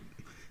 great.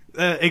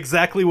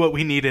 Exactly what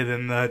we needed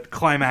in the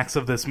climax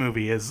of this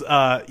movie is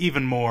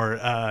even more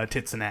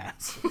tits and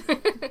ass.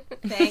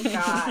 Thank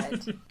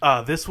God.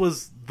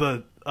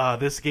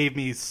 This gave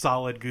me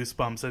solid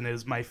goosebumps and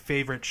is my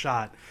favorite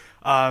shot.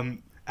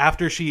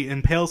 After she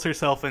impales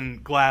herself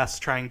in glass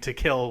trying to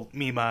kill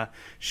Mima,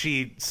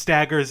 she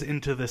staggers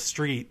into the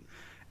street,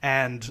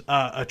 and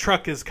a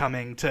truck is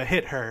coming to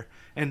hit her.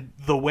 And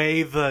the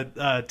way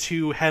the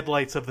two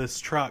headlights of this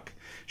truck,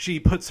 she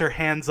puts her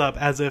hands up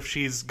as if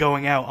she's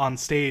going out on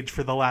stage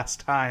for the last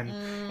time.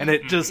 And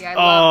it just... Yeah,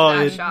 I love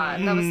that shot.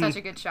 That was such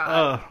a good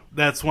shot.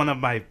 That's one of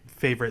my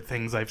favorite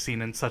things I've seen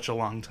in such a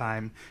long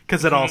time,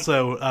 because it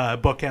also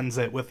bookends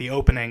it with the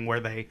opening where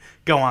they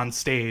go on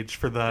stage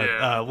for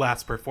the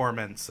last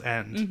performance,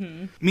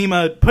 and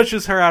Mima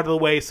pushes her out of the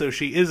way so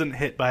she isn't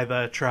hit by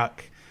the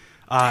truck,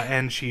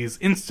 and she's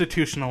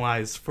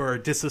institutionalized for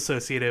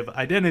dissociative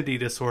identity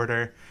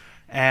disorder.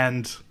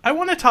 And I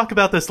want to talk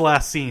about this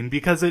last scene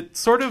because it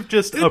sort of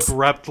just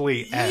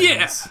abruptly ends.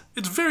 Yeah,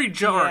 it's very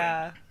jarring.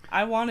 Yeah,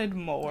 I wanted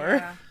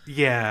more.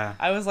 Yeah.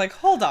 I was like,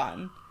 hold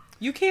on.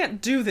 You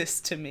can't do this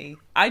to me.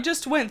 I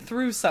just went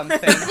through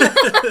something.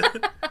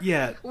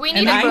 Yeah. We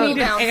need a cool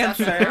down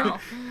session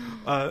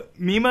now.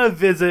 Mima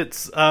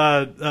visits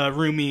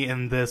Rumi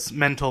in this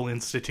mental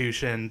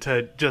institution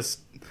to just...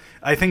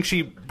 I think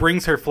she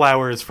brings her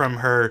flowers from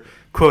her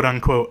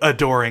quote-unquote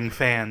adoring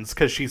fans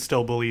because she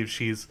still believes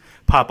she's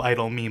pop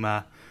idol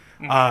Mima.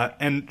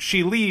 And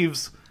she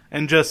leaves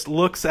and just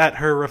looks at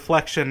her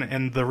reflection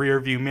in the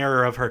rearview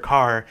mirror of her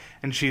car,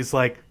 and she's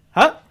like,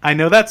 huh? I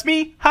know that's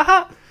me?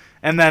 Haha!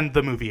 And then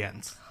the movie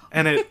ends.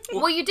 And it...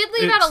 Well, you did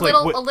leave out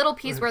a little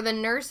piece where the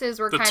nurses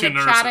were kind of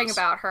chatting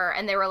about her,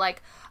 and they were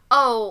like,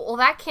 oh, well,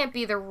 that can't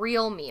be the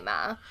real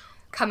Mima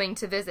coming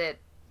to visit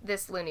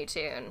this Looney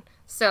Tune.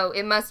 So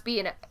it must be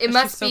a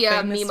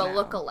Mima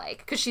lookalike,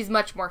 because she's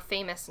much more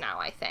famous now,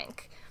 I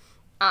think.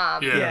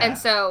 And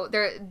so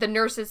the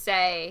nurses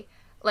say,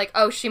 like,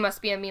 oh, she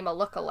must be a Mima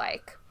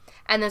lookalike.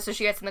 And then so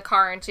she gets in the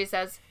car and she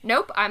says,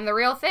 nope, I'm the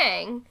real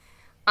thing.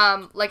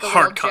 Like a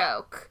little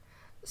joke.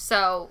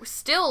 So,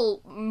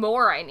 still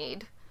more I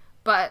need,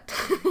 but,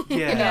 you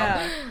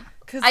know.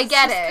 I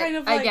get it. Kind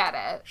of like, I get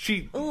it.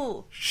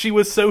 She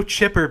was so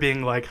chipper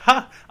being like,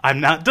 I'm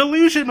not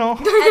delusional.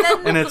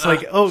 And it's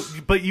like, oh,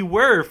 but you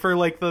were for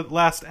like the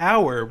last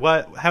hour.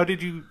 How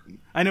did you...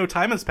 I know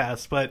time has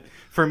passed, but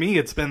for me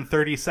it's been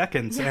 30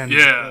 seconds, and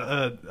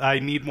I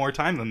need more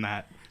time than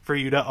that for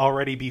you to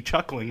already be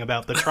chuckling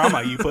about the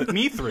trauma you put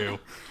me through.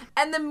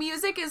 And the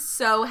music is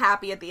so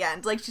happy at the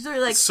end. Like, she's really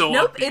like, so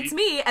nope, upbeat. It's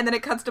me. And then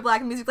it cuts to black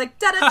and music like,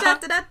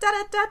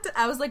 da-da-da-da-da-da-da-da.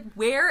 I was like,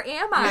 where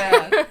am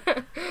I?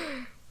 Yeah.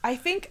 I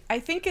think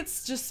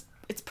it's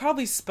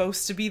probably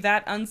supposed to be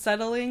that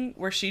unsettling,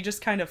 where she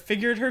just kind of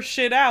figured her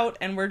shit out,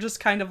 and we're just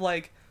kind of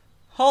like,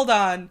 hold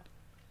on,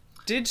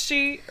 did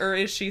she, or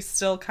is she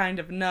still kind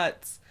of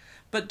nuts?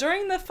 But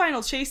during the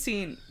final chase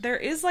scene, there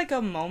is like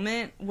a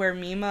moment where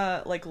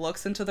Mima like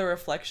looks into the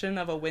reflection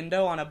of a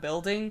window on a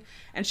building,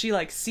 and she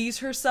like sees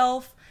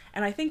herself,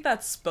 and I think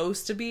that's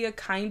supposed to be a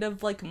kind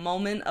of like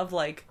moment of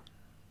like,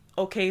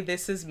 okay,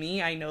 this is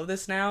me, I know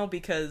this now,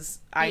 because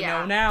I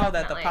know now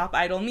that the pop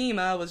idol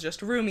Mima was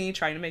just Rumi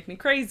trying to make me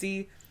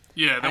crazy.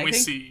 Yeah, then we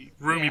see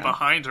Rumi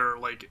behind her,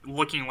 like,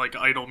 looking like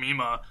idol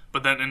Mima,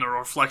 but then in the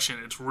reflection,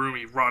 it's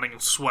Rumi running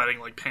and sweating,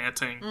 like,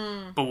 panting.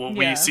 But what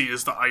we see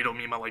is the idol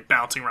Mima, like,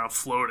 bouncing around,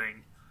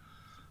 floating.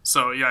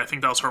 So, yeah, I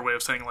think that was her way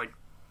of saying, like,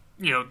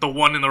 you know, the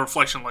one in the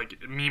reflection, like,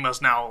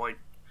 Mima's now, like,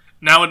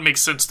 now it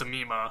makes sense to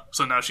Mima,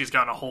 so now she's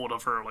gotten a hold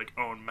of her, like,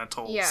 own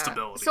mental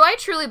stability. So I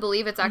truly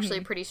believe it's actually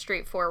a pretty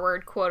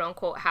straightforward,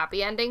 quote-unquote,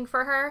 happy ending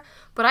for her,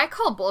 but I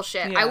call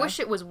bullshit. I wish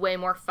it was way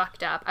more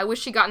fucked up. I wish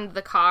she got into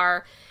the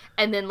car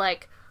and then,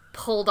 like,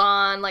 pulled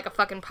on, like, a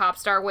fucking pop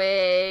star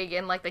wig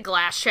and, like, the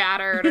glass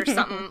shattered or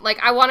something. Like,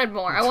 I wanted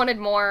more.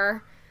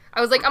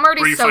 I was like, I'm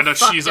already so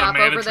fucked up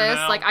over this.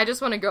 Now. Like, I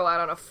just want to go out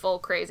on a full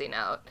crazy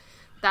note.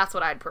 That's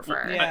what I'd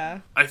prefer. Yeah.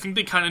 I think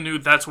they kind of knew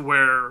that's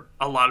where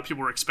a lot of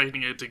people were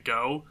expecting it to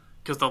go,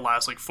 because the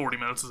last, like, 40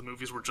 minutes of the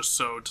movies were just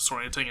so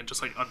disorienting and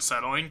just, like,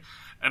 unsettling.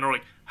 And they're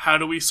like, how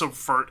do we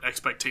subvert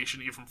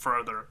expectation even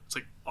further? It's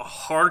like a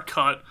hard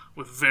cut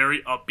with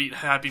very upbeat,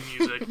 happy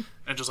music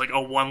and just, like,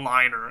 a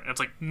one-liner. And it's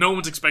like, no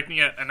one's expecting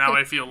it, and now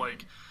I feel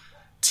like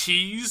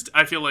teased.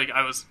 I feel like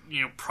I was,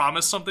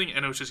 promised something,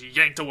 and it was just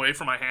yanked away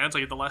from my hands.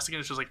 Like at the last second,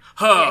 it's just like,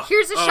 huh. Yeah,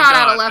 here's a shot God.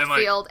 out of left and, like,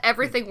 field.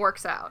 Everything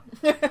works out.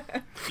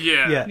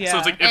 Yeah. Yeah. So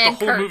it's like, if And the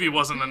whole curtain. movie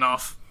wasn't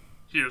enough,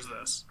 here's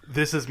this.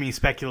 This is me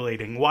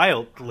speculating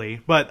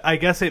wildly, but I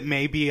guess it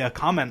may be a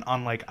comment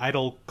on like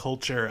idol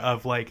culture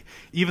of like,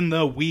 even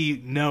though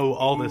we know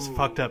all this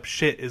fucked up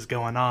shit is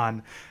going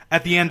on,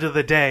 at the end of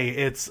the day,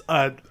 it's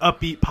a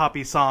upbeat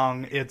poppy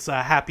song. It's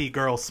a happy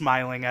girl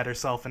smiling at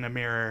herself in a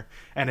mirror,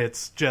 and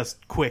it's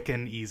just quick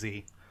and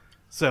easy.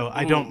 So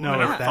I don't know I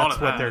never if thought that's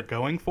of what that. they're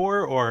going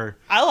for, or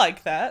I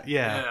like that.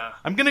 Yeah.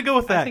 I'm gonna go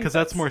with that think because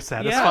that's that's- more yeah.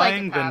 satisfying I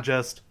like it, than Pop.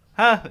 just,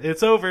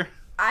 it's over.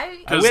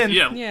 I 'Cause, win.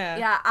 Yeah. Yeah.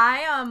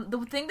 Yeah, the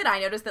thing that I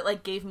noticed that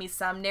like gave me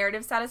some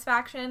narrative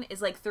satisfaction is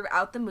like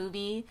throughout the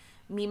movie,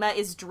 Mima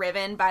is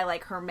driven by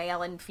like her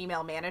male and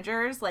female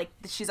managers. Like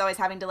she's always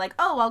having to like,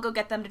 oh, I'll go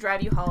get them to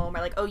drive you home, or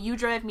like, oh, you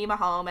drive Mima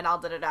home, and I'll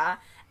da da da.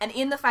 And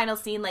in the final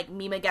scene, like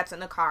Mima gets in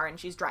the car and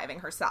she's driving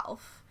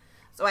herself.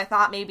 So I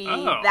thought maybe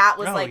that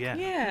was like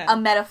Yeah. a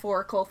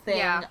metaphorical thing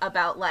Yeah.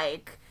 about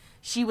like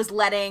she was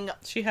letting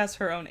She has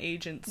her own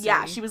agency.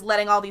 yeah, she was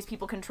letting all these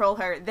people control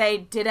her. They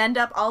did end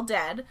up all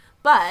dead,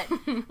 but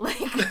like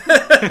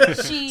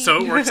she So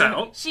it works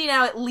out. she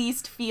now at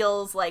least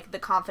feels like the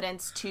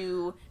confidence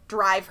to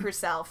drive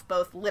herself,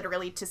 both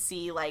literally to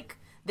see like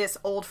this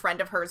old friend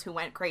of hers who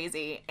went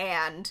crazy,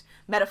 and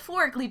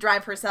metaphorically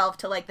drive herself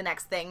to like the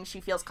next thing. She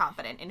feels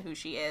confident in who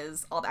she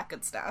is, all that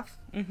good stuff.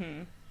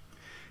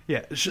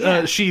 Yeah,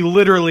 she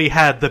literally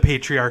had the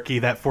patriarchy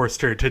that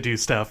forced her to do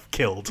stuff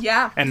killed.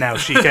 Yeah. And now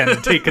she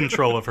can take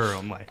control of her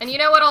own life. And you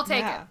know what? I'll take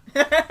Yeah.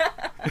 it.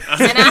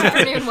 An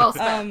afternoon well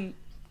spent.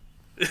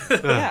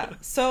 Yeah.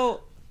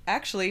 So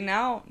actually,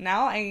 now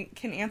I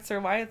can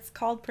answer why it's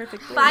called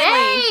Perfect Blue.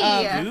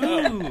 Finally!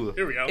 Ooh.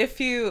 Here we go. If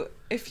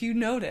you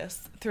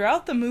notice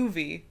throughout the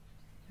movie,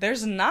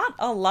 there's not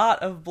a lot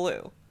of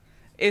blue.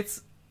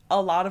 It's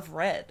a lot of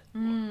red. A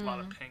lot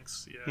of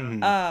pinks.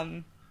 Yeah.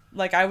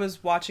 Like I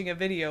was watching a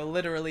video,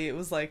 literally it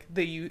was like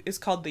it's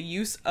called the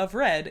use of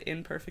red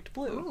in Perfect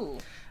Blue.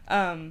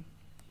 Ooh.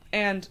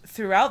 And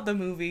throughout the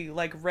movie,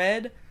 like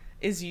red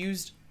is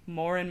used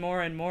more and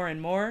more and more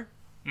and more.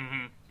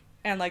 Mm-hmm.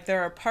 And like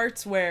there are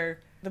parts where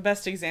the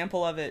best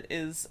example of it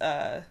is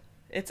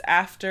it's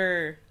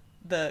after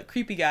the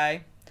creepy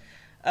guy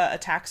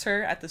attacks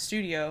her at the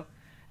studio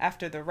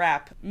after the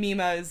rap.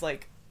 Mima is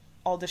like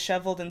all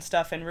disheveled and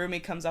stuff, and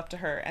Rumi comes up to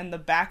her, and the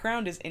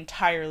background is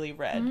entirely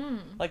red.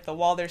 Like the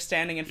wall they're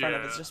standing in front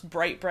of is just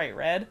bright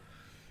red.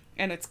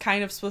 And it's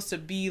kind of supposed to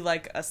be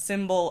like a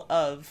symbol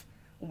of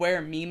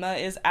where Mima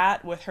is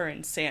at with her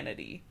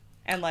insanity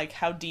and like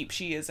how deep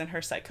she is in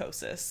her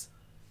psychosis.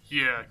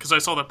 Yeah, because I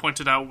saw that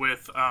pointed out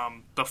with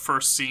the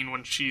first scene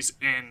when she's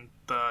in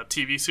the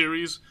TV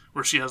series,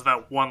 where she has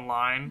that one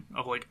line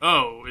of like,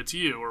 "Oh, it's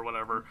you" or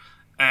whatever,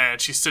 and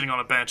she's sitting on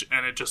a bench,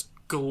 and it just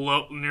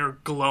near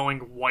glowing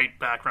white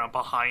background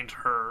behind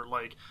her,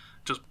 like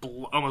just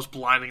almost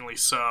blindingly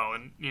so.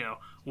 And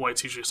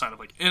white's usually a sign of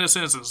like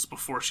innocence. This is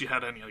before she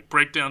had any like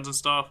breakdowns and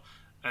stuff,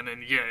 and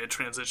then it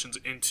transitions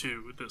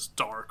into this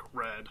dark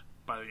red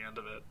by the end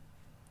of it.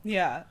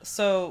 Yeah,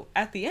 so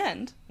at the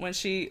end, when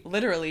she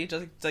literally,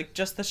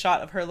 just the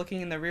shot of her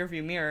looking in the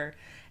rearview mirror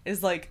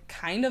is like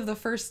kind of the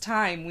first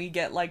time we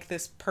get like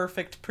this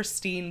perfect,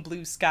 pristine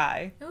blue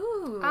sky.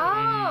 Ooh.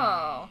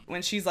 Oh.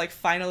 When she's like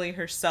finally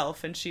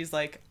herself and she's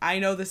like, I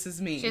know this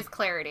is me. She has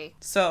clarity.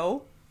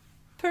 So,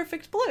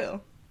 perfect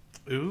blue.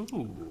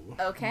 Ooh.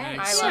 Okay.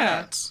 Makes I love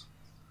Yeah. sense.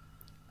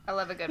 I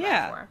love a good Yeah,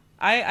 metaphor.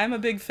 I'm a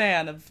big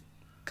fan of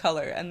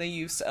color and the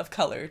use of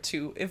color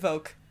to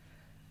evoke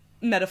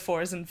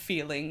metaphors and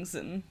feelings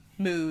and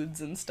moods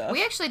and stuff.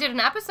 We actually did an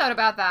episode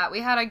about that. We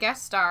had a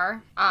guest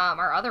star,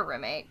 our other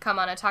roommate, come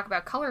on and talk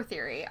about color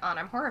theory on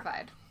I'm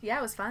Horrified. Yeah,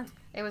 it was fun.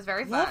 It was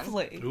very fun.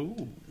 Lovely.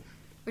 Ooh.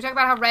 We talked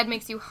about how red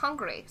makes you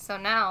hungry, so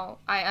now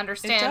I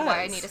understand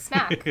why I does. need a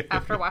snack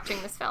after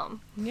watching this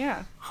film.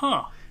 Yeah.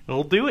 Huh.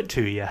 It'll do it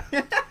to you.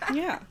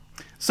 Yeah.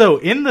 So,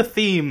 in the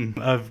theme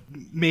of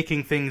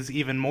making things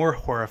even more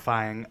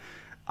horrifying,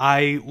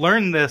 I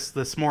learned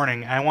this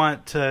morning. I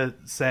want to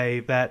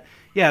say that,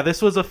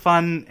 this was a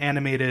fun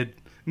animated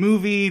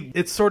movie.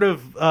 It's sort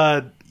of,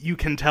 you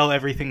can tell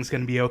everything's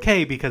going to be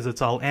okay because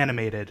it's all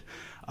animated.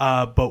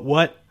 But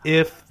what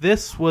if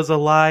this was a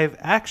live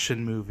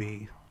action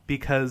movie?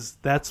 Because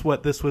that's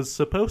what this was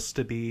supposed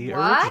to be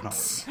originally.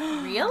 What?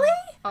 Really?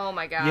 Oh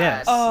my god.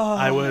 Yes. Oh.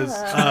 I was,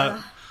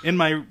 in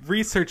my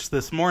research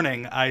this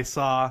morning, I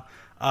saw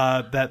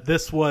that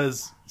this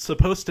was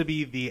supposed to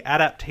be the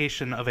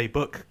adaptation of a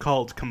book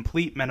called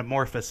Complete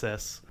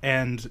Metamorphosis,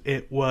 and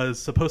it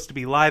was supposed to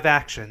be live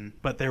action,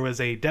 but there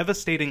was a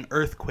devastating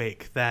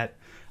earthquake that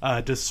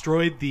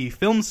destroyed the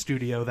film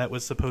studio that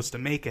was supposed to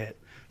make it.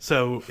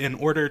 So in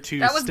order to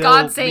That was still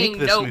God saying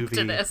make this no movie,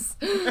 to this.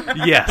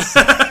 yes,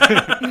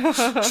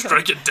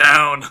 Strike it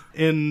down.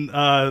 in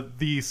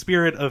the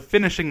spirit of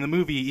finishing the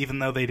movie, even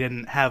though they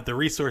didn't have the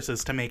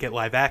resources to make it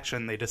live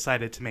action, they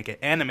decided to make it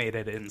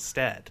animated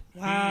instead.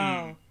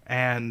 Wow.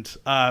 And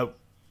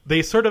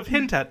they sort of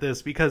hint at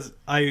this because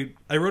I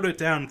wrote it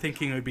down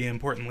thinking it would be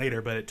important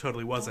later, but it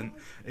totally wasn't.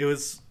 It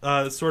was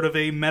sort of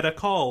a meta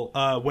call.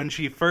 When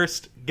she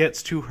first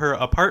gets to her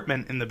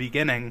apartment in the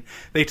beginning,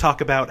 they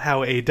talk about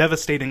how a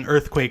devastating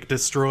earthquake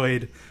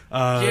destroyed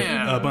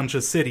a bunch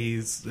of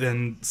cities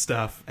and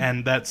stuff,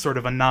 and that's sort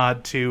of a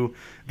nod to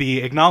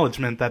the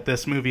acknowledgement that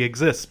this movie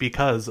exists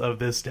because of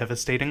this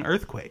devastating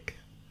earthquake.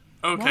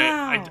 Okay,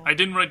 Wow. I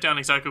didn't write down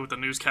exactly what the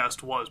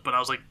newscast was, but I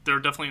was like, they're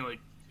definitely, like,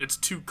 it's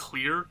too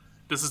clear.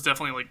 This is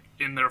definitely, like,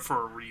 in there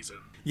for a reason.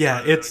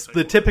 Yeah, it's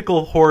the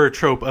typical horror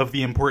trope of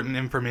the important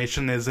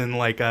information is in,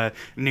 like, a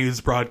news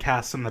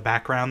broadcast in the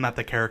background that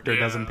the character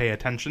doesn't pay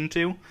attention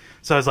to.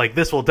 So I was like,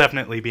 this will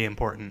definitely be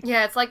important.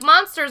 Yeah, it's like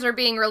monsters are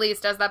being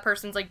released as that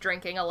person's like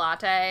drinking a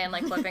latte and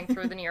like flipping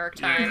through the New York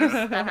Times.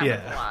 That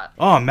happens a lot.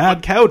 Oh,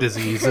 mad cow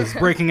disease is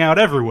breaking out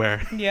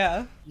everywhere.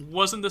 Yeah.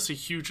 Wasn't this a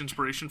huge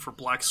inspiration for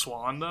Black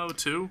Swan, though,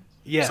 too?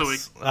 Yes. So,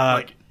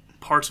 like,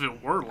 parts of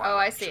it were live Oh,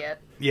 I action. see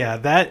it. Yeah,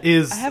 that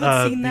is I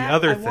haven't seen the that.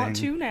 other I thing. want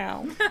to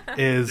now.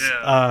 Is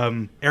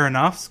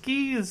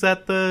Aronofsky? Is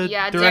that the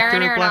Yeah, director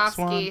Darren of Black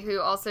Swan? Aronofsky,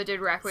 who also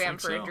did Requiem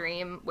Think for a so.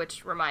 Dream,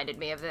 which reminded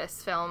me of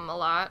this film a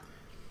lot.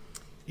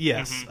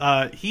 Yes,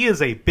 he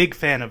is a big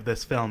fan of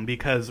this film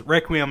because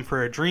Requiem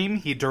for a Dream,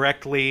 he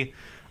directly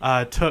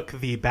took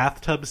the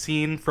bathtub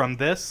scene from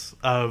this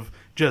of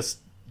just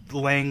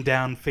laying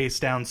down, face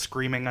down,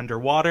 screaming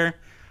underwater.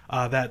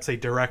 That's a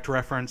direct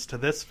reference to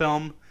this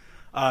film.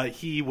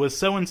 He was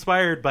so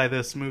inspired by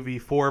this movie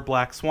for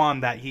Black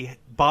Swan that he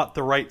bought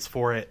the rights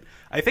for it.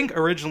 I think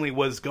originally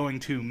was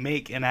going to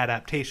make an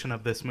adaptation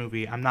of this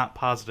movie, I'm not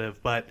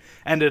positive, but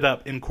ended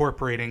up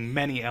incorporating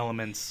many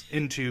elements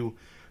into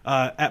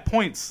at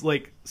points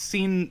like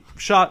scene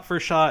shot for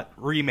shot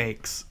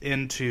remakes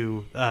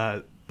into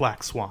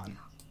Black Swan.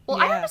 Well,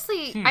 Yeah.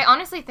 I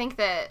honestly think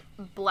that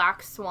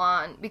Black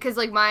Swan, because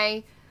like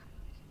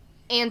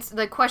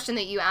the question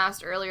that you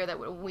asked earlier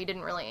that we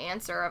didn't really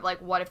answer of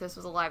like, what if this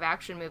was a live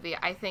action movie?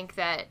 I think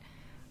that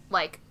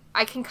like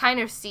I can kind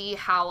of see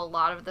how a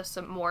lot of the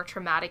some more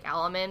traumatic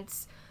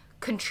elements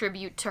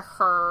contribute to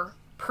her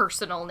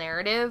personal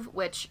narrative,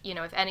 which, you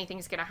know, if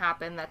anything's going to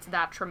happen that's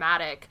that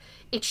traumatic,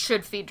 it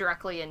should feed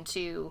directly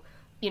into,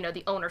 you know,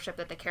 the ownership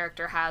that the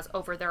character has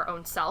over their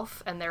own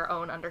self and their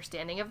own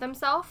understanding of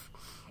themselves.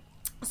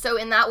 So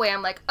in that way,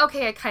 I'm like,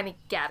 okay, I kind of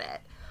get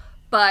it.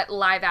 But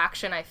live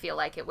action, I feel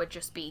like it would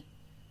just be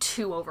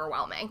too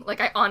overwhelming.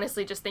 Like, I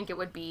honestly just think it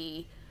would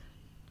be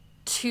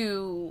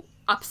too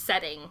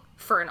upsetting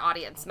for an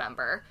audience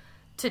member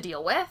to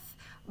deal with.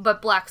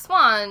 But Black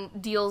Swan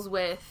deals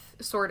with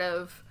sort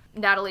of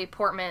Natalie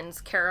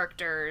Portman's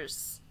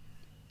character's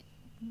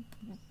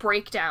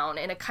breakdown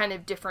in a kind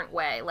of different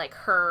way. Like,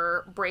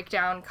 her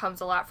breakdown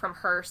comes a lot from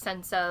her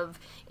sense of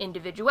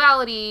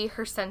individuality,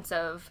 her sense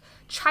of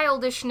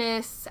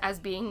childishness as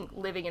being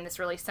living in this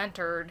really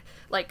centered,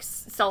 like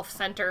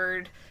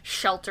self-centered,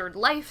 sheltered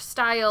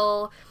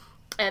lifestyle,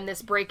 and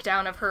this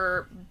breakdown of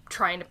her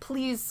trying to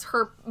please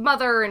her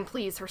mother and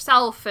please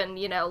herself, and,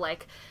 you know,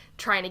 like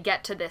trying to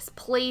get to this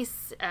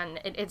place. And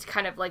it's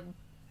kind of like,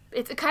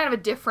 it's a kind of a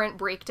different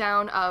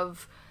breakdown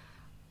of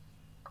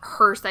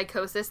her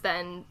psychosis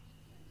than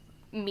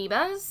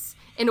Mima's,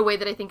 in a way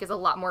that I think is a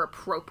lot more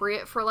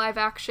appropriate for live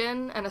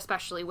action, and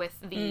especially with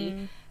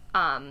the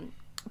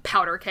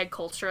powder keg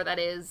culture that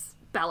is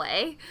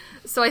ballet.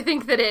 So I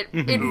think that it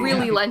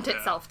really lent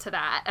itself to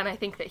that, and I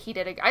think that he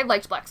did I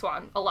liked Black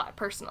Swan a lot,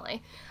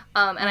 personally.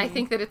 And I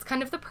think that it's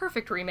kind of the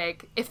perfect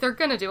remake if they're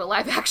gonna do a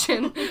live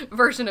action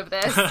version of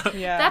this.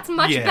 Yeah. That's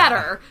much Yeah.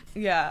 better.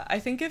 Yeah, I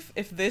think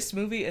if this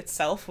movie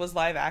itself was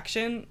live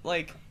action,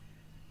 like,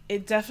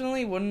 it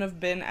definitely wouldn't have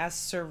been as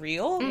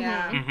surreal.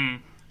 Yeah.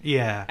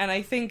 Yeah. And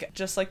I think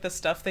just like the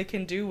stuff they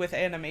can do with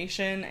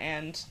animation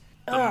and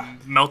The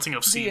melting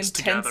of the scenes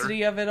intensity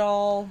together. of it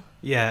all.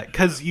 Yeah,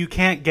 because you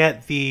can't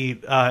get the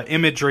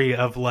imagery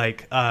of,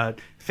 like,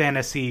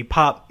 fantasy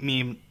pop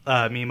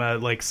Mima,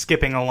 like,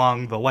 skipping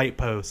along the light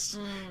posts.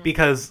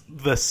 Because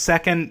the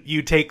second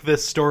you take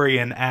this story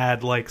and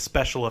add, like,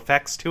 special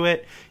effects to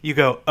it, you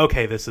go,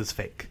 okay, this is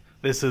fake.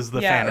 This is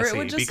the Yeah, fantasy. or it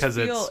would just because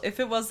feel, it's... if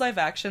it was live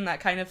action, that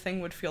kind of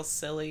thing would feel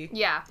silly.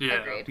 Yeah,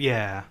 Yeah. agreed.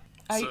 Yeah.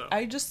 So-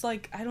 I just,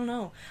 like, I don't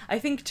know. I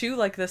think, too,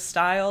 like, the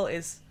style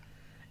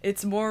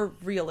it's more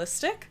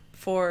realistic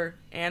for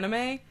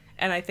anime,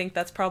 and I think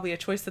that's probably a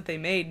choice that they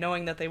made,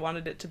 knowing that they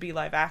wanted it to be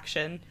live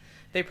action.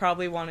 They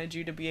probably wanted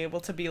you to be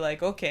able to be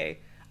like, okay,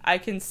 I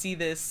can see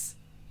this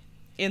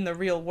in the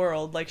real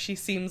world. Like, she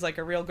seems like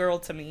a real girl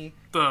to me.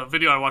 The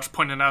video I watched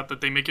pointed out that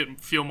they make it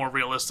feel more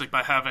realistic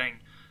by having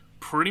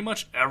pretty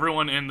much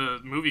everyone in the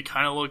movie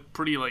kind of look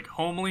pretty, like,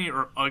 homely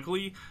or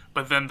ugly,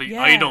 but then the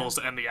Yeah. idols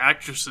and the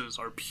actresses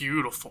are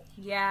beautiful.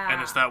 Yeah.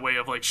 And it's that way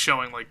of, like,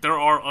 showing, like, there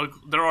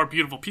are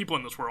beautiful people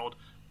in this world,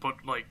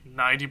 but, like,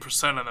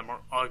 90% of them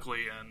are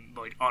ugly and,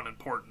 like,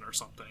 unimportant or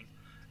something.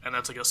 And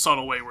that's, like, a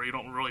subtle way where you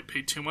don't really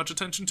pay too much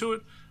attention to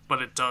it,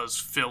 but it does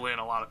fill in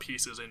a lot of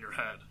pieces in your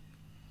head.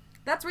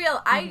 That's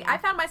real. I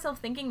found myself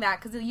thinking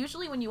that because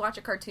usually when you watch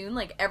a cartoon,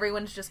 like,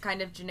 everyone's just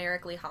kind of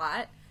generically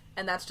hot.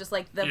 and that's just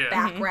like the Yeah.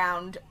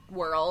 background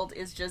world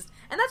is just,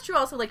 and that's true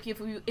also like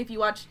if you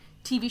watch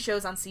TV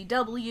shows on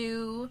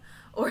CW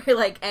or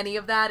like any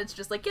of that, it's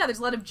just like, yeah, there's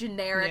a lot of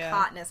generic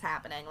hotness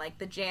happening. Like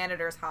the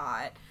janitor's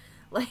hot,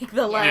 like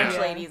the lunch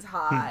lady's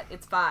hot.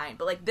 It's fine.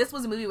 But like this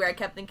was a movie where I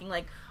kept thinking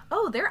like,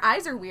 oh, their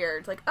eyes are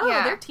weird. Like, oh,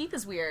 their teeth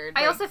is weird.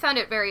 I like, also found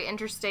it very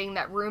interesting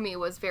that Rumi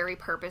was very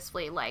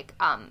purposefully like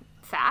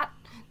fat.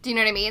 Do you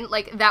know what I mean?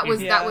 Like that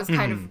was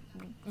kind of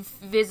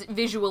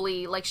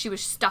visually like she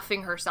was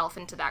stuffing herself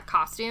into that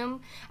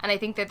costume, and I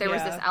think that there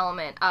was this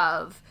element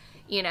of,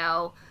 you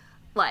know,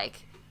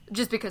 like,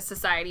 just because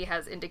society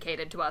has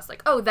indicated to us,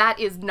 like, oh, that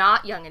is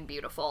not young and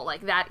beautiful,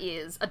 like, that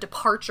is a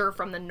departure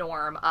from the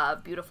norm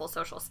of beautiful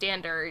social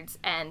standards,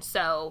 and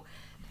so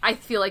I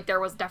feel like there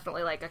was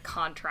definitely, like, a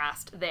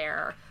contrast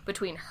there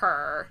between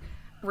her,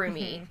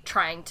 Rumi,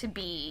 trying to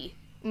be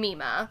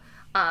Mima.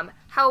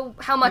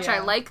 How much I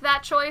like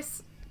that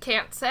choice,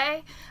 can't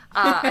say.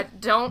 I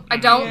don't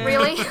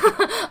really,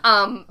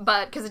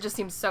 but because it just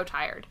seems so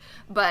tired.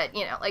 But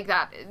you know, like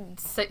that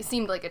it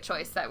seemed like a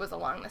choice that was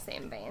along the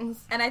same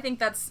veins. And I think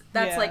that's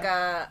like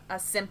a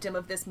symptom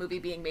of this movie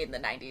being made in the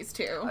 90s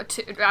too.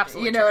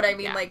 Absolutely, you know what I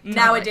mean? Like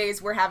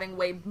nowadays we're having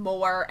way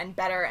more and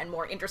better and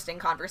more interesting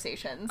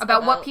conversations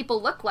about what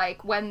people look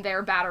like when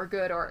they're bad or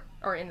good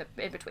or in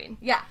between.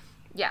 Yeah.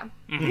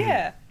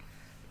 Yeah.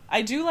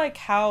 I do like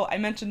how, I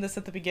mentioned this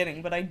at the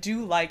beginning, but I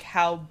do like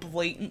how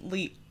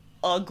blatantly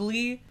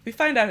ugly, we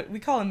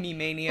call him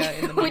Me-Mania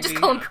in the movie. We just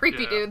call him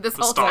Creepy Dude this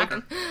whole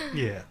time.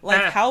 Yeah.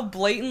 Like how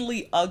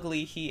blatantly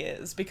ugly he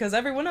is, because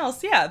everyone else,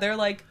 they're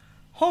like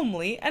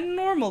homely and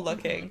normal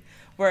looking,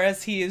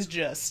 whereas he is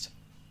just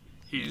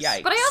He's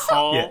yikes. But I also-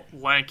 tall,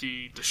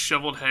 lanky,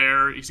 disheveled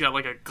hair. He's got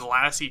like a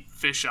glassy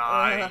fish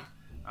eye,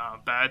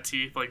 bad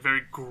teeth, like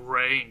very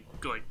gray and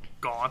like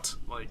gaunt.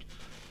 Like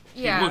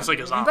he looks like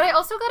a zombie. But I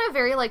also got a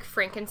very, like,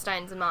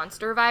 Frankenstein's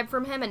monster vibe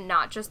from him, and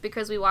not just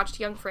because we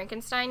watched Young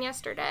Frankenstein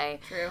yesterday.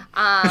 True.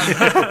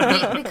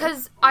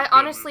 Because I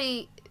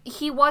honestly,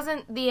 he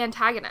wasn't the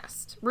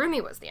antagonist. Rumi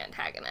was the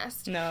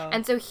antagonist. No.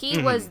 And so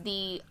he was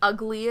the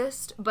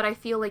ugliest, but I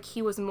feel like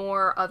he was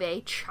more of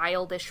a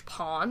childish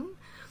pawn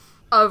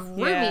of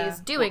Rumi's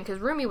doing, because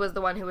Rumi was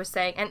the one who was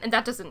saying, and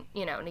that doesn't,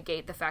 you know,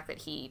 negate the fact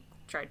that he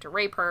tried to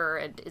rape her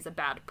and is a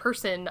bad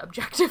person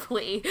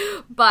objectively,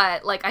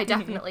 but like I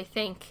definitely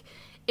think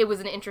it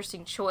was an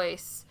interesting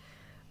choice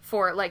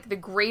for like the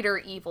greater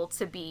evil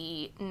to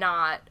be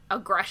not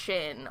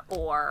aggression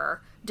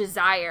or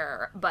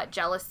desire but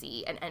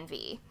jealousy and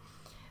envy.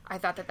 I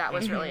thought that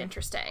was really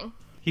interesting.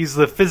 He's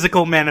the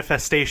physical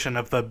manifestation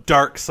of the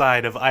dark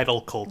side of idol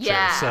culture.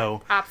 Yeah,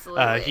 so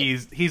absolutely.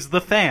 He's the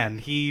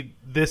fan.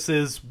 This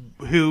is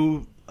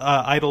who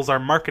idols are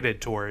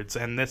marketed towards,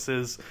 and this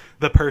is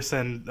the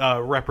person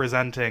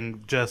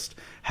representing just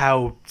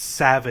how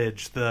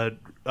savage the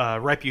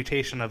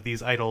reputation of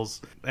these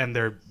idols and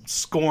their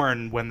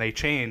scorn when they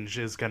change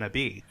is gonna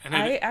be.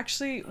 I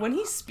actually, when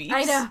he speaks,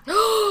 I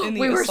know. in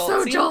the We were assault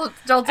so scene,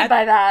 jolted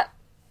by that.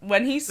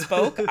 when he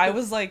spoke, I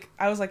was like,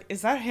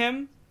 is that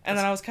him? And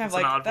then I was kind of It's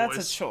an like, odd that's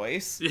voice. a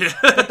choice. Yeah.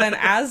 But then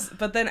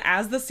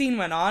as the scene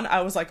went on,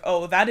 I was like,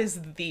 oh, that is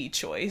the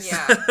choice.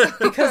 Yeah.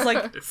 Because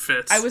like It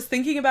fits. I was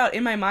thinking about,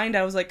 in my mind,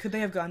 I was like, could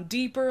they have gone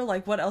deeper?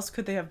 Like, what else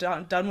could they have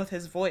done with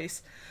his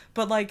voice?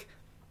 But like,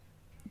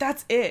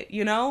 that's it,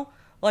 you know?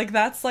 Like,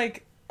 that's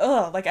like,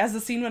 ugh. Like, as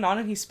the scene went on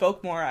and he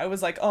spoke more, I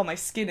was like, oh, my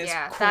skin is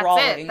Yeah, that's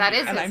crawling. it. That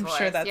is and his I'm sure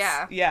voice,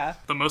 that's yeah.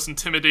 The most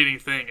intimidating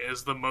thing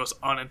is the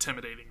most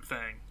unintimidating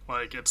thing.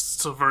 Like, it's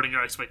subverting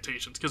your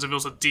expectations. Because if it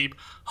was a deep,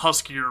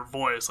 huskier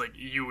voice, like,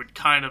 you would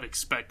kind of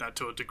expect that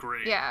to a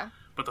degree. Yeah.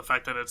 But the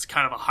fact that it's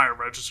kind of a higher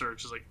register,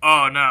 it's just like,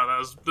 oh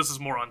no, this is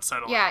more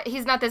unsettling. Yeah,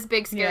 he's not this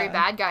big, scary Yeah.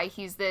 bad guy.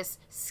 He's this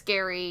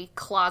scary,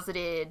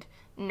 closeted,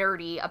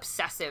 nerdy,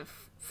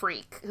 obsessive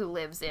freak who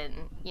lives in,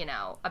 you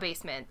know, a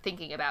basement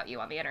thinking about you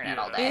on the internet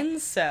all day.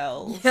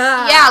 Incels.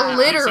 Yeah,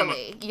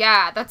 literally.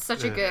 Yeah, that's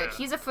such a good...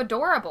 He's a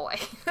fedora boy.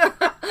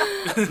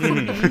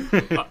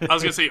 I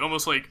was gonna say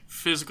almost like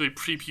physically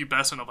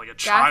prepubescent of like a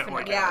child,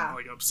 like, Definitely. Yeah.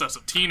 like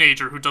obsessive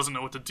teenager who doesn't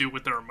know what to do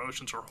with their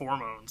emotions or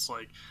hormones,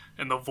 like,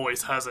 and the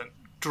voice hasn't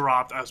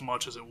dropped as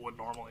much as it would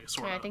normally.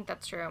 Sort Yeah, I of, think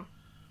that's true.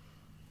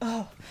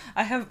 Oh,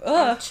 I have,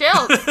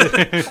 Chills.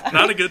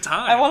 not a good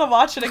time. I want to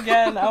watch it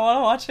again. I want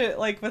to watch it,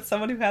 like, with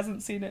someone who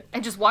hasn't seen it.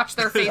 And just watch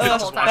their face the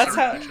Just whole watch time. That's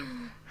their how-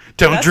 reaction.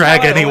 Don't That's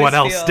drag how I anyone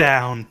always else feel.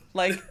 down.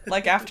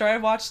 Like after I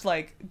watched,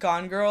 like,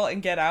 Gone Girl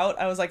and Get Out,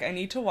 I was like, I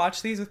need to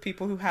watch these with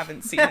people who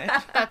haven't seen it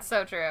That's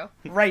so true.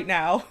 right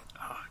now.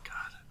 Oh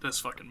god, this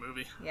fucking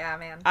movie. Yeah,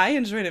 man. I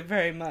enjoyed it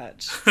very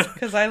much,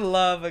 because I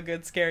love a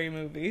good scary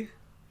movie.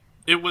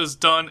 It was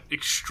done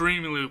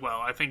extremely well.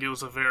 I think it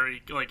was a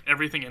very, like,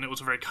 everything in it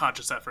was a very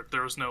conscious effort.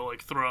 There was no,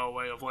 like,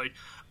 throwaway of, like,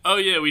 oh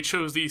yeah, we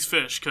chose these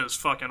fish because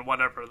fucking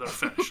whatever, they're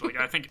fish. Like,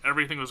 I think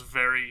everything was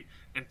very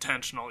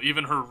intentional.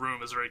 Even her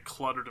room is very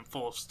cluttered and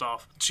full of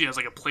stuff. She has,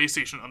 like, a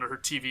PlayStation under her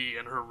TV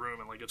in her room,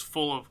 and, like, it's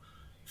full of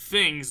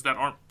things that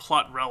aren't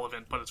plot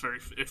relevant, but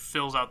it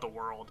fills out the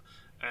world.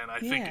 And I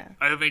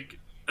think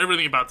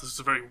everything about this is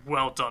a very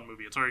well done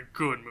movie. It's a very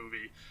good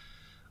movie.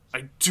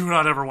 I do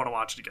not ever want to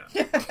watch it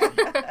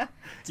again.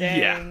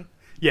 Dang.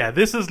 Yeah,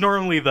 this is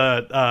normally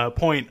the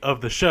point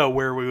of the show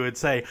where we would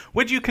say,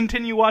 would you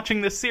continue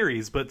watching this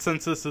series? But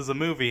since this is a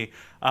movie,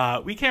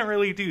 we can't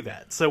really do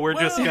that. So we're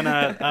just going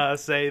to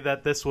say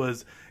that this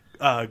was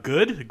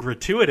good,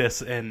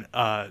 gratuitous, and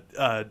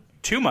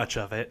too much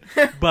of it.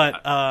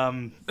 But,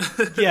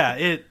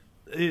 yeah,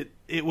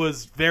 it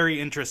was very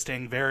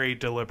interesting, very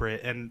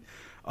deliberate, and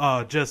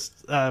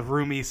just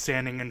Rumi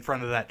standing in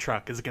front of that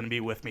truck is going to be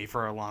with me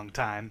for a long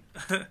time.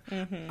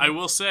 I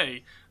will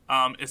say,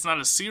 it's not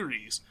a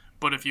series,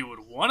 but if you would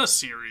want a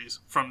series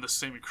from the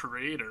same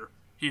creator,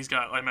 he's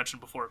got, I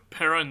mentioned before,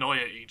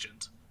 Paranoia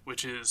Agent,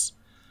 which is,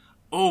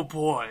 oh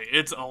boy,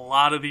 it's a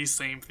lot of these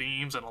same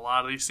themes and a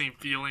lot of these same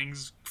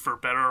feelings, for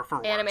better or for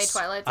worse. Anime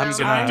Twilight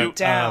Zone. I'm going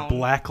to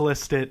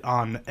blacklist it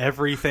on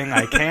everything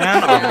I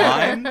can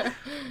online.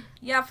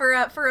 Yeah, for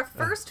a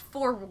first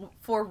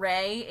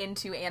foray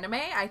into anime,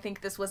 I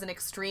think this was an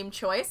extreme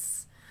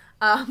choice.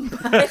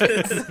 But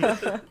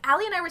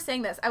Allie and I were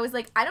saying this. I was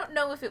like, I don't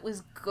know if it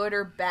was good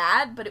or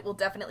bad, but it will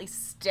definitely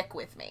stick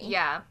with me.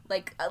 Yeah.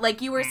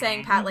 Like you were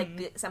saying, Pat,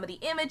 like some of the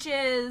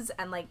images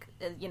and like,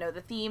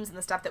 the themes and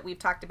the stuff that we've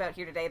talked about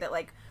here today that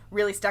like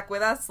really stuck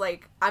with us.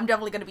 Like, I'm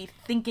definitely going to be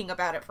thinking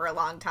about it for a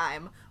long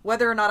time.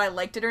 Whether or not I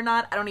liked it or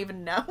not, I don't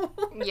even know.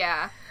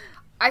 Yeah.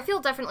 I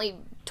feel definitely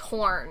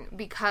torn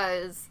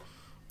because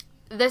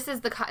this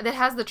is that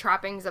has the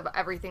trappings of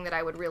everything that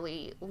I would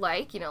really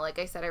like. Like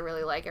I said, I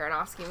really like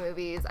Aronofsky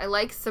movies. I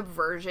like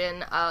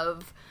subversion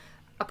of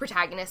a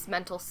protagonist's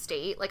mental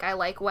state. Like, I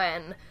like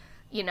when,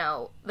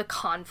 the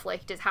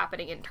conflict is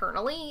happening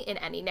internally in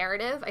any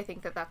narrative. I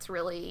think that that's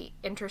really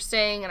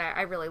interesting, and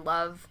I really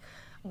love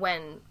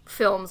when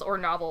films or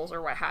novels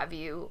or what have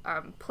you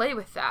play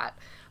with that.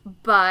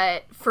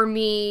 But for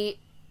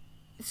me,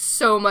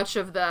 so much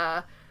of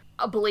the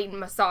blatant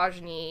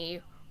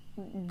misogyny,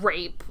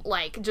 rape,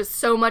 like just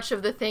so much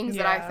of the things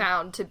that I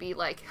found to be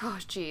like, oh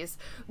geez,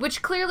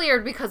 which clearly are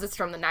because it's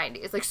from the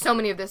 90s. Like, so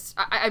many of this,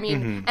 I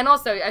mean, and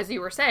also, as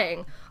you were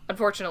saying,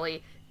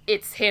 unfortunately,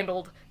 it's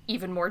handled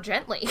even more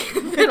gently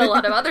than a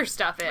lot of other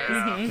stuff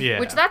is. Yeah.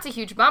 Which, that's a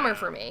huge bummer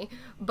for me.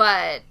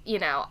 But,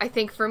 I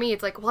think for me,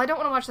 it's like, well, I don't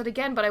want to watch that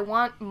again, but I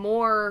want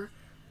more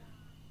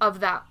of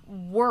that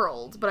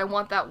world. But I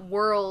want that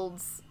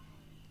world's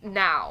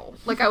now.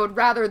 Like, I would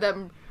rather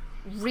them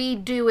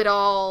redo it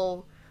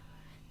all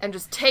and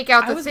just take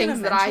out the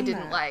things that I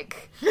didn't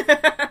like.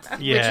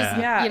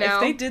 Yeah. If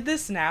they did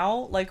this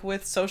now, like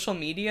with social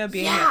media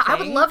being a thing, I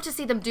would love to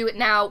see them do it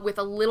now with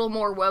a little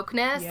more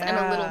wokeness and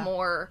a little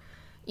more,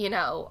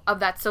 of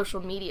that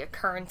social media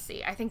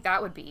currency. I think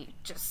that would be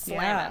just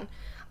slamming.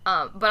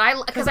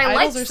 But because I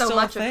liked so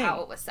much of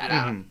how it was set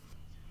up.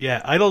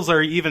 Yeah, idols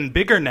are even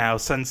bigger now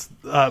since,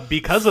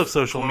 because of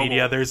social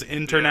media, there's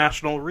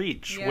international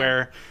reach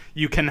where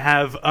you can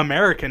have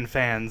American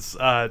fans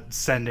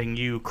sending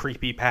you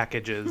creepy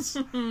packages.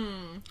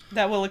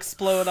 that will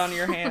explode on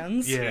your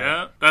hands.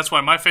 Yeah, that's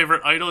why my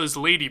favorite idol is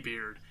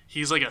Ladybeard.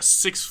 He's like a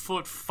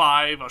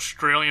 6'5"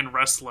 Australian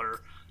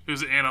wrestler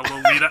who's in a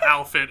Lolita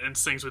outfit and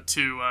sings with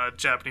two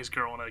Japanese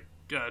girl in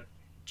a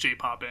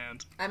J-pop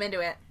band. I'm into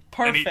it.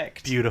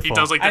 Perfect. Beautiful. He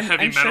does like the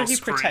heavy I'm metal sure he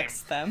scream.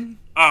 protects them.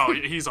 Oh,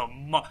 he's a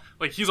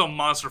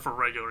monster for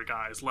regular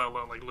guys, let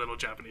alone like little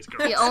Japanese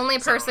girls. The only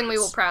person we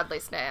will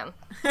proudly stand.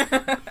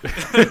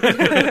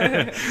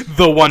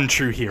 The one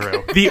true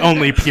hero. The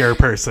only pure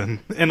person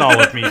in all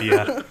of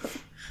media.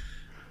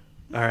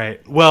 All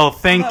right. Well,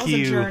 thank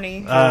you. A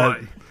journey.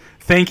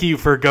 Thank you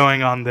for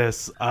going on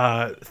this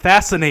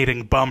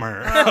fascinating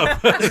bummer. Our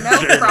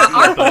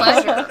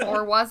pleasure,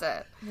 or was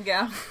it?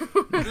 Yeah.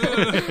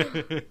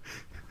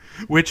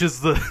 Which is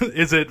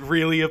it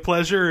really a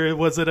pleasure, or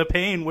was it a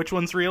pain? Which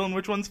one's real and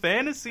which one's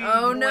fantasy?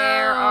 Oh no.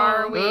 Where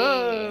are we?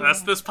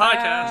 That's this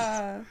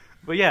podcast.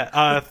 But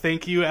yeah,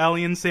 thank you,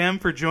 Allie and Sam,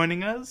 for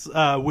joining us.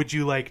 Would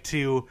you like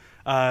to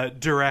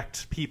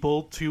direct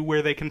people to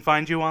where they can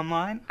find you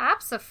online?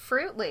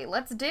 Absolutely.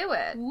 Let's do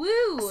it.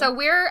 Woo! So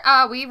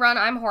we run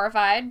I'm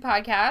Horrified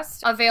podcast,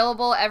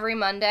 available every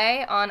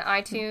Monday on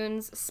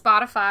iTunes,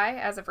 Spotify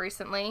as of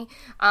recently,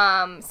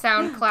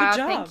 SoundCloud. Good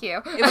job. Thank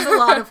you. It was a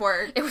lot of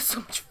work. It was so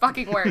much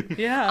fucking work.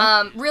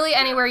 Yeah. Really,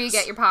 anywhere you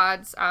get your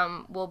pods,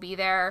 we'll be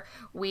there.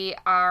 We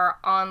are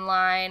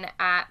online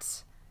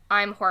at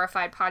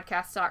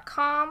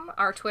I'mHorrifiedPodcast.com.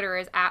 Our Twitter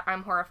is at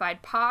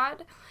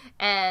I'mHorrifiedPod.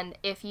 And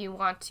if you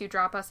want to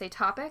drop us a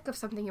topic of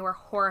something you are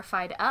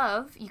horrified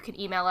of, you can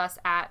email us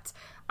at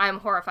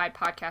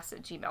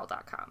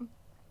I'mHorrifiedPodcast@gmail.com.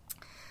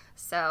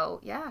 So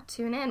yeah,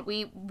 tune in.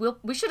 We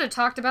should have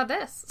talked about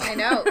this. I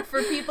know.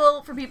 For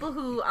people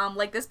who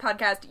like this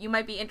podcast, you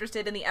might be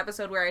interested in the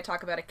episode where I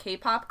talk about a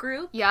K-pop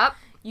group. Yep.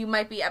 You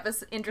might be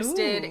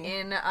interested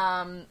in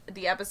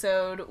the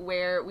episode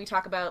where we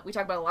talk about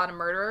a lot of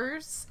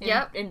murderers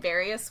in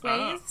various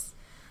ways.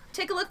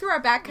 Take a look through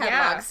our back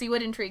catalog, see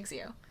what intrigues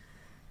you.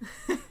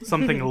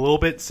 Something a little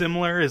bit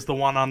similar is the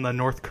one on the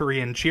North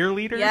Korean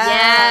cheerleaders.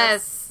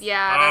 Yes.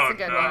 Yeah, that's a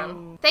good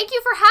one. Thank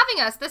you for having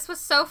us. This was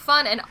so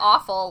fun and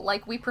awful,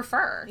 like we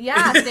prefer.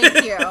 Yeah,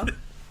 thank you.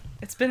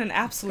 It's been an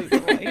absolute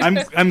delight.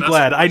 I'm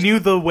glad. I knew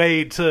the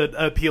way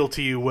to appeal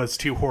to you was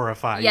to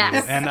horrify you,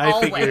 and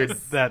I figured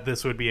that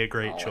this would be a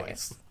great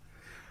choice.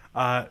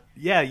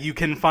 You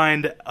can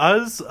find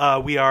us.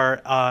 We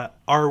are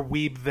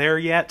Weeb There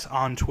Yet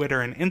on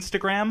Twitter and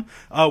Instagram.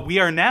 We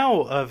are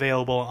now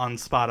available on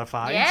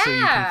Spotify, so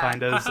you can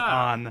find us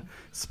on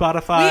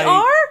Spotify. We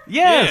are?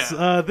 Yes.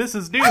 Yeah. This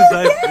is news.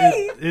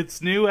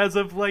 It's new as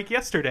of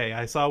yesterday.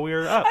 I saw we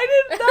were up.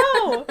 I didn't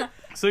know.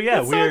 So yeah,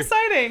 That's so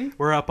exciting.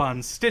 We're up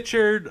on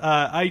Stitcher,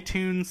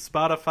 iTunes,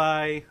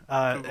 Spotify,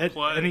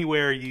 Play.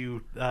 anywhere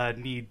you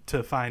need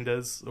to find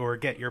us or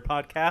get your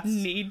podcasts.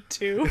 Need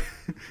to.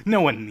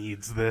 No one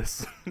needs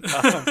this.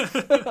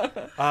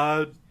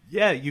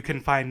 You can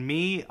find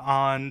me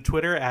on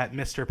Twitter at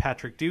Mr.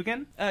 Patrick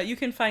Dugan. You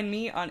can find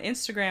me on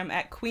Instagram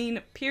at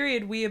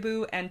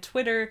Queen_Weeaboo, and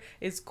Twitter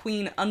is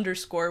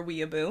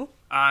Queen_Weeaboo.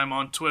 I'm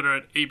on Twitter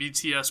at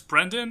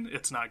ABTSBrendan.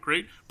 It's not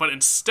great. But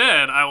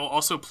instead, I will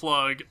also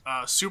plug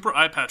Super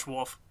Eyepatch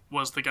Wolf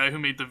was the guy who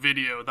made the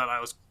video that I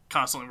was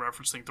constantly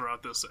referencing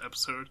throughout this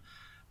episode.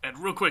 And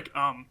real quick,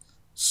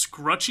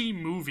 Scrutchy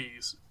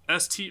Movies,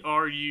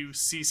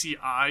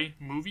 STRUCCI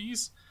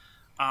Movies.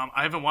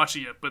 I haven't watched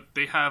it yet, but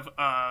they have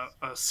a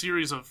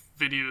series of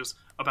videos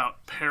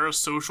about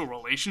parasocial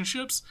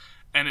relationships,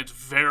 and it's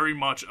very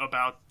much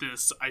about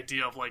this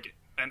idea of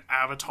an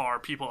avatar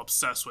people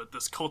obsessed with,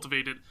 this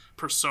cultivated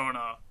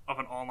persona of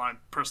an online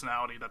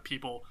personality that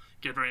people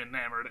get very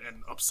enamored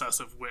and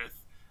obsessive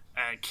with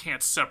and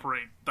can't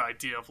separate the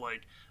idea of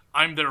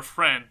I'm their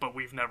friend but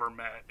we've never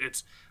met.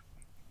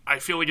 I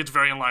feel like it's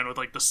very in line with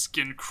the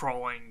skin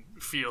crawling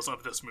feels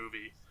of this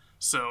movie.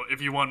 So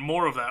if you want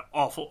more of that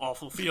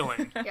awful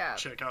feeling,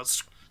 check out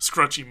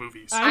Scrutchy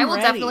Movies. I will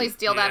definitely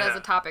steal that as a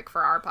topic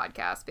for our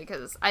podcast,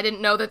 because I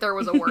didn't know that there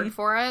was a word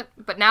for it,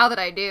 but now that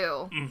I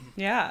do.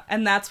 Yeah,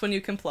 and that's when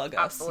you can plug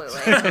us.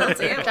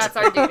 Absolutely. That's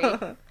our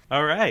duty.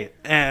 All right,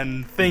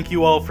 and thank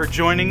you all for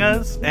joining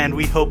us, and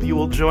we hope you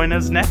will join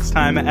us next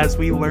time as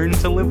we learn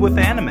to live with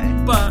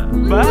anime. Bye.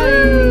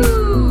 Bye!